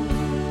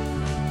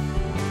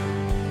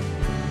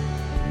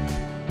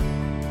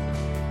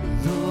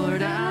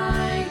 Lord,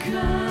 I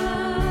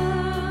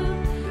come,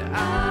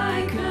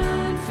 I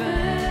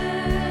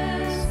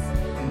confess,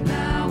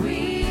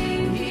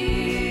 bowing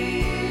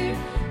here,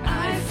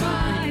 I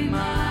find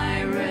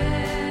my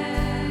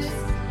rest.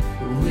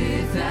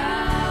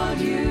 Without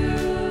you,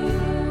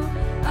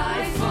 I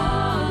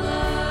fall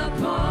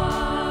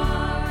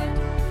apart.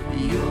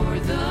 You're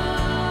the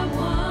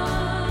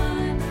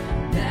one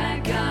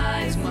that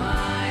guides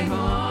my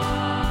heart.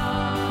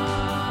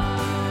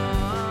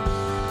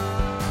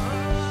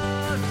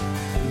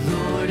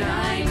 Lord,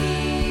 I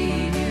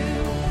need you.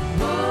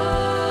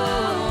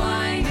 Oh,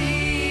 I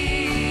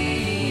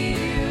need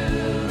you.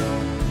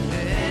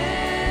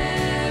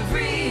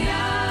 Every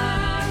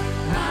hour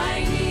I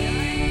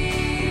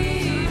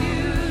need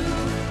you.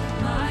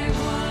 My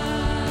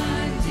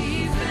one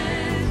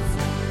defense,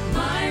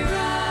 my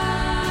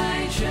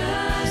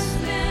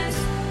righteousness.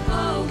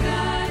 Oh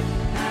God,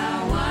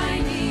 how I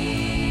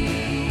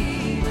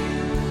need you.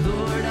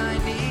 Lord, I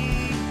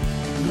need,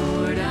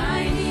 Lord,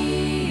 I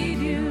need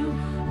you.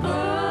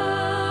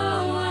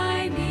 Oh,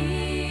 I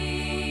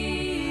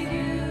need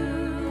you.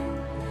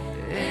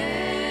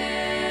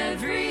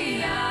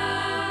 Every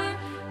hour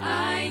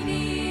I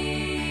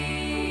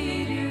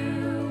need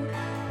you.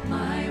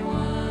 My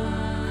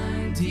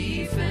one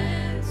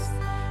defense,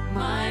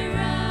 my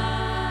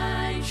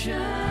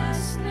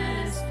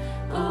righteousness.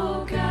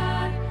 Oh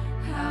God,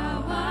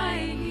 how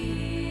I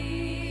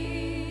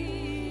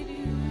need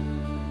you.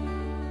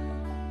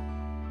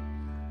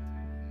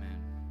 Amen.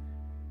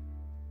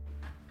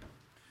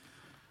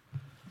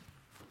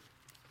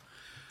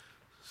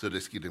 Să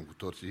deschidem cu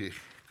toții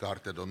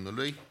Cartea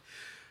Domnului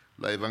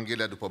la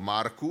Evanghelia după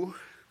Marcu,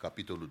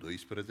 capitolul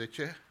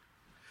 12,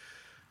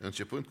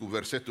 începând cu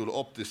versetul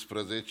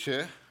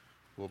 18,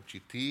 vom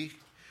citi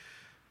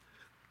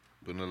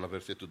până la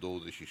versetul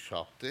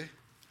 27,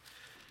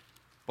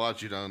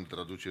 pagina în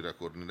traducerea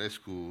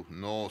Cornilescu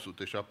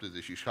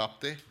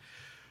 977,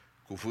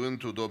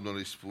 cuvântul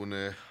Domnului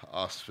spune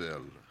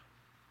astfel: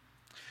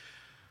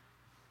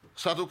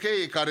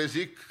 Saducheii care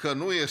zic că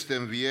nu este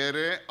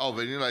înviere au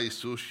venit la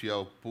Iisus și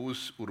i-au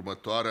pus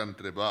următoarea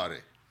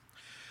întrebare.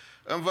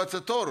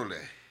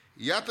 Învățătorule,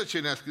 iată ce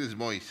ne-a scris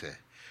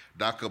Moise.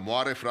 Dacă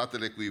moare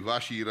fratele cuiva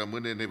și îi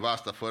rămâne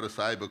nevasta fără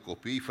să aibă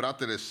copii,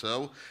 fratele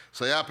său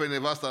să ia pe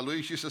nevasta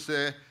lui și să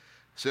se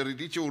să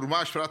ridice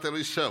urmași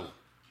fratelui său.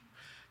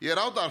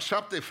 Erau dar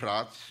 7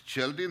 frați,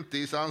 cel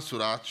dintâi s-a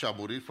însurat și a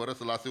murit fără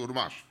să lase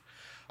urmași.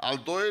 Al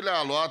doilea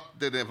a luat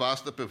de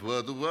nevastă pe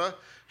văduvă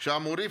și a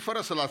murit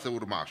fără să lase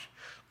urmași.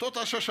 Tot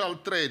așa și al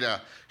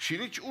treilea, și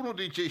nici unul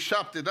din cei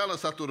 7 n-a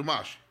lăsat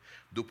urmași.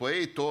 După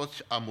ei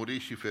toți a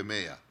murit și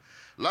femeia.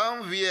 La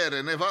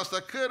înviere,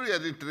 nevasta căruia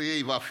dintre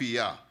ei va fi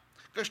ea?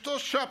 Căci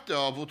toți 7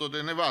 au avut-o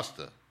de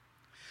nevastă.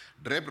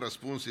 Drept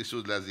răspuns,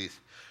 Iisus le-a zis: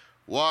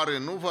 oare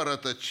nu vă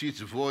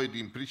rătăciți voi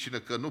din pricină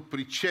că nu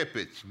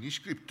pricepeți nici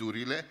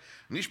Scripturile,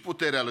 nici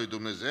puterea lui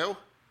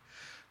Dumnezeu?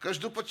 Căci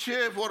după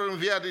ce vor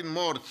învia din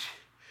morți,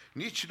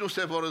 nici nu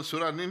se vor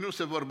însura, nici nu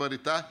se vor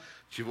mărita,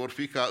 ci vor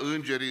fi ca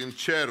îngerii în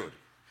ceruri.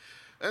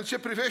 În ce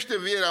privește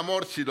învierea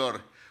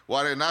morților,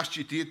 oare n-ați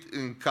citit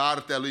în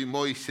cartea lui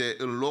Moise,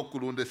 în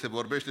locul unde se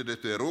vorbește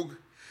despre rug?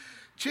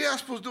 Ce i-a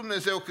spus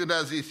Dumnezeu când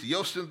a zis: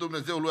 eu sunt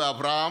Dumnezeul lui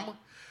Avram,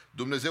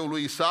 Dumnezeul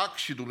lui Isaac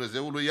și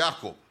Dumnezeul lui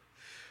Iacob?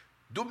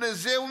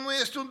 Dumnezeu nu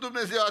este un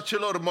Dumnezeu a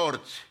celor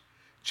morți,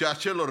 ci a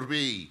celor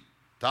vii.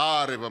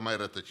 Tare vă mai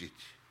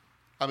rătăciți.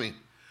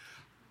 Amin.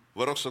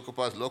 Vă rog să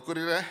ocupați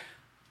locurile.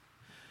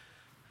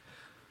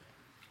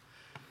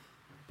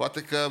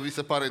 Poate că vi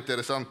se pare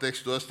interesant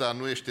textul ăsta,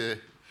 nu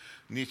este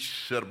nici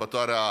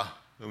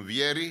sărbătoarea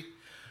învierii,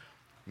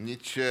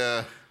 nici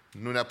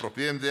nu ne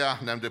apropiem de ea,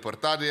 ne-am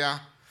depărtat de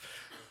ea.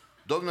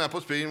 Domnul ne-a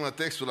pus pe inimă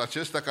textul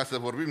acesta ca să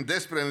vorbim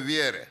despre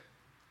înviere.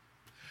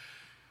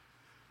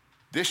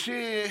 Deși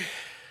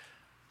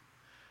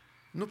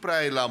nu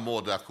prea e la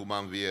modă acum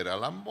învierea,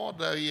 la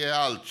modă e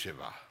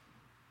altceva.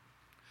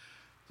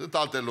 Sunt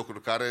alte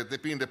lucruri care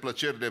depind de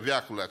plăcerile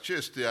veacului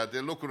acestuia, de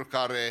lucruri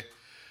care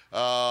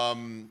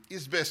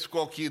izbesc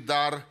ochii,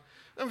 dar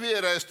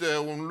învierea este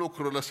un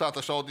lucru lăsat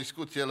așa, o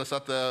discuție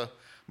lăsată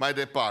mai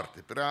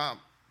departe.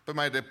 Pe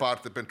mai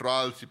departe pentru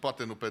alții,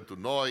 poate nu pentru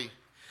noi.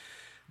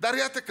 Dar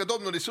iată că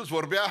Domnul Iisus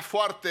vorbea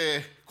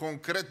foarte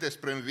concret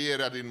despre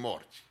învierea din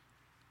morți.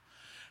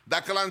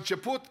 Dacă la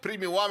început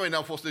primii oameni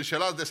au fost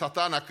înșelați de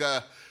Satana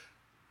că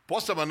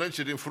poți să mănânci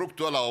din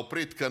fructul ăla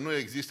oprit, că nu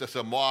există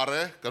să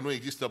moară, că nu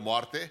există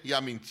moarte, i-a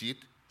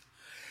mințit.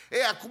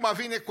 Ei, acum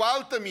vine cu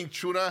altă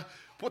minciună: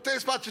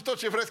 puteți face tot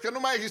ce vreți, că nu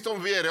mai există o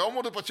înviere.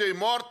 Omul după ce e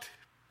mort,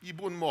 e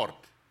bun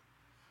mort.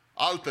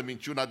 Altă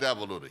minciună a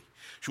diavolului.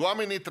 Și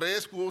oamenii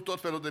trăiesc cu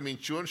tot felul de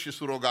minciuni și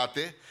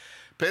surogate,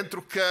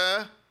 pentru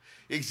că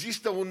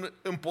există un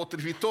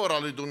împotrivitor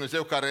al lui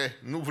Dumnezeu care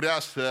nu vrea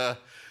să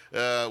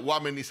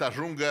oamenii să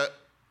ajungă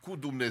cu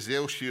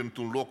Dumnezeu și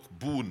într-un loc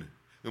bun,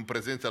 în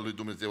prezența lui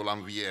Dumnezeu la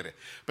înviere.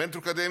 Pentru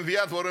că de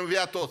înviat vor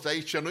învia toți.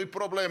 Aici nu-i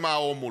problema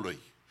omului.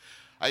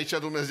 Aici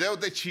Dumnezeu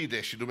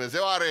decide și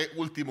Dumnezeu are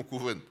ultimul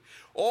cuvânt.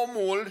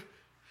 Omul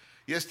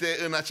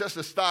este în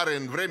această stare,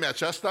 în vremea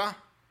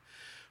aceasta,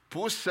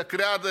 pus să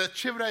creadă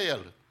ce vrea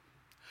el.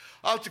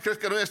 Alții cred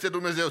că nu este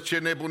Dumnezeu, ce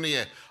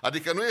nebunie.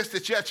 Adică nu este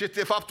ceea ce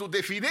de fapt tu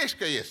definești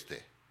că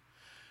este.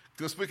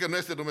 Când spui că nu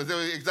este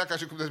Dumnezeu, exact ca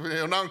și cum te spune: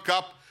 eu n-am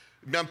cap,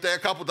 mi-am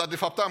tăiat capul, dar de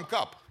fapt am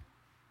cap.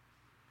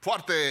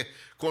 Foarte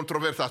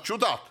controversat,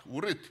 ciudat,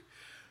 urât.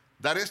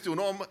 Dar este un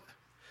om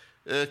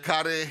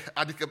care,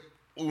 adică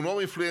un om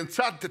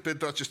influențat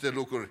pentru aceste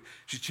lucruri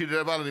și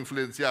cineva îl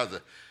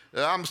influențează.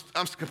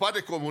 Am scăpat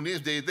de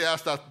comunism, de ideea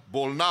asta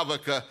bolnavă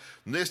că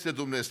nu este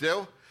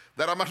Dumnezeu,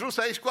 dar am ajuns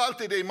aici cu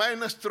alte idei mai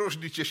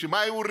năstrușnice și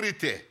mai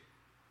urâte.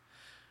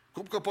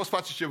 Cum că poți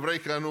face ce vrei,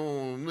 că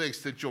nu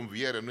există nicio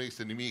înviere, nu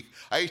există nimic.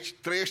 Aici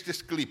trăiește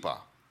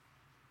sclipa.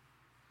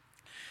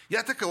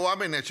 Iată că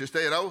oamenii aceștia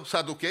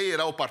saducheii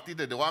erau o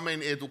partidă de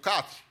oameni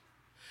educați.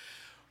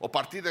 O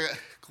partidă,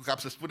 ca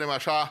să spunem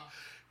așa,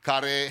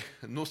 care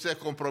nu se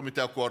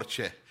compromiteau cu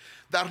orice.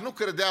 Dar nu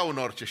credeau în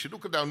orice și nu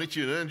credeau nici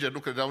în îngeri, nu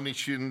credeau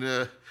nici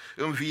în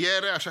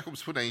înviere, așa cum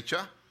spune aici.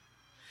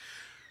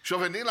 Și au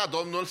venit la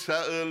Domnul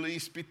să îl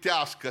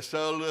ispitească,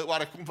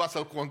 oarecum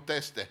să-l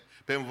conteste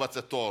pe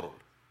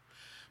învățătorul.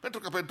 Pentru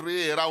că pentru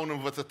ei era un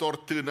învățător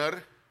tânăr,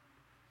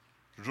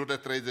 în jur de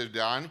 30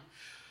 de ani,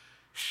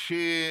 și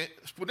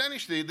spunea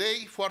niște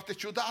idei foarte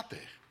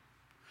ciudate.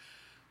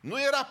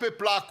 Nu era pe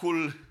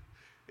placul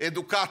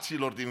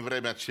educațiilor din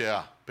vremea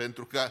aceea,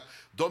 pentru că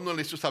Domnul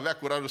Iisus avea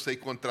curajul să-i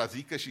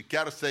contrazică și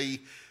chiar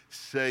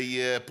să-i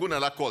pună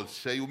la colț,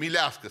 să-i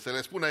umilească, să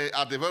le spună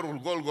adevărul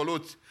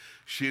gol-goluț,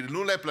 și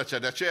nu le plăcea.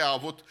 De aceea a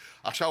avut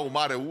așa o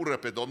mare ură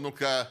pe Domnul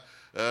că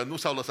nu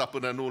s-au lăsat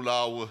până nu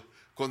l-au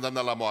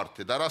condamnat la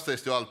moarte. Dar asta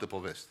este o altă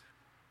poveste.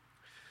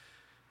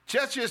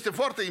 Ceea ce este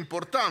foarte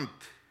important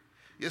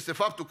este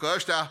faptul că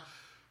ăștia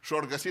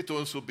și-au găsit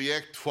un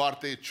subiect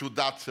foarte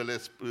ciudat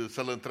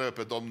să-l întrebe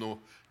pe Domnul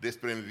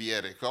despre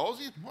înviere. Că au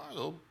auzit,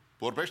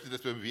 vorbește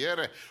despre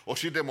înviere, o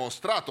și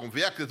demonstrat, o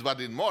înviat câțiva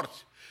din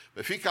morți.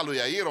 Pe fiica lui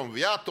Iair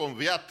o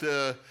înviat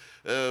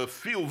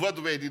fiul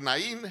văduvei din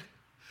Nain,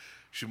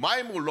 și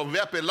mai mult l-o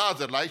înviat pe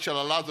Lazar. Aici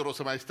la Lazar o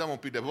să mai stăm un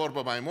pic de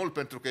vorbă mai mult,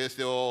 pentru că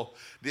este o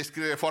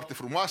descriere foarte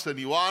frumoasă în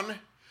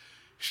Ioan.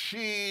 Și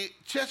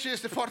ceea ce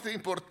este foarte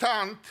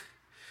important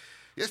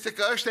este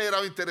că ăștia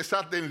erau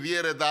interesați de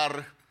înviere,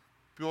 dar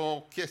pe o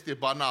chestie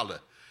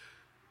banală.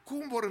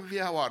 Cum vor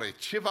învia oare?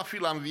 Ce va fi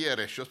la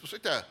înviere? Și au spus: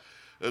 uite,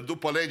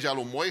 după legea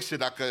lui Moise,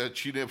 dacă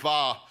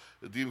cineva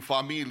din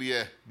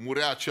familie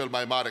murea cel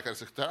mai mare care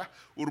se căsătorea,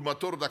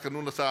 următorul, dacă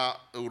nu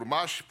lăsa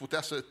urmași,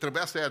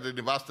 trebuia să ia de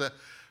nevastă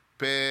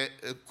pe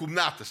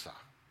cumnată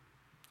sa.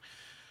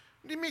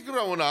 Nimic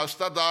rău în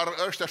asta, dar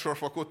ăștia și-au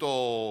făcut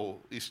o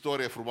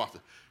istorie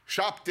frumoasă.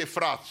 7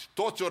 frați,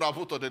 toți au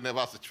avut-o de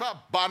nevastă.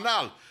 Ceva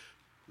banal.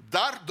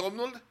 Dar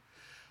Domnul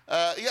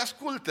îi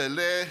ascultă,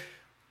 le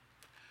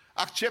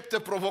acceptă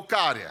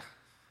provocarea.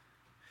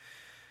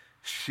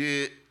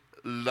 Și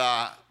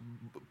la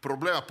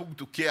problema,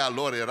 punctul cheia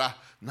lor era,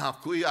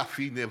 cui a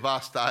fi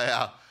nevasta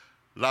aia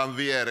la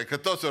înviere, că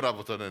toți au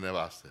avut-o de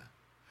nevastă.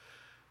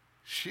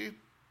 Și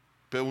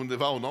pe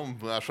undeva un om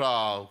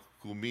așa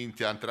cu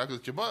mintea întreagă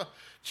zice,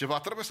 ceva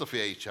trebuie să fie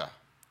aici.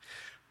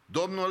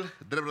 Domnul,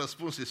 drept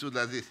răspuns, Iisus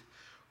le-a zis,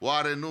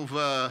 oare nu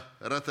vă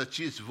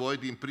rătăciți voi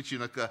din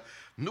pricină că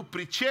nu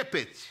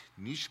pricepeți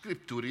nici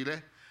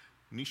Scripturile,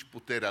 nici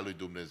puterea lui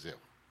Dumnezeu?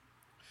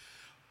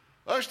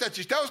 Ăștia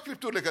citeau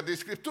Scripturile, că din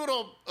Scriptură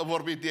au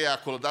vorbit de ei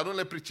acolo, dar nu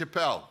le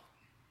pricepeau.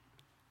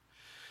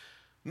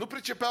 Nu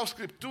pricepeau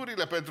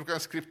Scripturile, pentru că în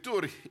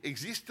Scripturi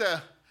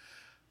există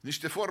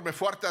niște forme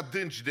foarte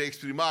adânci de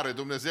exprimare.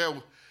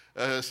 Dumnezeu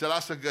se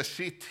lasă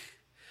găsit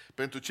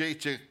pentru cei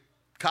ce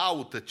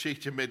caută, cei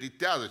ce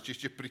meditează, cei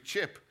ce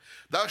pricep.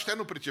 Dar ăștia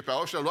nu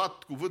pricepeau, ăștia au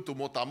luat cuvântul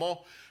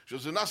motamo și au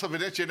zis, să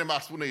vedem ce ne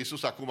mai spune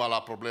Iisus acum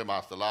la problema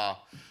asta,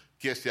 la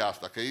chestia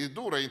asta, că e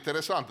dură, e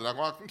interesantă.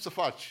 Acum, cum să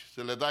faci?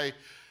 Să le dai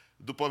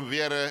după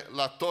înviere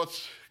la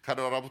toți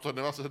care au avut o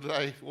nevastă, să le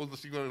dai o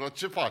singură,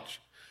 ce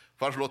faci?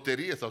 Faci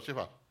loterie sau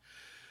ceva?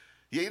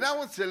 Ei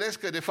n-au înțeles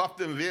că, de fapt,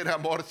 învierea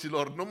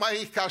morților nu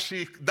mai e ca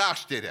și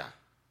nașterea.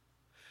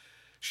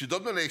 Și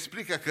Domnul le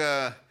explică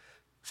că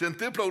se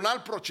întâmplă un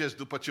alt proces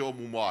după ce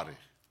omul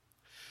moare.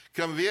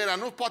 Că învierea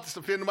nu poate să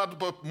fie numai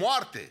după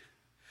moarte.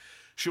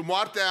 Și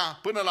moartea,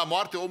 până la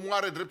moarte, omul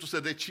are dreptul să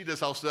decide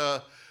sau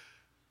să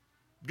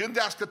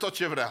gândească tot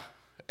ce vrea.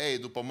 Ei,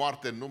 după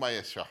moarte nu mai e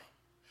așa.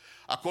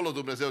 Acolo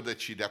Dumnezeu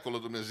decide, acolo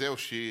Dumnezeu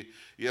și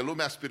e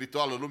lumea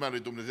spirituală, lumea lui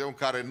Dumnezeu în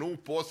care nu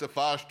poți să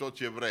faci tot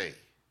ce vrei.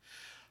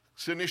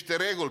 Sunt niște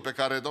reguli pe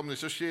care Domnul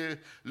Iisus și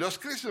le-a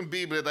scris în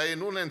Biblie, dar ei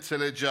nu le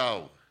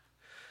înțelegeau.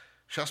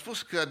 Și a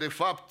spus că, de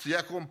fapt,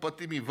 ia cu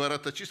împătimii, vă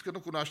rătăciți că nu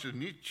cunoașteți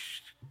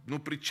nici, nu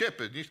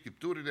pricepeți nici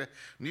Scripturile,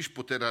 nici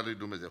puterea lui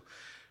Dumnezeu.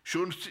 Și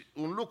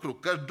un lucru,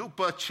 că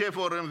după ce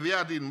vor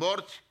învia din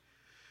morți,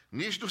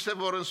 nici nu se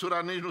vor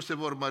însura, nici nu se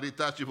vor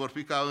mărita, ci vor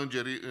fi ca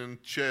îngerii în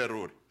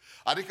ceruri.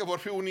 Adică vor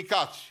fi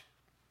unicați.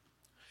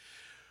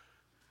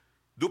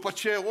 După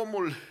ce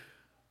omul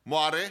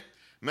moare,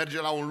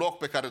 merge la un loc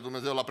pe care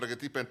Dumnezeu l-a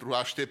pregătit pentru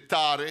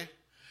așteptare,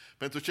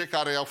 pentru cei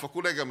care au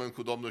făcut legământ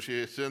cu Domnul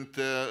și sunt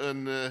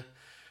în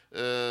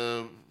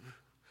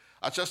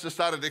această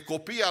stare de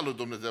copii al lui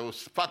Dumnezeu,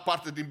 fac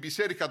parte din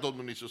Biserica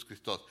Domnului Iisus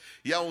Hristos.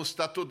 Ei au un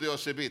statut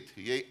deosebit,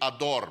 ei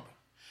adorm,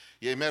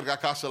 ei merg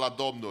acasă la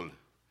Domnul.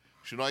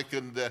 Și noi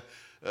când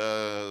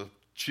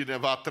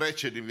cineva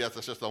trece din viața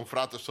aceasta, un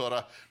frate,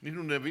 sora, nici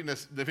nu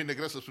ne vine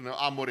greu să spunem,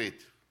 a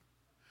murit.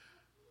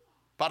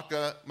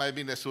 Parcă mai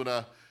bine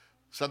sună,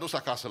 s-a dus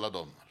acasă la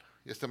Domnul.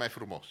 Este mai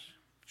frumos.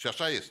 Și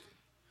așa este.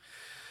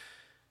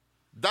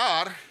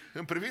 Dar,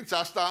 în privința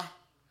asta,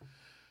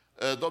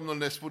 Domnul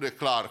ne spune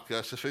clar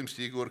că să fim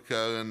siguri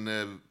că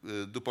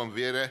după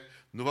înviere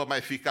nu va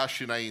mai fi ca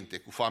și înainte,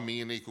 cu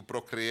familii, cu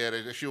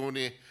procreere, deși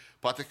unii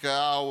poate că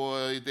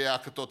au ideea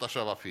că tot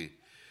așa va fi.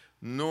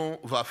 Nu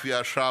va fi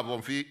așa,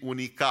 vom fi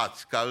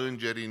unicați ca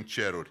îngeri în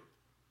ceruri.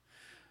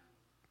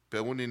 Pe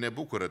unii ne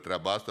bucură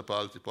treaba asta, pe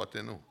alții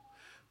poate nu.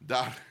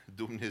 Dar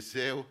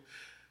Dumnezeu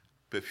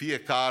pe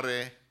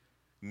fiecare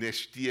ne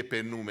știe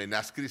pe nume,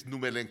 ne-a scris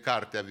numele în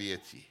cartea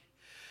vieții.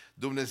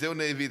 Dumnezeu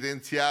ne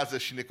evidențiază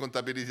și ne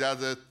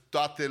contabilizează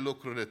toate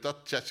lucrurile,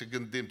 tot ceea ce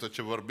gândim, tot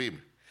ce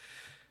vorbim.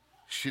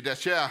 Și de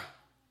aceea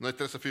noi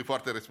trebuie să fim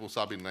foarte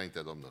responsabili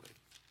înaintea Domnului.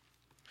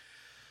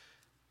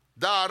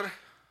 Dar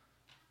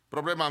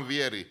problema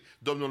învierii,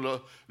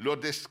 Domnul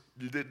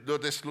le-o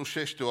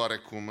deslușește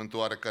oarecum, într-o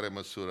oarecare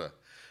măsură.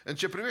 În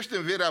ce privește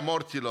învierea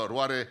morților,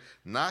 oare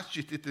n-ați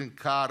citit în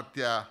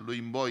cartea lui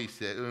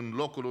Moise, în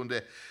locul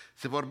unde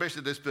se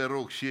vorbește despre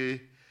rug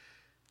și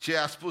ce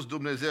a spus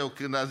Dumnezeu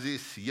când a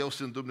zis, eu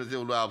sunt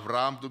Dumnezeul lui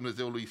Avram,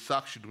 Dumnezeul lui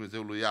Isaac și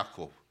Dumnezeul lui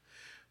Iacov.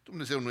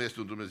 Dumnezeu nu este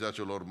un Dumnezeu a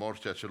celor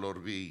morți, ci a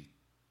celor vii.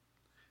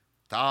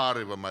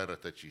 Tare vă mai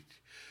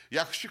rătăciți.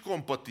 I-a și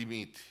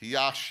compătimit,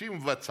 i-a și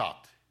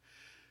învățat.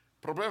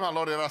 Problema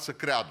lor era să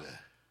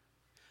creadă.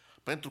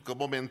 Pentru că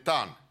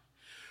momentan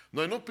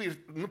noi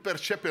nu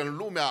percepem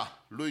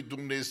lumea lui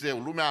Dumnezeu,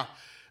 lumea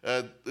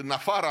în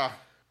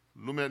afara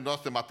lumea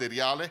noastre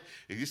materiale,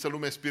 există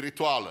lume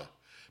spirituală,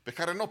 pe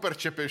care nu o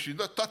percepem și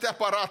toate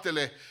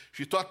aparatele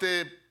și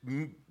toate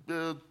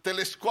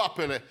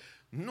telescoapele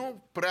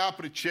nu prea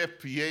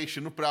pricep ei și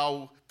nu prea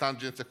au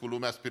tangență cu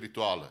lumea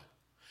spirituală.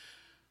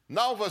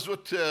 N-au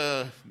văzut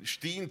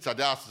știința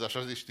de astăzi,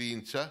 așa zis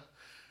știință,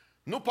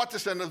 nu poate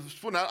să ne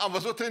spună, am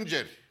văzut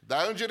îngeri,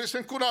 dar îngerii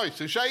sunt cu noi,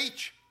 sunt și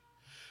aici.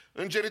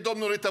 Îngerii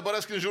Domnului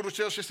tăbărăsc în jurul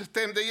cel și se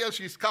tem de el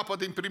și îi scapă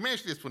din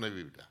primeștie, spune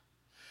Biblia.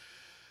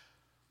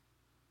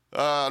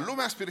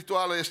 Lumea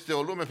spirituală este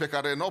o lume pe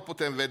care nu o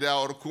putem vedea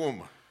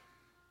oricum,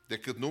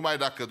 decât numai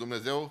dacă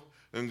Dumnezeu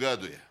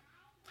îngăduie.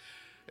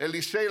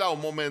 Elisei la un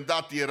moment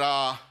dat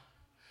era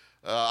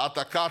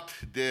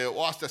atacat de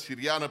oastea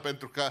siriană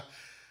pentru că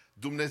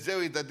Dumnezeu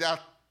îi dădea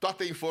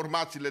toate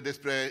informațiile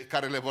despre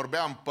care le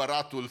vorbea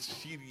împăratul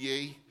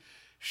Siriei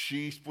și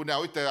îi spunea,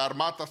 uite,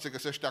 armata se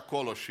găsește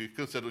acolo, și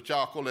când se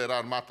ducea acolo era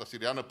armata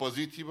siriană,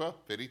 păziți-vă,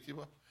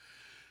 feriți-vă.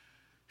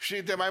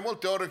 Și de mai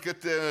multe ori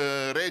încât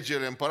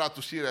regele,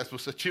 împăratul Siriei a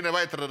spus,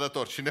 cineva e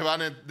trădător, cineva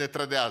ne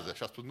trădează.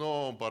 Și a spus,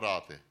 nu,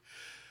 împărate,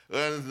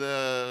 în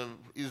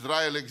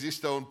Israel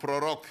există un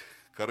proroc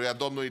căruia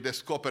Domnul îi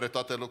descopere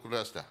toate lucrurile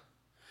astea.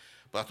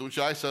 Păi atunci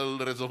hai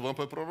să-l rezolvăm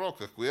pe proroc,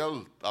 că cu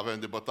el avem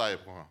de bătaie.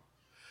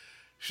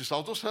 Și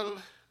s-au dus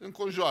să-l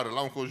înconjoare.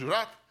 L-au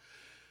înconjurat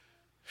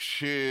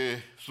și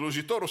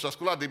slujitorul s-a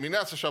sculat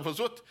dimineața și a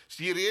văzut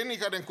sirienii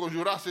care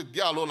înconjurase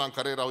dealul ăla în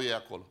care erau ei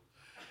acolo.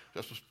 Și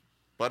a spus,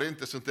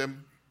 părinte,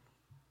 suntem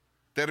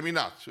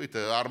terminați. Uite,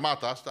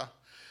 armata asta.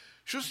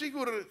 Și un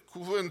sigur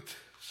cuvânt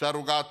s-a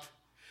rugat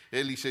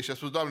Elisei și a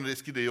spus, Doamne,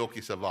 deschide-i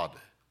ochii să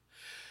vadă.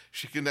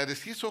 Și când a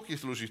deschis ochii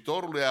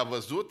slujitorului, a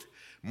văzut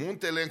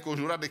muntele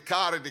înconjurat de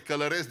care, de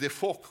călăresc, de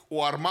foc,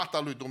 o armată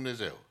a lui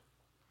Dumnezeu.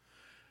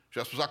 Și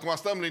a spus, acum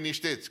stăm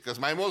liniștiți, că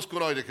sunt mai mulți cu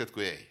noi decât cu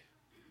ei.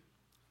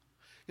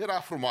 Era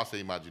frumoasă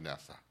imaginea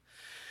asta.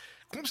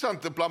 Cum s-a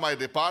întâmplat mai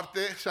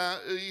departe?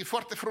 E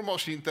foarte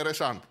frumos și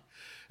interesant.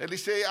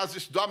 Elisei a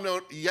zis, Doamne,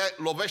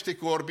 lovește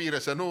cu orbire,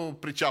 să nu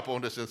priceapă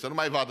unde sunt, să nu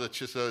mai vadă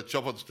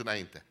ce-au văzut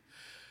înainte.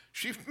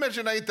 Și merge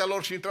înaintea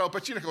lor și întreabă, pe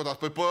cine căutați?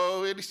 Păi pe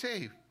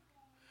Elisei.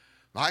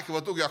 Hai că vă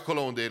duc eu acolo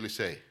unde e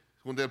Elisei,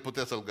 unde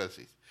puteți să-l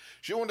găsiți.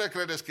 Și unde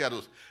credeți că i-a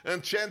dus?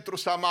 În centrul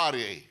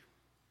Samariei.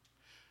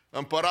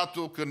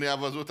 Împăratul, când i-a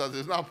văzut, a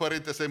zis, nu,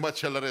 părinte, să-i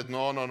măcelăresc.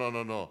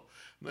 Nu,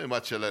 nu-i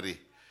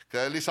măcelării.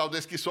 Că li s-au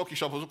deschis ochii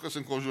și au văzut că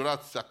sunt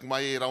conjurați, acum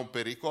ei erau în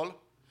pericol.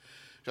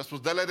 Și a spus,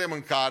 dă-le de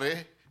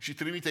mâncare și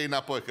trimite-i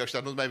înapoi, că ăștia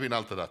nu mai vin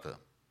altă dată.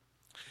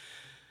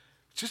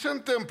 Ce se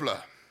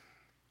întâmplă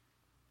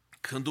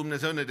când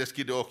Dumnezeu ne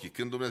deschide ochii?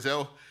 Când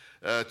Dumnezeu,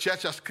 ceea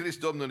ce a scris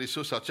Domnul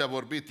Iisus sau ce a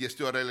vorbit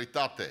este o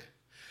realitate.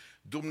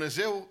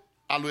 Dumnezeu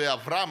al lui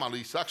Avram, al lui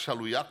Isaac și al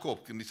lui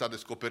Iacob, când i s-a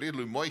descoperit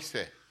lui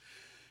Moise,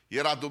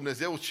 era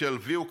Dumnezeu cel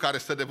viu care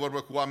stă de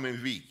vorbă cu oameni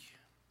vii.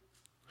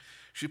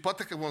 Și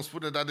poate că vom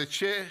spune, dar de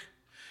ce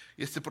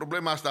este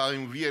problema asta a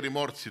învierii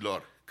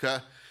morților?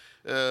 Că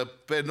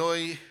pe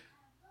noi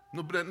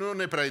nu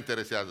ne prea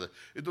interesează.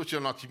 Îi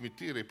ducem la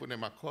cimitir, îi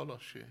punem acolo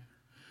și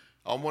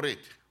au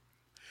murit.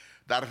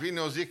 Dar vine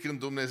o zi când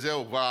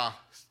Dumnezeu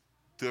va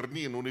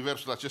târni în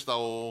universul acesta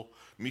o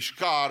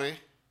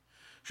mișcare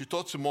și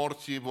toți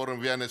morții vor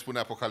învia, ne spune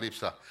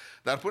Apocalipsa.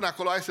 Dar până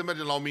acolo hai să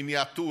mergem la o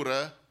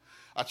miniatură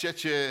a ceea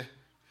ce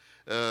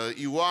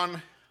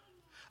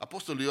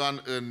Apostolul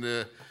Ioan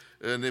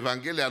în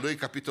Evanghelia lui,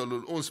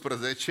 capitolul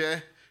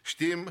 11,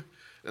 știm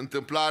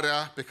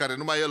întâmplarea pe care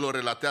numai el o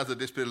relatează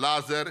despre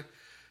Lazar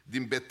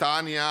din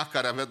Betania,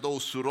 care avea două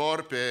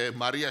surori, pe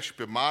Maria și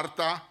pe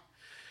Marta.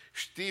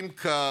 Știm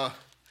că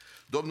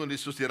Domnul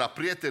Iisus era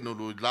prietenul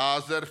lui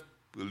Lazar,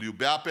 îl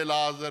iubea pe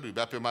Lazar, îl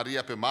iubea pe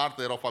Maria, pe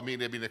Marta, era o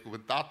familie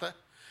binecuvântată.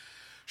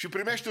 Și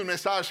primește un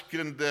mesaj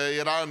când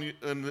era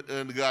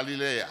în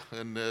Galileea,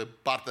 în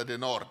partea de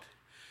nord.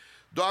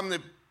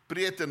 Doamne,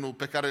 prietenul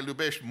pe care îl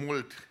iubești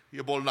mult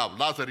e bolnav,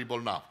 Lazar e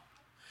bolnav.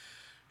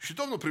 Și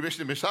Domnul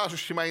primește mesajul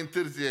și mai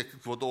întârzie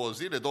vreo 2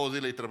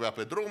 zile îi trebuia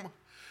pe drum.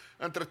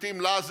 Între timp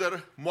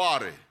Lazar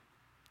moare.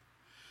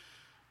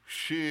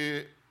 Și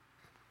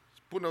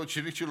spune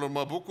ucenicilor,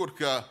 mă bucur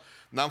că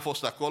n-am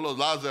fost acolo,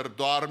 Lazar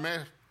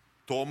doarme,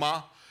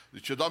 Toma,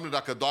 zice, Doamne,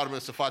 dacă doarme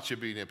să face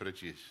bine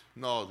precis.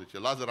 Nu, zice,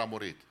 Lazar a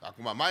murit.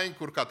 Acum mai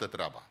încurcată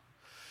treaba.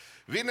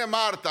 Vine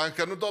Marta,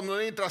 încă nu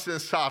Domnul intrase în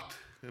sat,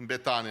 în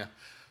Betania.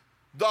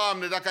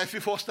 Doamne, dacă ai fi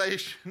fost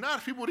aici, n-ar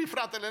fi murit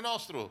fratele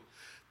nostru.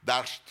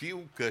 Dar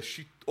știu că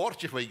și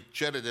orice vă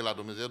cere de la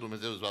Dumnezeu,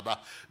 Dumnezeu îți va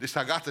da. Deci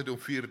s-a gata de un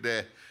fir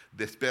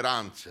de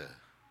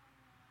speranță.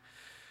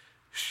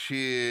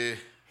 Și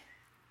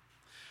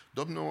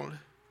Domnul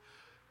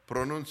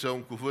pronunță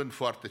un cuvânt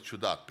foarte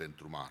ciudat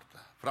pentru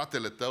Marta.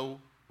 Fratele tău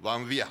va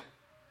învia.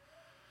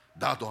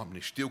 Da, Doamne,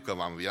 știu că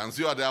va învia. În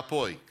ziua de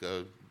apoi,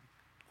 că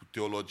cu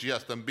teologia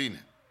stăm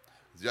bine.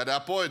 Ziua de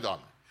apoi,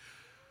 Doamne.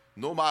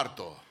 Nu,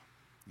 Marto,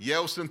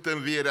 eu sunt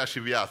învierea și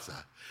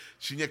viața.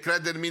 Cine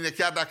crede în mine,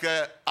 chiar dacă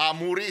a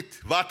murit,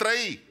 va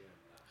trăi.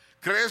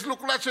 Crezi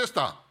lucrul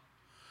acesta?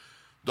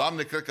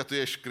 Doamne, cred că Tu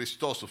ești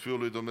Hristosul, Fiul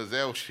lui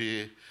Dumnezeu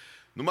și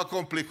nu mă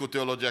complic cu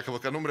teologia,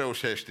 că nu-mi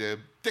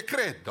reușește. Te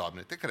cred,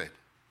 Doamne, te cred.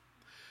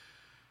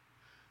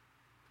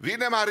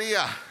 Vine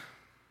Maria.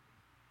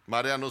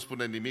 Maria nu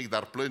spune nimic,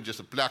 dar plânge,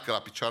 să pleacă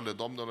la picioarele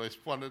Domnului și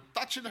spune,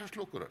 da, aceleași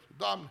lucruri.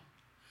 Doamne,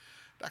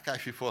 dacă ai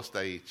fi fost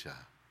aici,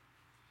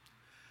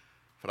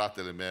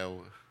 fratele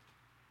meu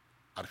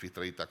ar fi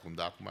trăit acum,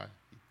 dar acum e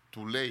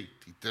too late,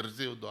 e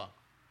târziu, Doamne.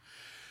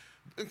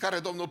 În care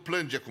Domnul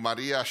plânge cu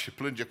Maria și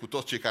plânge cu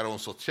toți cei care o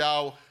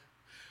însoțeau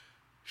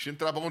și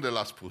întreabă unde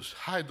l-a spus.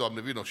 Hai,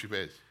 Doamne, vino și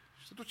vezi.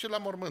 Și se duce la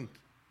mormânt.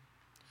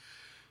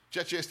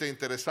 Ceea ce este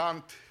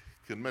interesant,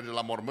 când merge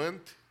la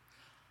mormânt,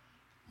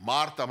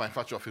 Marta mai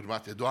face o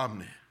afirmație: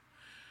 Doamne,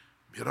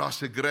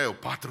 miroase greu,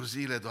 4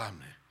 zile,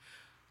 Doamne.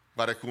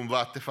 Pare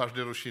cumva te faci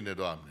de rușine,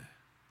 Doamne.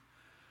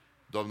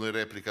 Domnul îi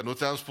replică: nu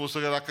ți-am spus că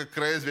dacă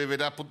crezi vei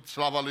vedea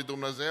slava lui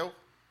Dumnezeu?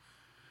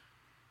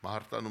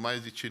 Marta nu mai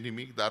zice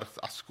nimic, dar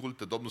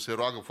ascultă. Domnul se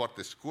roagă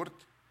foarte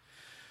scurt.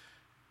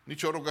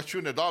 Nici o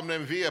rugăciune: Doamne,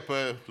 învie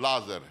pe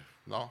Lazar.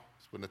 No?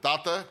 Spune: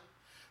 Tată,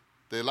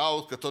 te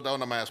laud că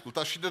totdeauna m-ai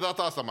ascultat și de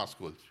data asta mă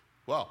asculți.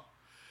 Wow!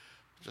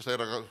 Aceasta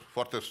era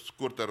foarte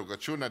scurtă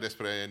rugăciune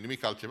despre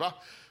nimic altceva.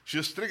 Și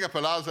îl strigă pe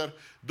Lazar.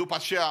 După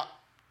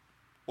aceea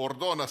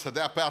ordonă să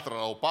dea piatra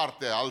la o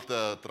parte,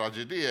 altă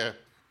tragedie,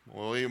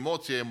 o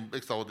emoție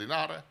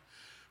extraordinară.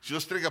 Și îl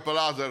strigă pe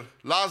Lazar: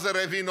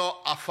 Lazare,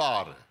 vino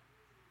afară.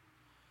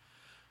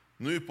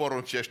 Nu îi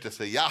poruncește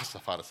să iasă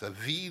afară, să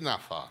vină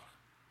afară.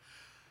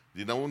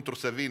 Dinăuntru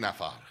să vină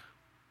afară.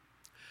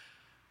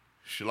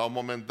 Și la un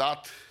moment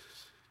dat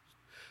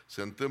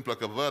se întâmplă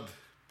că văd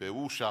pe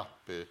ușa,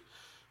 pe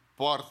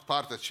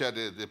partea aceea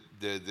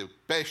de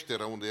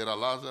peșteră unde era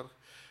Lazar,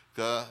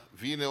 că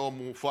vine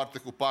omul foarte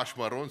cu pași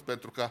mărunți,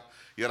 pentru că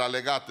era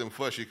legat în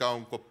fășii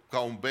ca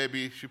un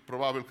baby și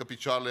probabil că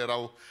picioarele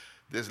erau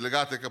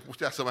dezlegate, că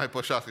putea să mai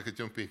pășească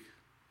câte un pic.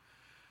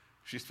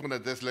 Și spune: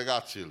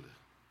 dezlegați-l.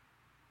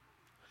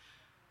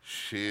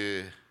 Și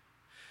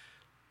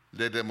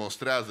le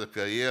demonstrează că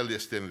El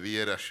este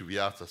învierea și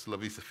viața,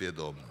 slăvit să fie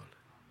Domnul.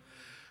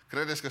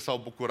 Credeți că s-au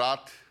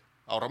bucurat?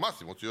 Au rămas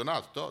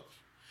emoționați toți.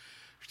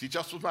 Știți ce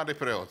a spus mare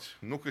preoți?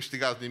 Nu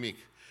câștigați nimic.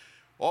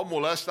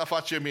 Omul ăsta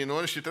face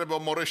minuni și trebuie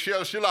omorât și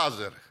el și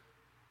Lazar.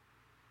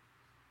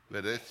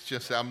 Vedeți ce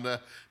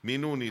înseamnă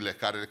minunile,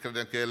 care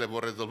credem că ele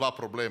vor rezolva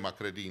problema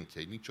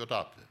credinței?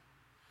 Niciodată.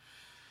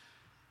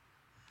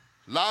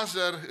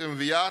 Lazar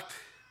înviat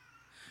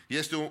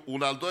este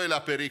un al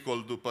doilea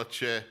pericol după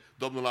ce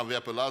Domnul a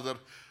înviat pe Lazar.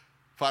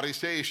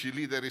 Fariseii și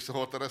liderii se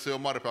hotărăsc să-i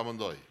omoare pe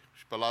amândoi,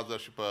 și pe Lazar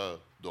și pe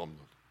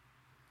Domnul.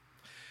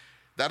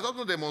 Dar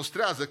Domnul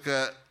demonstrează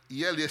că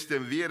El este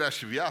învierea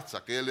și viața,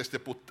 că El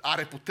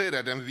are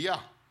puterea de a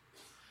învia.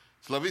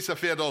 Slăvit să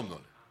fie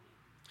Domnul!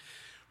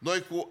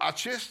 Noi cu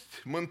acest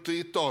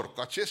Mântuitor,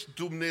 cu acest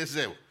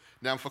Dumnezeu,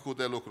 ne-am făcut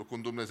de lucru, cu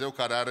un Dumnezeu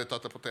care are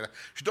toată puterea.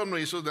 Și Domnul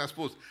Iisus ne-a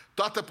spus: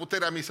 toată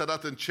puterea mi s-a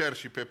dat în cer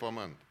și pe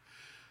pământ.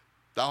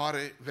 Dar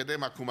oare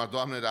vedem acum,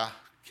 Doamne,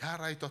 dar chiar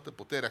ai toată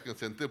puterea când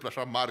se întâmplă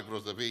așa mari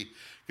grozăvii,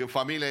 când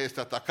familia este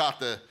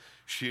atacată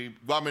și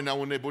oamenii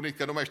au înnebunit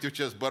că nu mai știu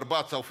ce-s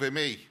bărbați sau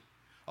femei,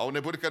 au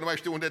înnebunit că nu mai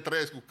știu unde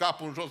trăiesc, cu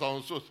capul în jos sau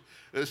în sus,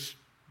 îs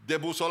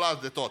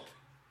debusolați de tot.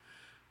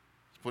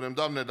 Spunem: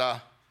 Doamne,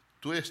 dar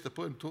Tu ești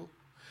stăpân, Tu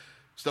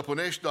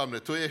stăpânești, Doamne,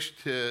 Tu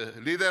ești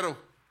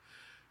liderul?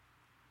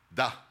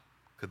 Da,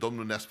 că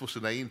Domnul ne-a spus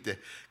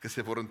înainte că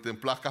se vor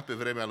întâmpla ca pe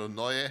vremea lui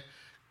Noe,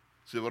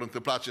 se vor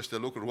întâmpla aceste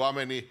lucruri,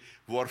 oamenii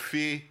vor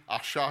fi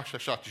așa și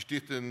așa.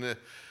 Citiți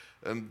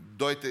în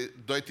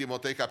 2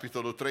 Timotei,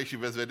 capitolul 3, și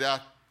veți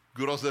vedea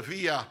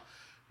grozăvia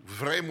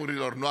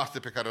vremurilor noastre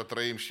pe care o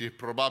trăim și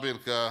probabil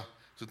că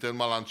suntem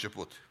numai la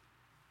început.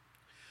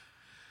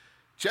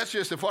 Ceea ce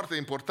este foarte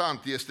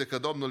important este că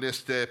Domnul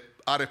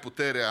are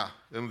puterea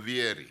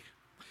învierii.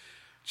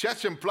 Ceea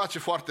ce îmi place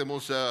foarte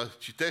mult să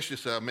citesc și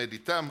să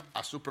medităm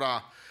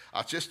asupra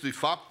acestui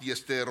fapt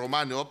este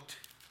Romani 8,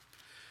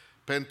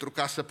 pentru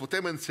ca să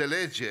putem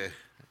înțelege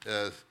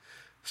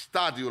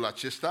stadiul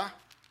acesta.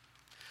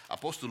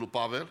 Apostolul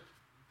Pavel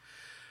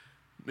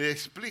ne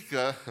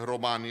explică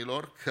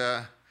romanilor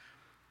că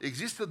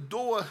există 2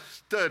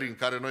 stări în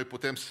care noi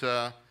putem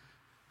să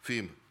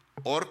fim.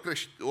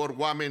 Ori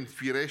oameni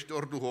firești,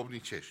 ori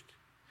duhovnicești.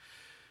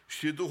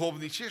 Și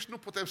duhovnicești nu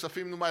putem să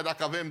fim numai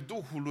dacă avem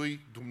Duhul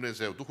lui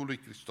Dumnezeu, Duhul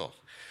lui Hristos.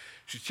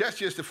 Și ceea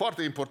ce este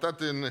foarte important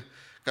în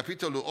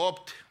capitolul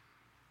 8,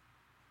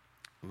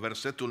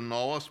 versetul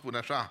 9, spune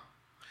așa: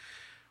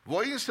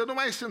 voi însă nu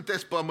mai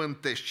sunteți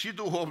pământești, ci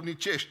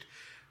duhovnicești,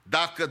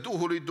 dacă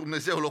Duhul lui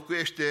Dumnezeu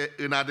locuiește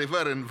în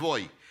adevăr în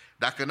voi.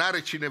 Dacă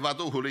n-are cineva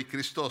Duhul lui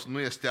Hristos, nu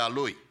este a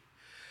Lui.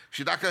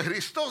 Și dacă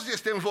Hristos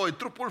este în voi,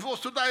 trupul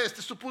vostru, da,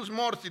 este supus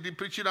morții din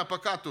pricina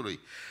păcatului,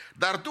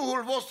 dar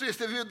Duhul vostru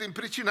este viu din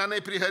pricina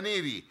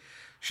neprihănirii.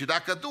 Și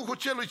dacă Duhul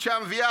celui ce a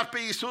înviat pe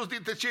Iisus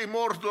dintre cei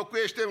morți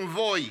locuiește în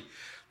voi,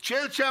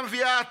 Cel ce a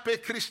înviat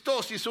pe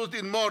Hristos Iisus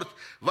din morți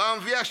va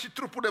învia și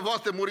trupurile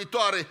voastre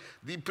muritoare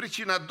din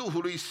pricina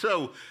Duhului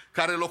Său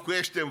care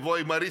locuiește în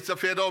voi. Mărit să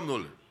fie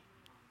Domnul!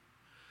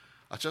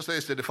 Aceasta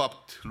este, de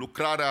fapt,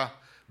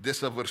 lucrarea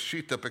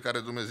desăvârșită pe care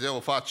Dumnezeu o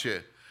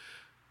face.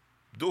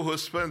 Duhul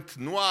Sfânt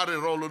nu are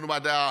rolul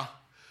numai de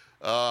a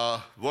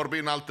vorbi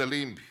în alte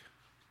limbi.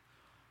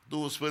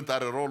 Duhul Sfânt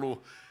are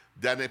rolul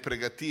de a ne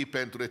pregăti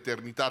pentru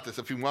eternitate,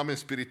 să fim oameni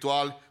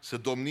spirituali, să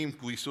domnim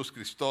cu Iisus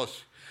Hristos.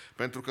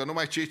 Pentru că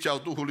numai cei ce au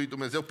Duhul lui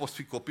Dumnezeu pot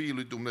fi copiii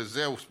lui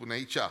Dumnezeu, spune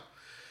aici,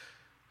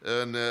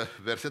 în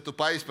versetul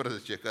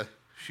 14,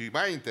 și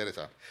mai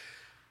interesant,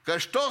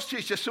 căci toți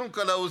cei ce sunt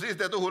călăuziți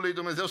de Duhul lui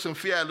Dumnezeu sunt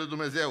fii ai lui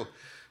Dumnezeu.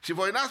 Și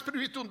voi n-ați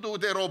primit un duh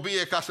de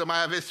robie ca să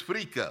mai aveți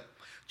frică,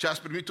 ci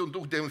ați primit un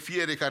duh de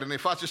înfiere care ne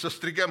face să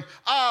strigăm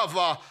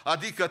Ava,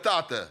 adică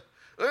Tată.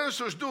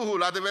 Însuși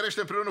Duhul adeverește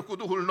împreună cu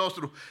Duhul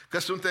nostru că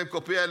suntem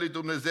copii ai lui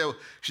Dumnezeu.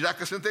 Și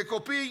dacă suntem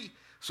copii,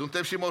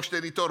 suntem și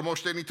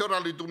moștenitori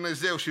al lui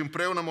Dumnezeu și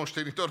împreună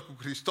moștenitori cu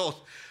Hristos,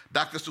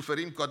 dacă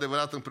suferim cu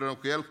adevărat împreună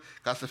cu El,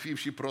 ca să fim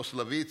și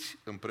proslăviți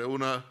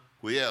împreună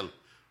cu El.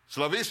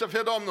 Slăvit să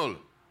fie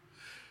Domnul!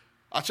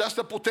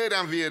 Această putere a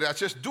învierii,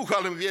 acest Duh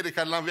al învierii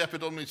care l-a înviat pe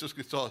Domnul Iisus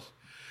Hristos,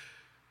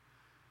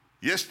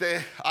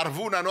 este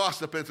arvuna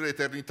noastră pentru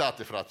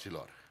eternitate,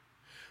 fraților.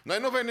 Noi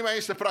nu venim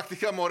aici să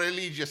practicăm o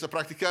religie, să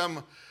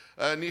practicăm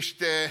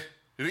niște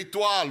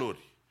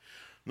ritualuri.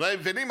 Noi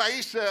venim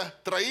aici să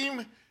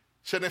trăim,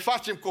 să ne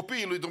facem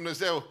copiii lui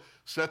Dumnezeu,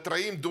 să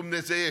trăim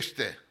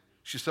dumnezeiește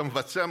și să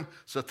învățăm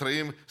să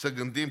trăim, să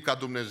gândim ca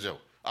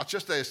Dumnezeu.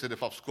 Acesta este, de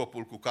fapt,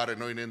 scopul cu care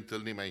noi ne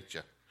întâlnim aici.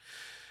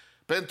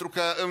 Pentru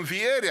că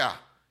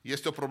învierea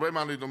este o problemă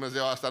a lui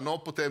Dumnezeu, asta nu o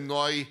putem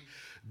noi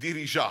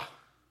dirija.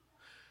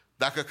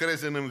 Dacă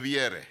crezi în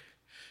înviere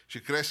și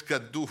crezi că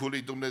Duhul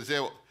lui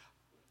Dumnezeu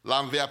l-a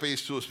înviat pe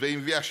Iisus, vei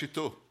învia și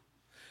tu,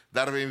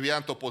 dar vei învia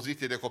într-o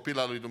poziție de copil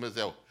al lui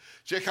Dumnezeu.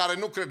 Cei care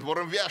nu cred vor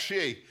învia și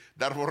ei,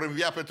 dar vor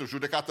învia pentru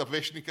judecată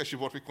veșnică și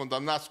vor fi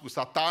condamnați cu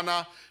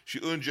Satana și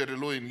îngerii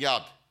lui în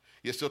iad.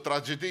 Este o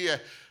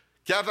tragedie.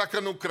 Chiar dacă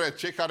nu cred,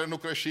 cei care nu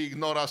cred și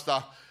ignoră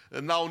asta,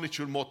 n-au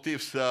niciun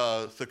motiv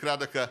să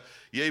creadă că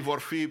ei vor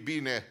fi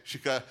bine și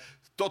că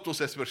totul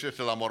se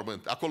sfârșește la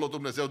mormânt. Acolo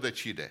Dumnezeu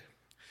decide.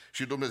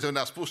 Și Dumnezeu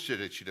ne-a spus ce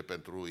decide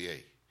pentru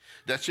ei.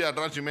 De aceea,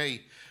 dragii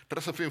mei,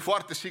 trebuie să fim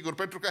foarte siguri,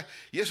 pentru că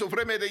este o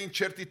vreme de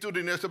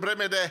incertitudine, este o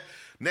vreme de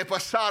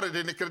nepăsare,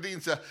 de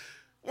necredință.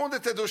 Unde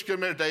te duci când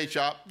mergi de aici?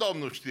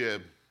 Domnul știe.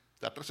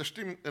 Dar trebuie să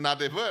știm în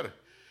adevăr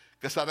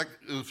că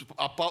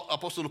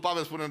Apostolul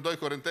Pavel spune în 2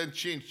 Corinteni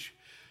 5,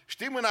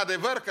 știm în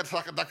adevăr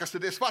că dacă se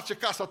desface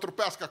casa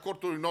trupească a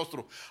cortului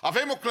nostru,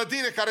 avem o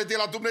clădire care e de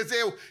la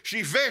Dumnezeu și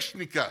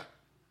veșnică.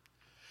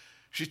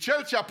 Și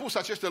Cel ce a pus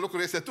aceste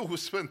lucruri este Duhul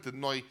Sfânt în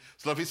noi,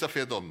 slăvit să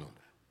fie Domnul.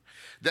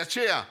 De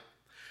aceea,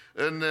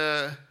 în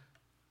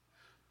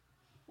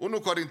 1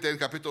 Corinteni,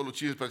 capitolul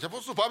 15,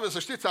 Apostolul Pavel, să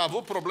știți, a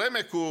avut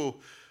probleme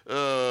cu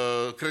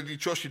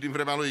credincioșii din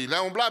vremea lui.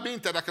 Le-a umblat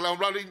mintea, dacă le-a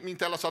umblat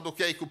mintea la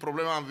Saduchei cu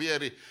problema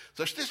învierii.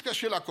 Să știți că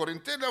și la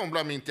Corinteni le-a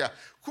umblat mintea.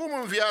 Cum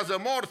înviază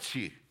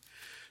morții?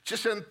 Ce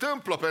se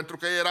întâmplă? Pentru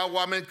că erau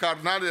oameni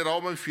carnali, erau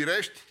oameni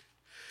firești,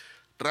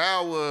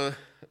 trăiau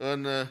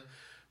în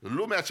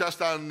lumea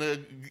aceasta,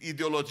 în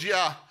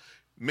ideologia,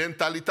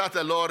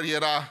 mentalitatea lor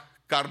era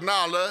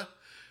carnală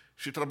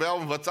și trebuiau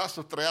învățați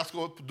să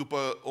trăiască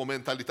după o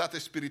mentalitate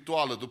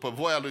spirituală, după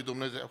voia lui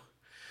Dumnezeu.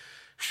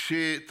 Și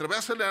trebuia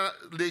să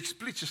le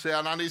explice, să-i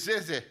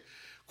analizeze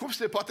cum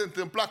se poate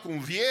întâmpla cu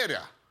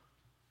învierea.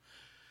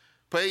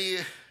 Păi,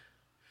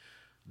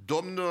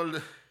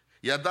 Domnul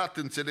i-a dat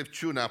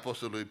înțelepciunea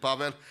Apostolului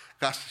Pavel,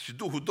 ca și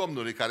Duhul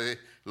Domnului care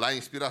l-a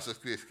inspirat să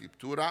scrie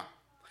Scriptura,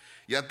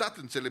 i-a dat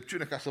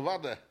înțelepciune ca să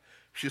vadă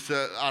și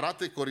să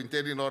arate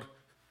corintenilor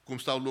cum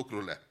stau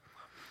lucrurile.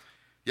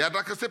 Iar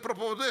dacă se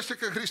propovăduiește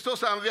că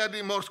Hristos a înviat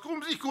din morți,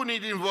 cum zic unii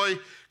din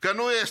voi că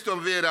nu este o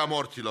înviere a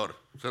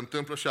morților? Se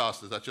întâmplă și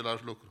astăzi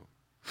același lucru.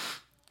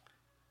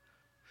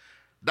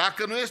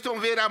 Dacă nu este o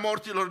înviere a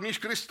morților, nici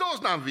Hristos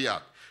n-a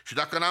înviat. Și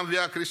dacă n-a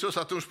înviat Hristos,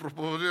 atunci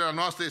propovăduirea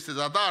noastră este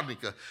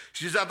zadarnică.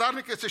 Și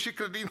zadarnică este și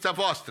credința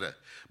voastră.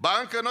 Ba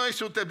încă noi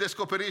suntem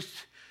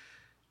descoperiți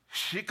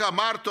și ca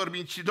martori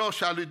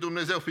mincinoși al lui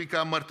Dumnezeu, fiindcă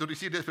am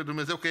mărturisit despre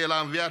Dumnezeu că El a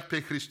înviat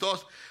pe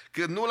Hristos,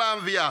 când nu l-a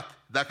înviat,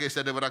 dacă este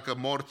adevărat că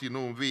morții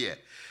nu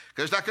învie.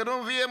 Căci dacă nu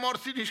învie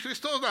morții, nici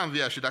Hristos n-a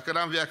înviat. Și dacă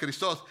n-a înviat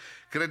Hristos,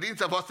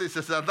 credința voastră este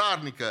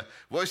zadarnică.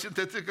 Voi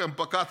sunteți încă în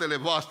păcatele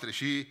voastre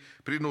și,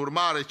 prin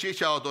urmare, cei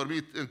ce au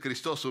adormit în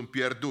Hristos sunt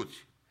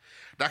pierduți.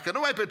 Dacă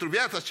numai pentru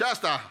viața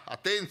aceasta,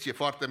 atenție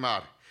foarte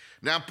mare,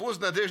 ne-am pus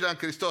nădejdea în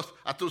Hristos,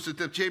 atunci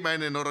suntem cei mai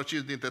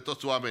nenorociți dintre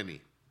toți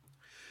oamenii.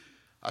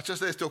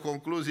 Aceasta este o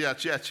concluzie a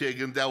ceea ce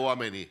gândeau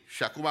oamenii.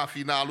 Și acum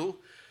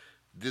finalul,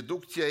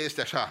 deducția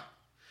este așa,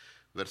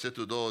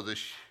 versetul 20.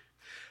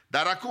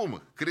 Dar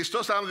acum,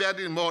 Hristos a înviat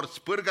din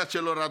morți, pârga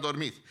celor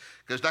adormiți.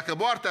 Căci dacă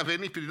moartea a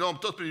venit prin om,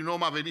 tot prin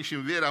om a venit și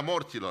învierea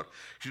morților.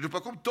 Și după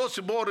cum toți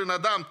mor în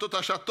Adam, tot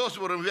așa toți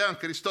vor învia în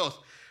Hristos.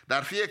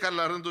 Dar fiecare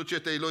la rândul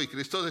cetei lui.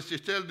 Hristos este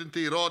cel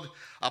dintâi rod,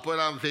 apoi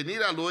la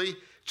învenirea lui,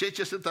 cei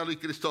ce sunt al lui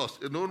Hristos.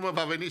 În urmă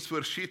va veni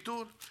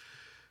sfârșitul,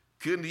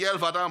 când El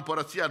va da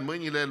împărăția în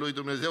mâinile lui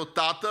Dumnezeu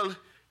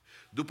Tatăl,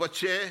 după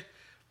ce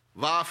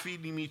va fi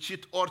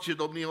nimicit orice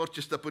domnie,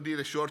 orice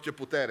stăpânire și orice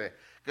putere.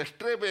 Căci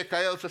trebuie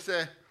ca El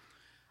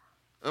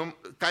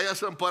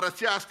să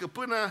împărățească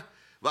până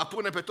va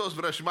pune pe toți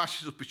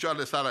vrăjmașii sub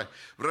picioarele sale.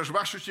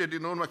 Vrăjmașul ce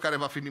din urmă care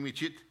va fi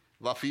nimicit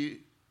va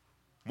fi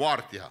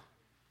moartea.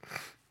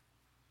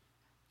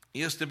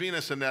 Este bine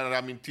să ne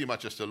reamintim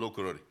aceste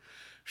lucruri.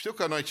 Știu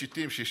că noi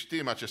citim și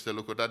știm aceste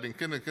lucruri, dar din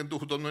când în când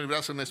Duhul Domnului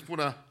vrea să ne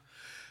spună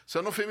să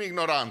nu fim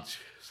ignoranți,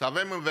 să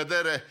avem în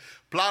vedere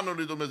planul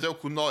lui Dumnezeu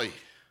cu noi,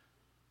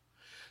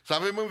 să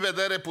avem în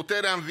vedere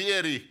puterea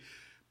învierii,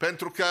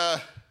 pentru că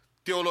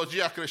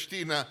teologia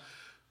creștină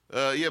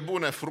e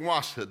bună,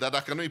 frumoasă, dar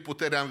dacă nu-i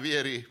puterea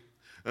învierii,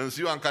 în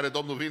ziua în care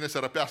Domnul vine să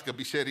răpească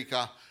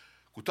biserica,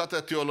 cu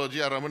toată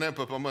teologia rămânem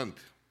pe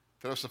pământ.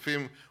 Trebuie să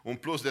fim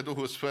umpluți de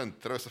Duhul Sfânt,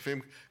 trebuie să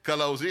fim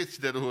călăuziți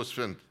de Duhul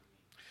Sfânt.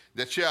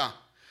 De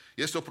aceea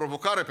este o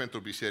provocare pentru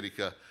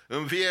biserică.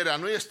 Învierea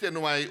nu este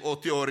numai o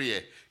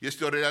teorie,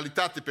 este o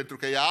realitate, pentru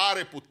că ea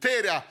are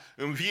puterea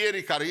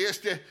învierii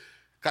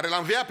care l-a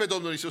înviat pe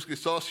Domnul Iisus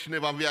Hristos și ne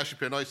va învia și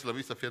pe noi,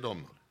 slăvit să fie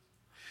Domnul.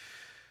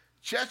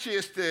 Ceea ce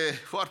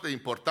este foarte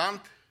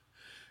important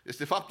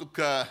este faptul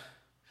că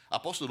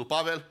Apostolul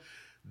Pavel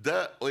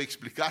dă o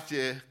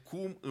explicație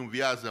cum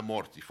înviază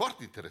morții.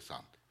 Foarte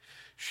interesant.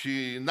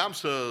 Și n-am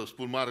să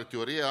spun mare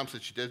teorie, am să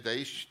citesc de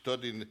aici tot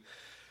din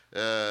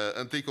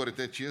 1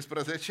 Corinteni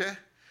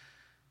 15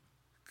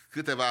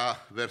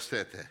 câteva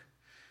versete.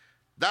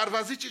 Dar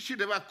va zice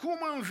cineva, cum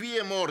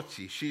învie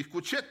morții și cu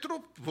ce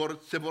trup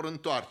se vor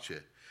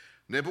întoarce?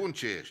 Nebun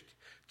ce ești!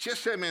 Ce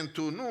semeni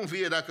tu? Nu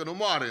învie dacă nu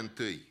moare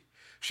întâi.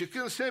 Și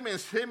când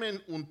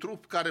semeni un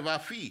trup care va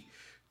fi,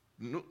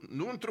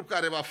 nu un trup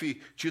care va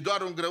fi, ci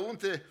doar un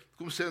grăunte,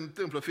 cum se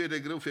întâmplă, fie de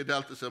grâu, fie de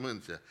altă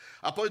sămânță.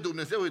 Apoi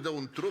Dumnezeu îi dă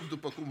un trup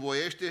după cum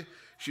voiește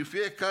și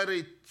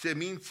fiecare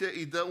semințe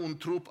îi dă un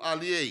trup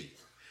al ei.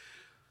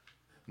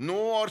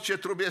 Nu orice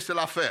trup este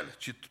la fel,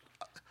 ci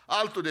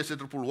altul este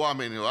trupul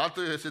oamenilor,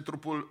 altul este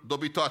trupul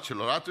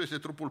dobitoacelor, altul este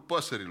trupul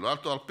păsărilor,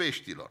 altul al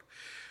peștilor.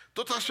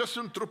 Tot așa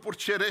sunt trupuri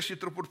cerești și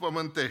trupuri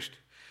pământești.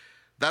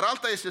 Dar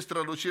alta este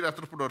strălucirea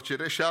trupurilor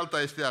cerești și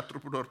alta este a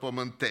trupurilor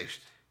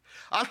pământești.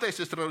 Alta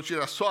este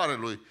strălucirea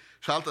soarelui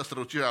și alta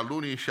strălucirea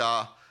lunii și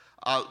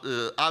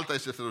alta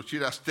este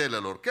strălucirea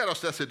stelelor. Chiar o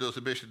stea se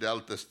deosebește de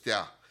altă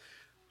stea.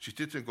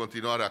 Citiți în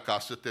continuare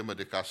acasă, temă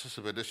de casă,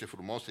 să vedeți ce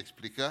frumos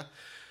explică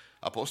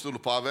Apostolul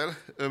Pavel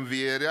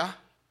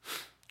învierea,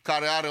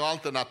 care are o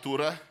altă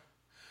natură,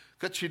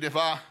 că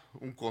cineva,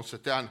 un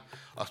consătean,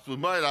 a spus,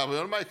 măi,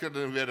 eu nu mai cred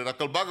în înviere,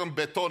 dacă îl bagă în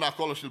beton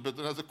acolo și îl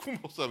betonează, cum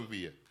o să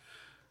învie?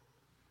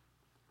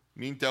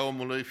 Mintea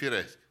omului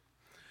firesc.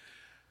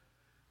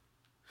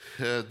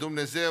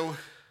 Dumnezeu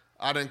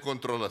are în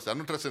control ăsta. Nu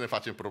trebuie să ne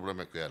facem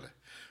probleme cu ele.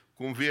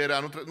 Cu învierea,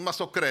 numai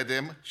să o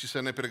credem și să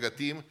ne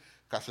pregătim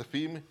ca să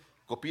fim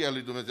copii al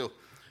lui Dumnezeu.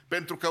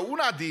 Pentru că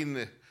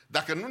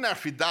dacă nu ne-ar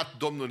fi dat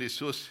Domnul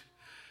Iisus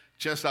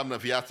ce înseamnă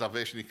viața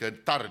veșnică,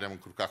 tare ne-am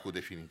încurcat cu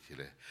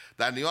definițiile.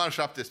 Dar în Ioan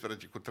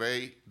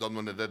 17:3,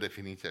 Domnul ne dă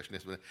definiția și ne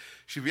spune,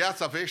 și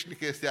viața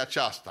veșnică este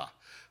aceasta,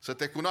 să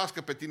te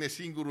cunoască pe tine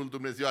singurul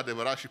Dumnezeu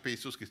adevărat și pe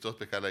Iisus Hristos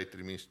pe care l-ai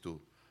trimis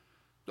tu.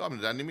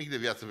 Doamne, dar nimic de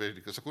viață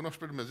veșnică, să cunoști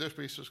pe Dumnezeu și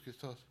pe Iisus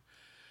Hristos.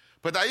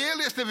 Păi dar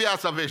El este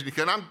viața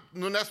veșnică,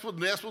 nu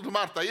ne-a spus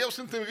Marta, eu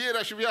sunt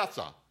învierea și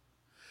viața.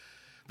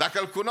 Dacă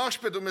îl cunoști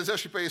pe Dumnezeu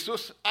și pe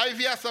Iisus, ai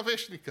viața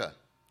veșnică.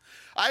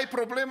 Ai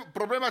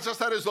problema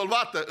aceasta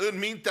rezolvată în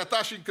mintea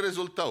ta și în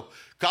crezul tău.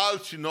 Că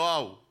alții nu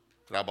au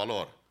treaba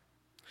lor.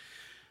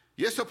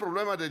 Este o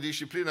problemă de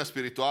disciplină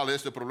spirituală,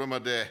 este o problemă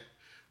de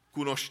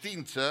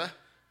cunoștință.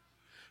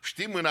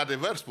 Știm în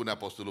adevăr, spune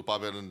Apostolul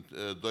Pavel în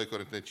 2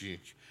 Corinteni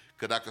 5,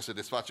 că dacă se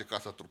desface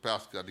casa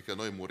trupească, adică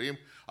noi murim,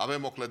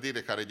 avem o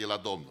clădire care e de la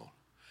Domnul.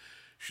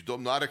 Și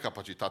Domnul are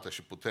capacitatea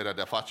și puterea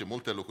de a face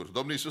multe lucruri.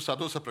 Domnul Iisus a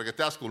dus să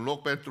pregătească un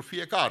loc pentru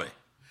fiecare.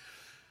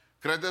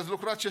 Credeți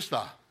lucrul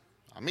acesta?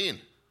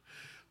 Amin.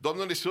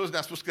 Domnul Iisus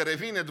ne-a spus că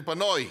revine după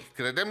noi.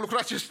 Credem lucrul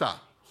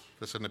acesta.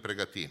 Trebuie să ne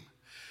pregătim.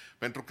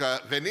 Pentru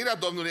că venirea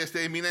Domnului este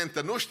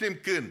iminentă. Nu știm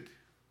când.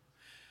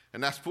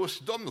 Ne-a spus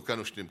Domnul că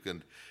nu știm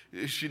când.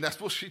 Și ne-a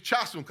spus și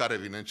ceasul în care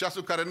vine. În ceasul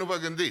în care nu vă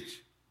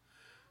gândiți.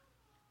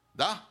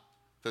 Da?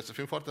 Trebuie să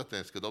fim foarte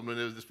atenți. Că Domnul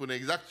ne spune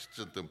exact ce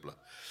se întâmplă.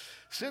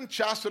 Sunt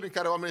ceasuri în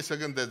care oamenii se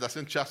gândesc, dar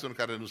sunt ceasuri în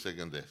care nu se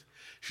gândesc.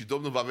 Și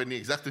Domnul va veni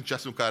exact în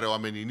ceasul în care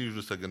oamenii nici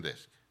nu se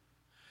gândesc.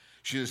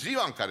 Și în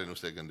ziua în care nu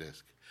se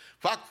gândesc.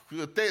 Fac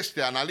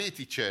teste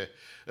analitice,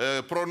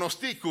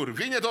 pronosticuri.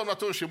 Vine Domnul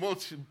atunci și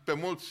pe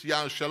mulți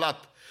i-a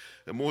înșelat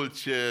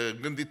mulți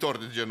gânditori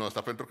de genul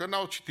ăsta, pentru că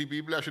n-au citit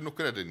Biblia și nu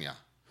cred în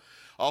ea.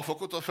 Au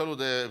făcut tot felul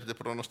de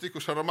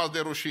pronosticuri și au rămas de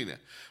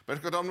rușine.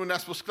 Pentru că Domnul ne-a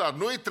spus clar,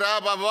 nu-i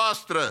treaba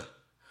voastră.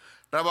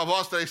 Treaba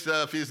voastră e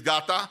să fiți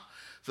gata,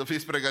 să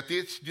fiți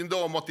pregătiți din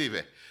două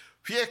motive.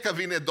 Fie că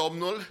vine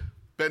Domnul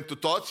pentru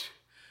toți,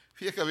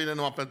 fie că vine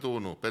numai pentru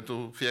unul,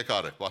 pentru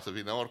fiecare. Poate să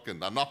vină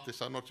oricând, la noapte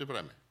sau în orice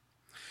vreme.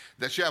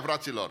 De aceea,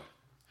 fraților,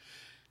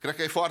 cred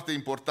că e foarte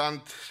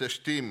important să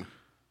știm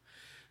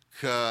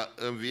că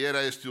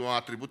învierea este un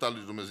atribut al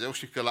lui Dumnezeu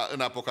și că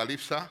în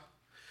Apocalipsa,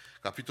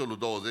 capitolul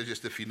 20,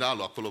 este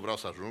finalul, acolo vreau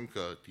să ajung,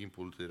 că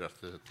timpul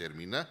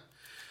termină.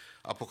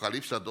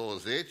 Apocalipsa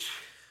 20,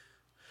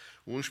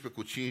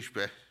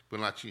 11:15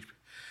 până la 15.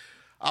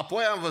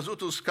 Apoi am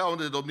văzut un scaun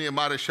de domnie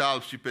mare și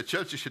alb și pe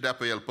cel ce ședea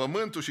pe el.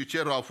 Pământul și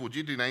cerul au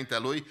fugit dinaintea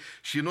lui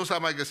și nu s-a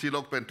mai găsit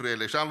loc pentru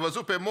ele. Și am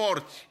văzut pe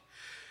morți,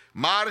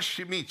 mari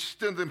și mici,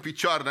 stând în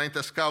picioare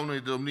înaintea scaunului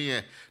de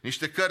domnie.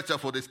 Niște cărți au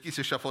fost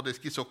deschise și a fost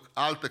deschis o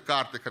altă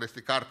carte, care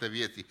este cartea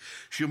vieții.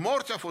 Și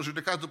morții au fost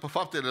judecați după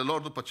faptele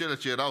lor, după cele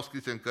ce erau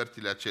scrise în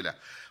cărțile acelea.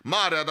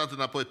 Marea a dat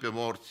înapoi pe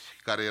morți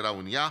care erau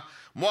în ea,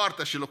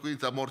 moartea și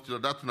locuința morților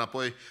a dat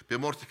înapoi pe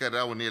morții care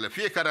erau în ele.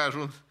 Fiecare a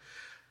ajuns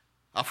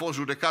a fost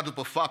judecat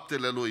după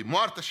faptele lui.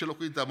 Moartea și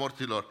locuința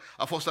morților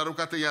a fost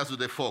aruncată în iazul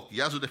de foc.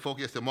 Iazul de foc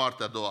este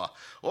moartea a doua.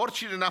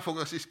 Oricine n-a fost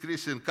găsit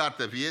scris în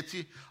cartea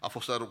vieții a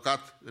fost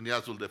aruncat în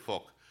iazul de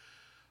foc.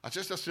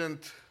 Acestea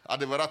sunt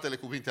adevăratele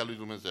cuvinte ale lui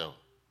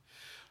Dumnezeu.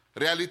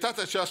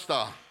 Realitatea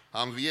aceasta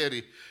a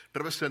învierii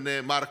trebuie să ne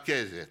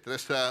marcheze, trebuie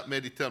să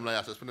medităm la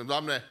ea, să spunem,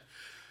 Doamne,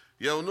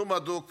 eu nu mă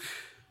duc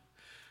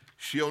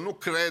și eu nu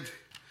cred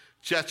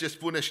ceea ce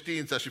spune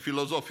știința și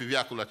filozofii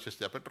veacului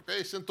acestea, pentru că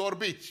ei sunt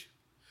orbiți.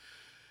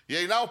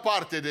 Ei n-au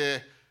parte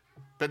de...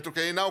 pentru că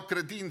ei n-au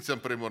credință în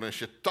primul rând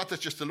și toate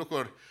aceste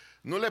lucruri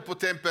nu le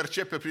putem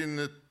percepe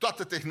prin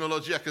toată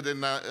tehnologia cât de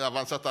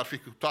avansată ar fi,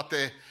 cu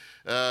toate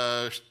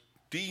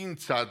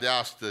știința de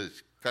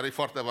astăzi, care e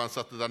foarte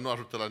avansată, dar nu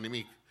ajută la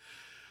nimic.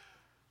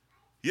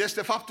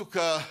 Este faptul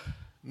că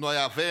noi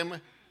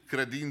avem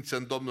credință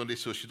în Domnul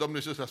Iisus și Domnul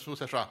Iisus a spus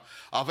așa,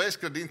 aveți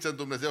credință în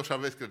Dumnezeu și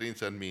aveți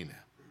credință în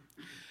mine.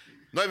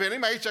 Noi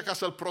venim aici ca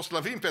să-L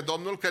proslăvim pe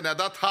Domnul că ne-a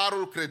dat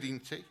harul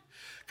credinței,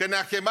 că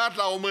ne-a chemat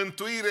la o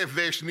mântuire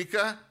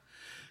veșnică,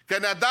 că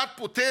ne-a dat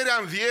puterea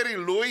învierii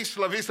Lui,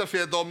 slăvit să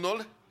fie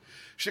Domnul,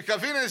 și că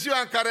vine ziua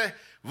în care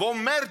vom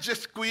merge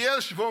cu El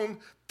și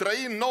vom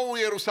trăi în nou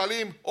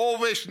Ierusalim o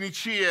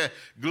veșnicie.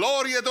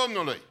 Glorie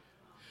Domnului!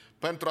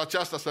 Pentru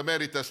aceasta se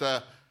merită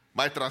să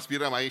mai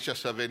transpirăm aici,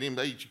 să venim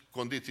de aici,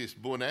 condiții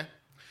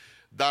bune,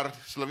 dar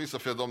slăvit să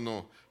fie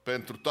Domnul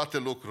pentru toate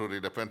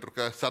lucrurile, pentru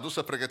că s-a dus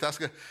să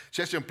pregătească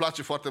ceea ce îmi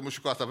place foarte mult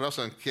și cu asta vreau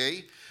să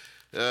închei.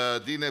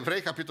 Din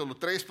Evrei, capitolul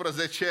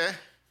 13,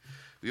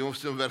 e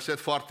un verset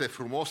foarte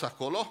frumos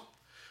acolo,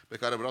 pe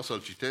care vreau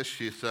să-l citesc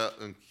și să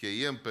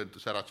încheiem pentru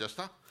seara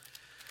aceasta.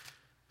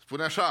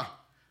 Spune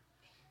așa,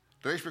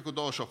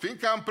 13:28,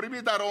 fiindcă am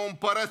primit dar o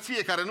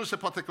împărăție care nu se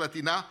poate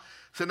clătina,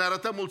 să ne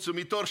arătăm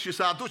mulțumitori și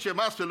să aducem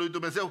astfel lui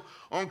Dumnezeu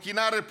o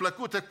închinare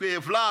plăcută cu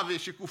evlavie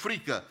și cu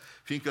frică,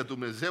 fiindcă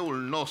Dumnezeul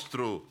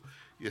nostru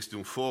este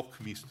un foc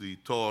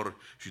mistuitor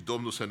și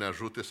Domnul să ne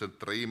ajute să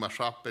trăim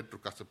așa pentru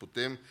ca să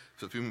putem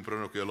să fim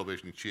împreună cu El o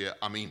veșnicie.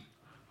 Amin.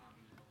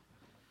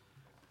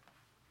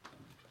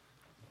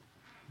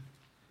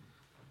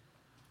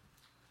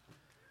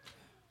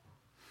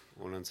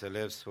 Un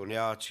înțelept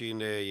spunea,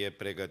 cine e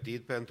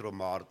pregătit pentru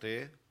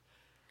moarte,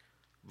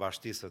 va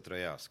ști să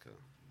trăiască.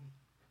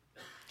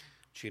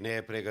 Cine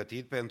e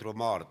pregătit pentru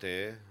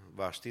moarte,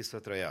 va ști să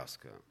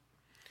trăiască.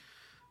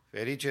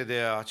 Ferice de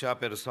acea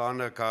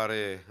persoană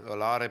care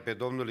îl are pe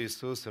Domnul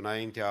Iisus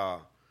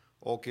înaintea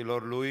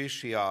ochilor lui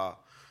și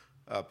a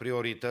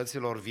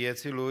priorităților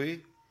vieții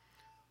lui,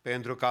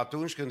 pentru că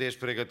atunci când ești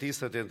pregătit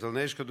să te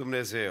întâlnești cu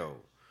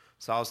Dumnezeu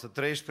sau să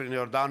treci prin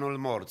Iordanul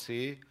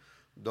morții,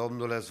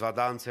 Domnul îți va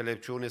da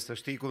înțelepciune să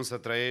știi cum să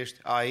trăiești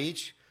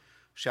aici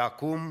și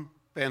acum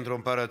pentru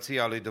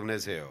împărăția lui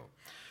Dumnezeu.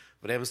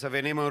 Vrem să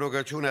venim în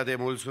rugăciunea de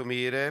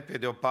mulțumire, pe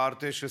de o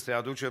parte, și să-i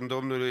aducem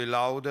Domnului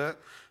laudă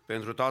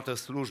pentru toată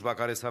slujba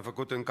care s-a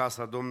făcut în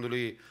casa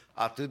Domnului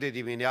atât de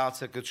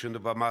dimineață cât și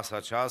după masa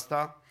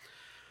aceasta.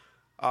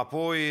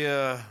 Apoi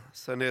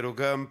să ne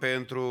rugăm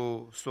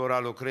pentru sora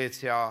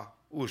Lucreția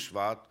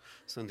Ușvat.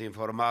 Sunt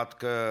informat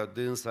că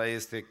dânsa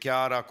este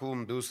chiar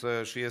acum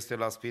dusă și este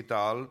la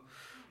spital.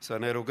 Să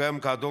ne rugăm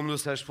ca Domnul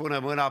să-și pună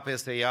mâna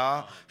peste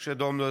ea și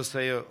Domnul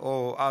să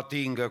o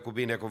atingă cu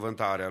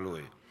binecuvântarea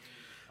Lui.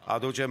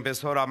 Aducem pe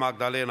sora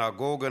Magdalena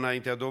Gog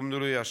înaintea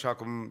Domnului, așa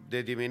cum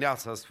de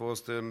dimineață ați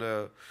fost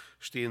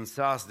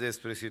științați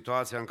despre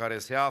situația în care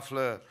se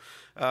află.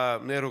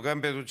 Ne rugăm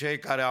pentru cei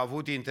care au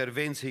avut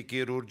intervenții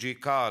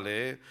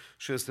chirurgicale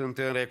și sunt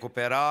în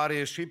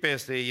recuperare și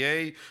peste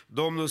ei,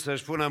 Domnul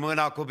să-și pună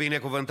mâna cu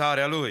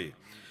binecuvântarea Lui.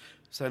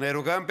 Să ne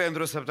rugăm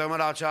pentru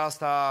săptămâna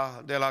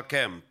aceasta de la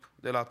camp,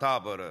 de la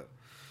tabără.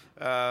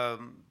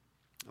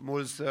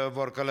 Mulți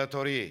vor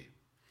călători.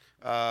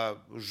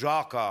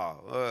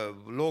 Joaca,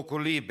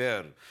 locul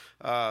liber,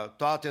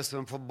 toate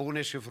sunt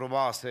bune și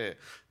frumoase,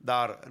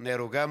 dar ne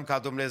rugăm ca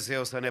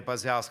Dumnezeu să ne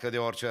păzească de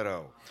orice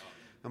rău.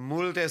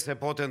 Multe se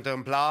pot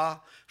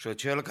întâmpla și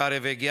Cel care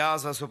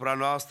veghează asupra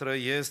noastră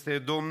este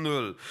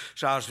Domnul.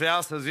 Și aș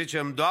vrea să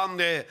zicem,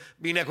 Doamne,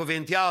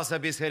 binecuvintează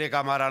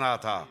Biserica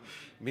Maranata,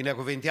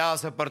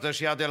 binecuvintează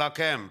părtășia de la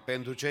camp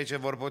pentru cei ce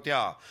vor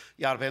putea,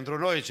 iar pentru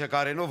noi, cei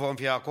care nu vom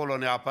fi acolo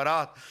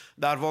neapărat,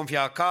 dar vom fi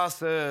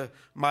acasă,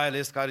 mai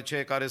ales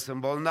cei care sunt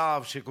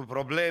bolnavi și cu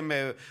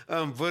probleme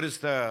în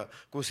vârstă,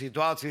 cu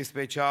situații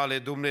speciale,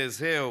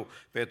 Dumnezeu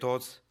pe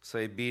toți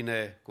să-i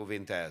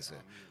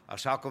binecuvinteze.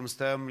 Așa cum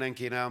stăm, ne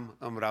închinăm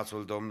în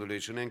brațul Domnului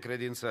și ne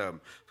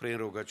încredințăm prin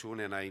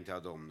rugăciune înaintea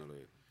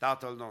Domnului.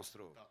 Tatăl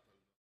nostru,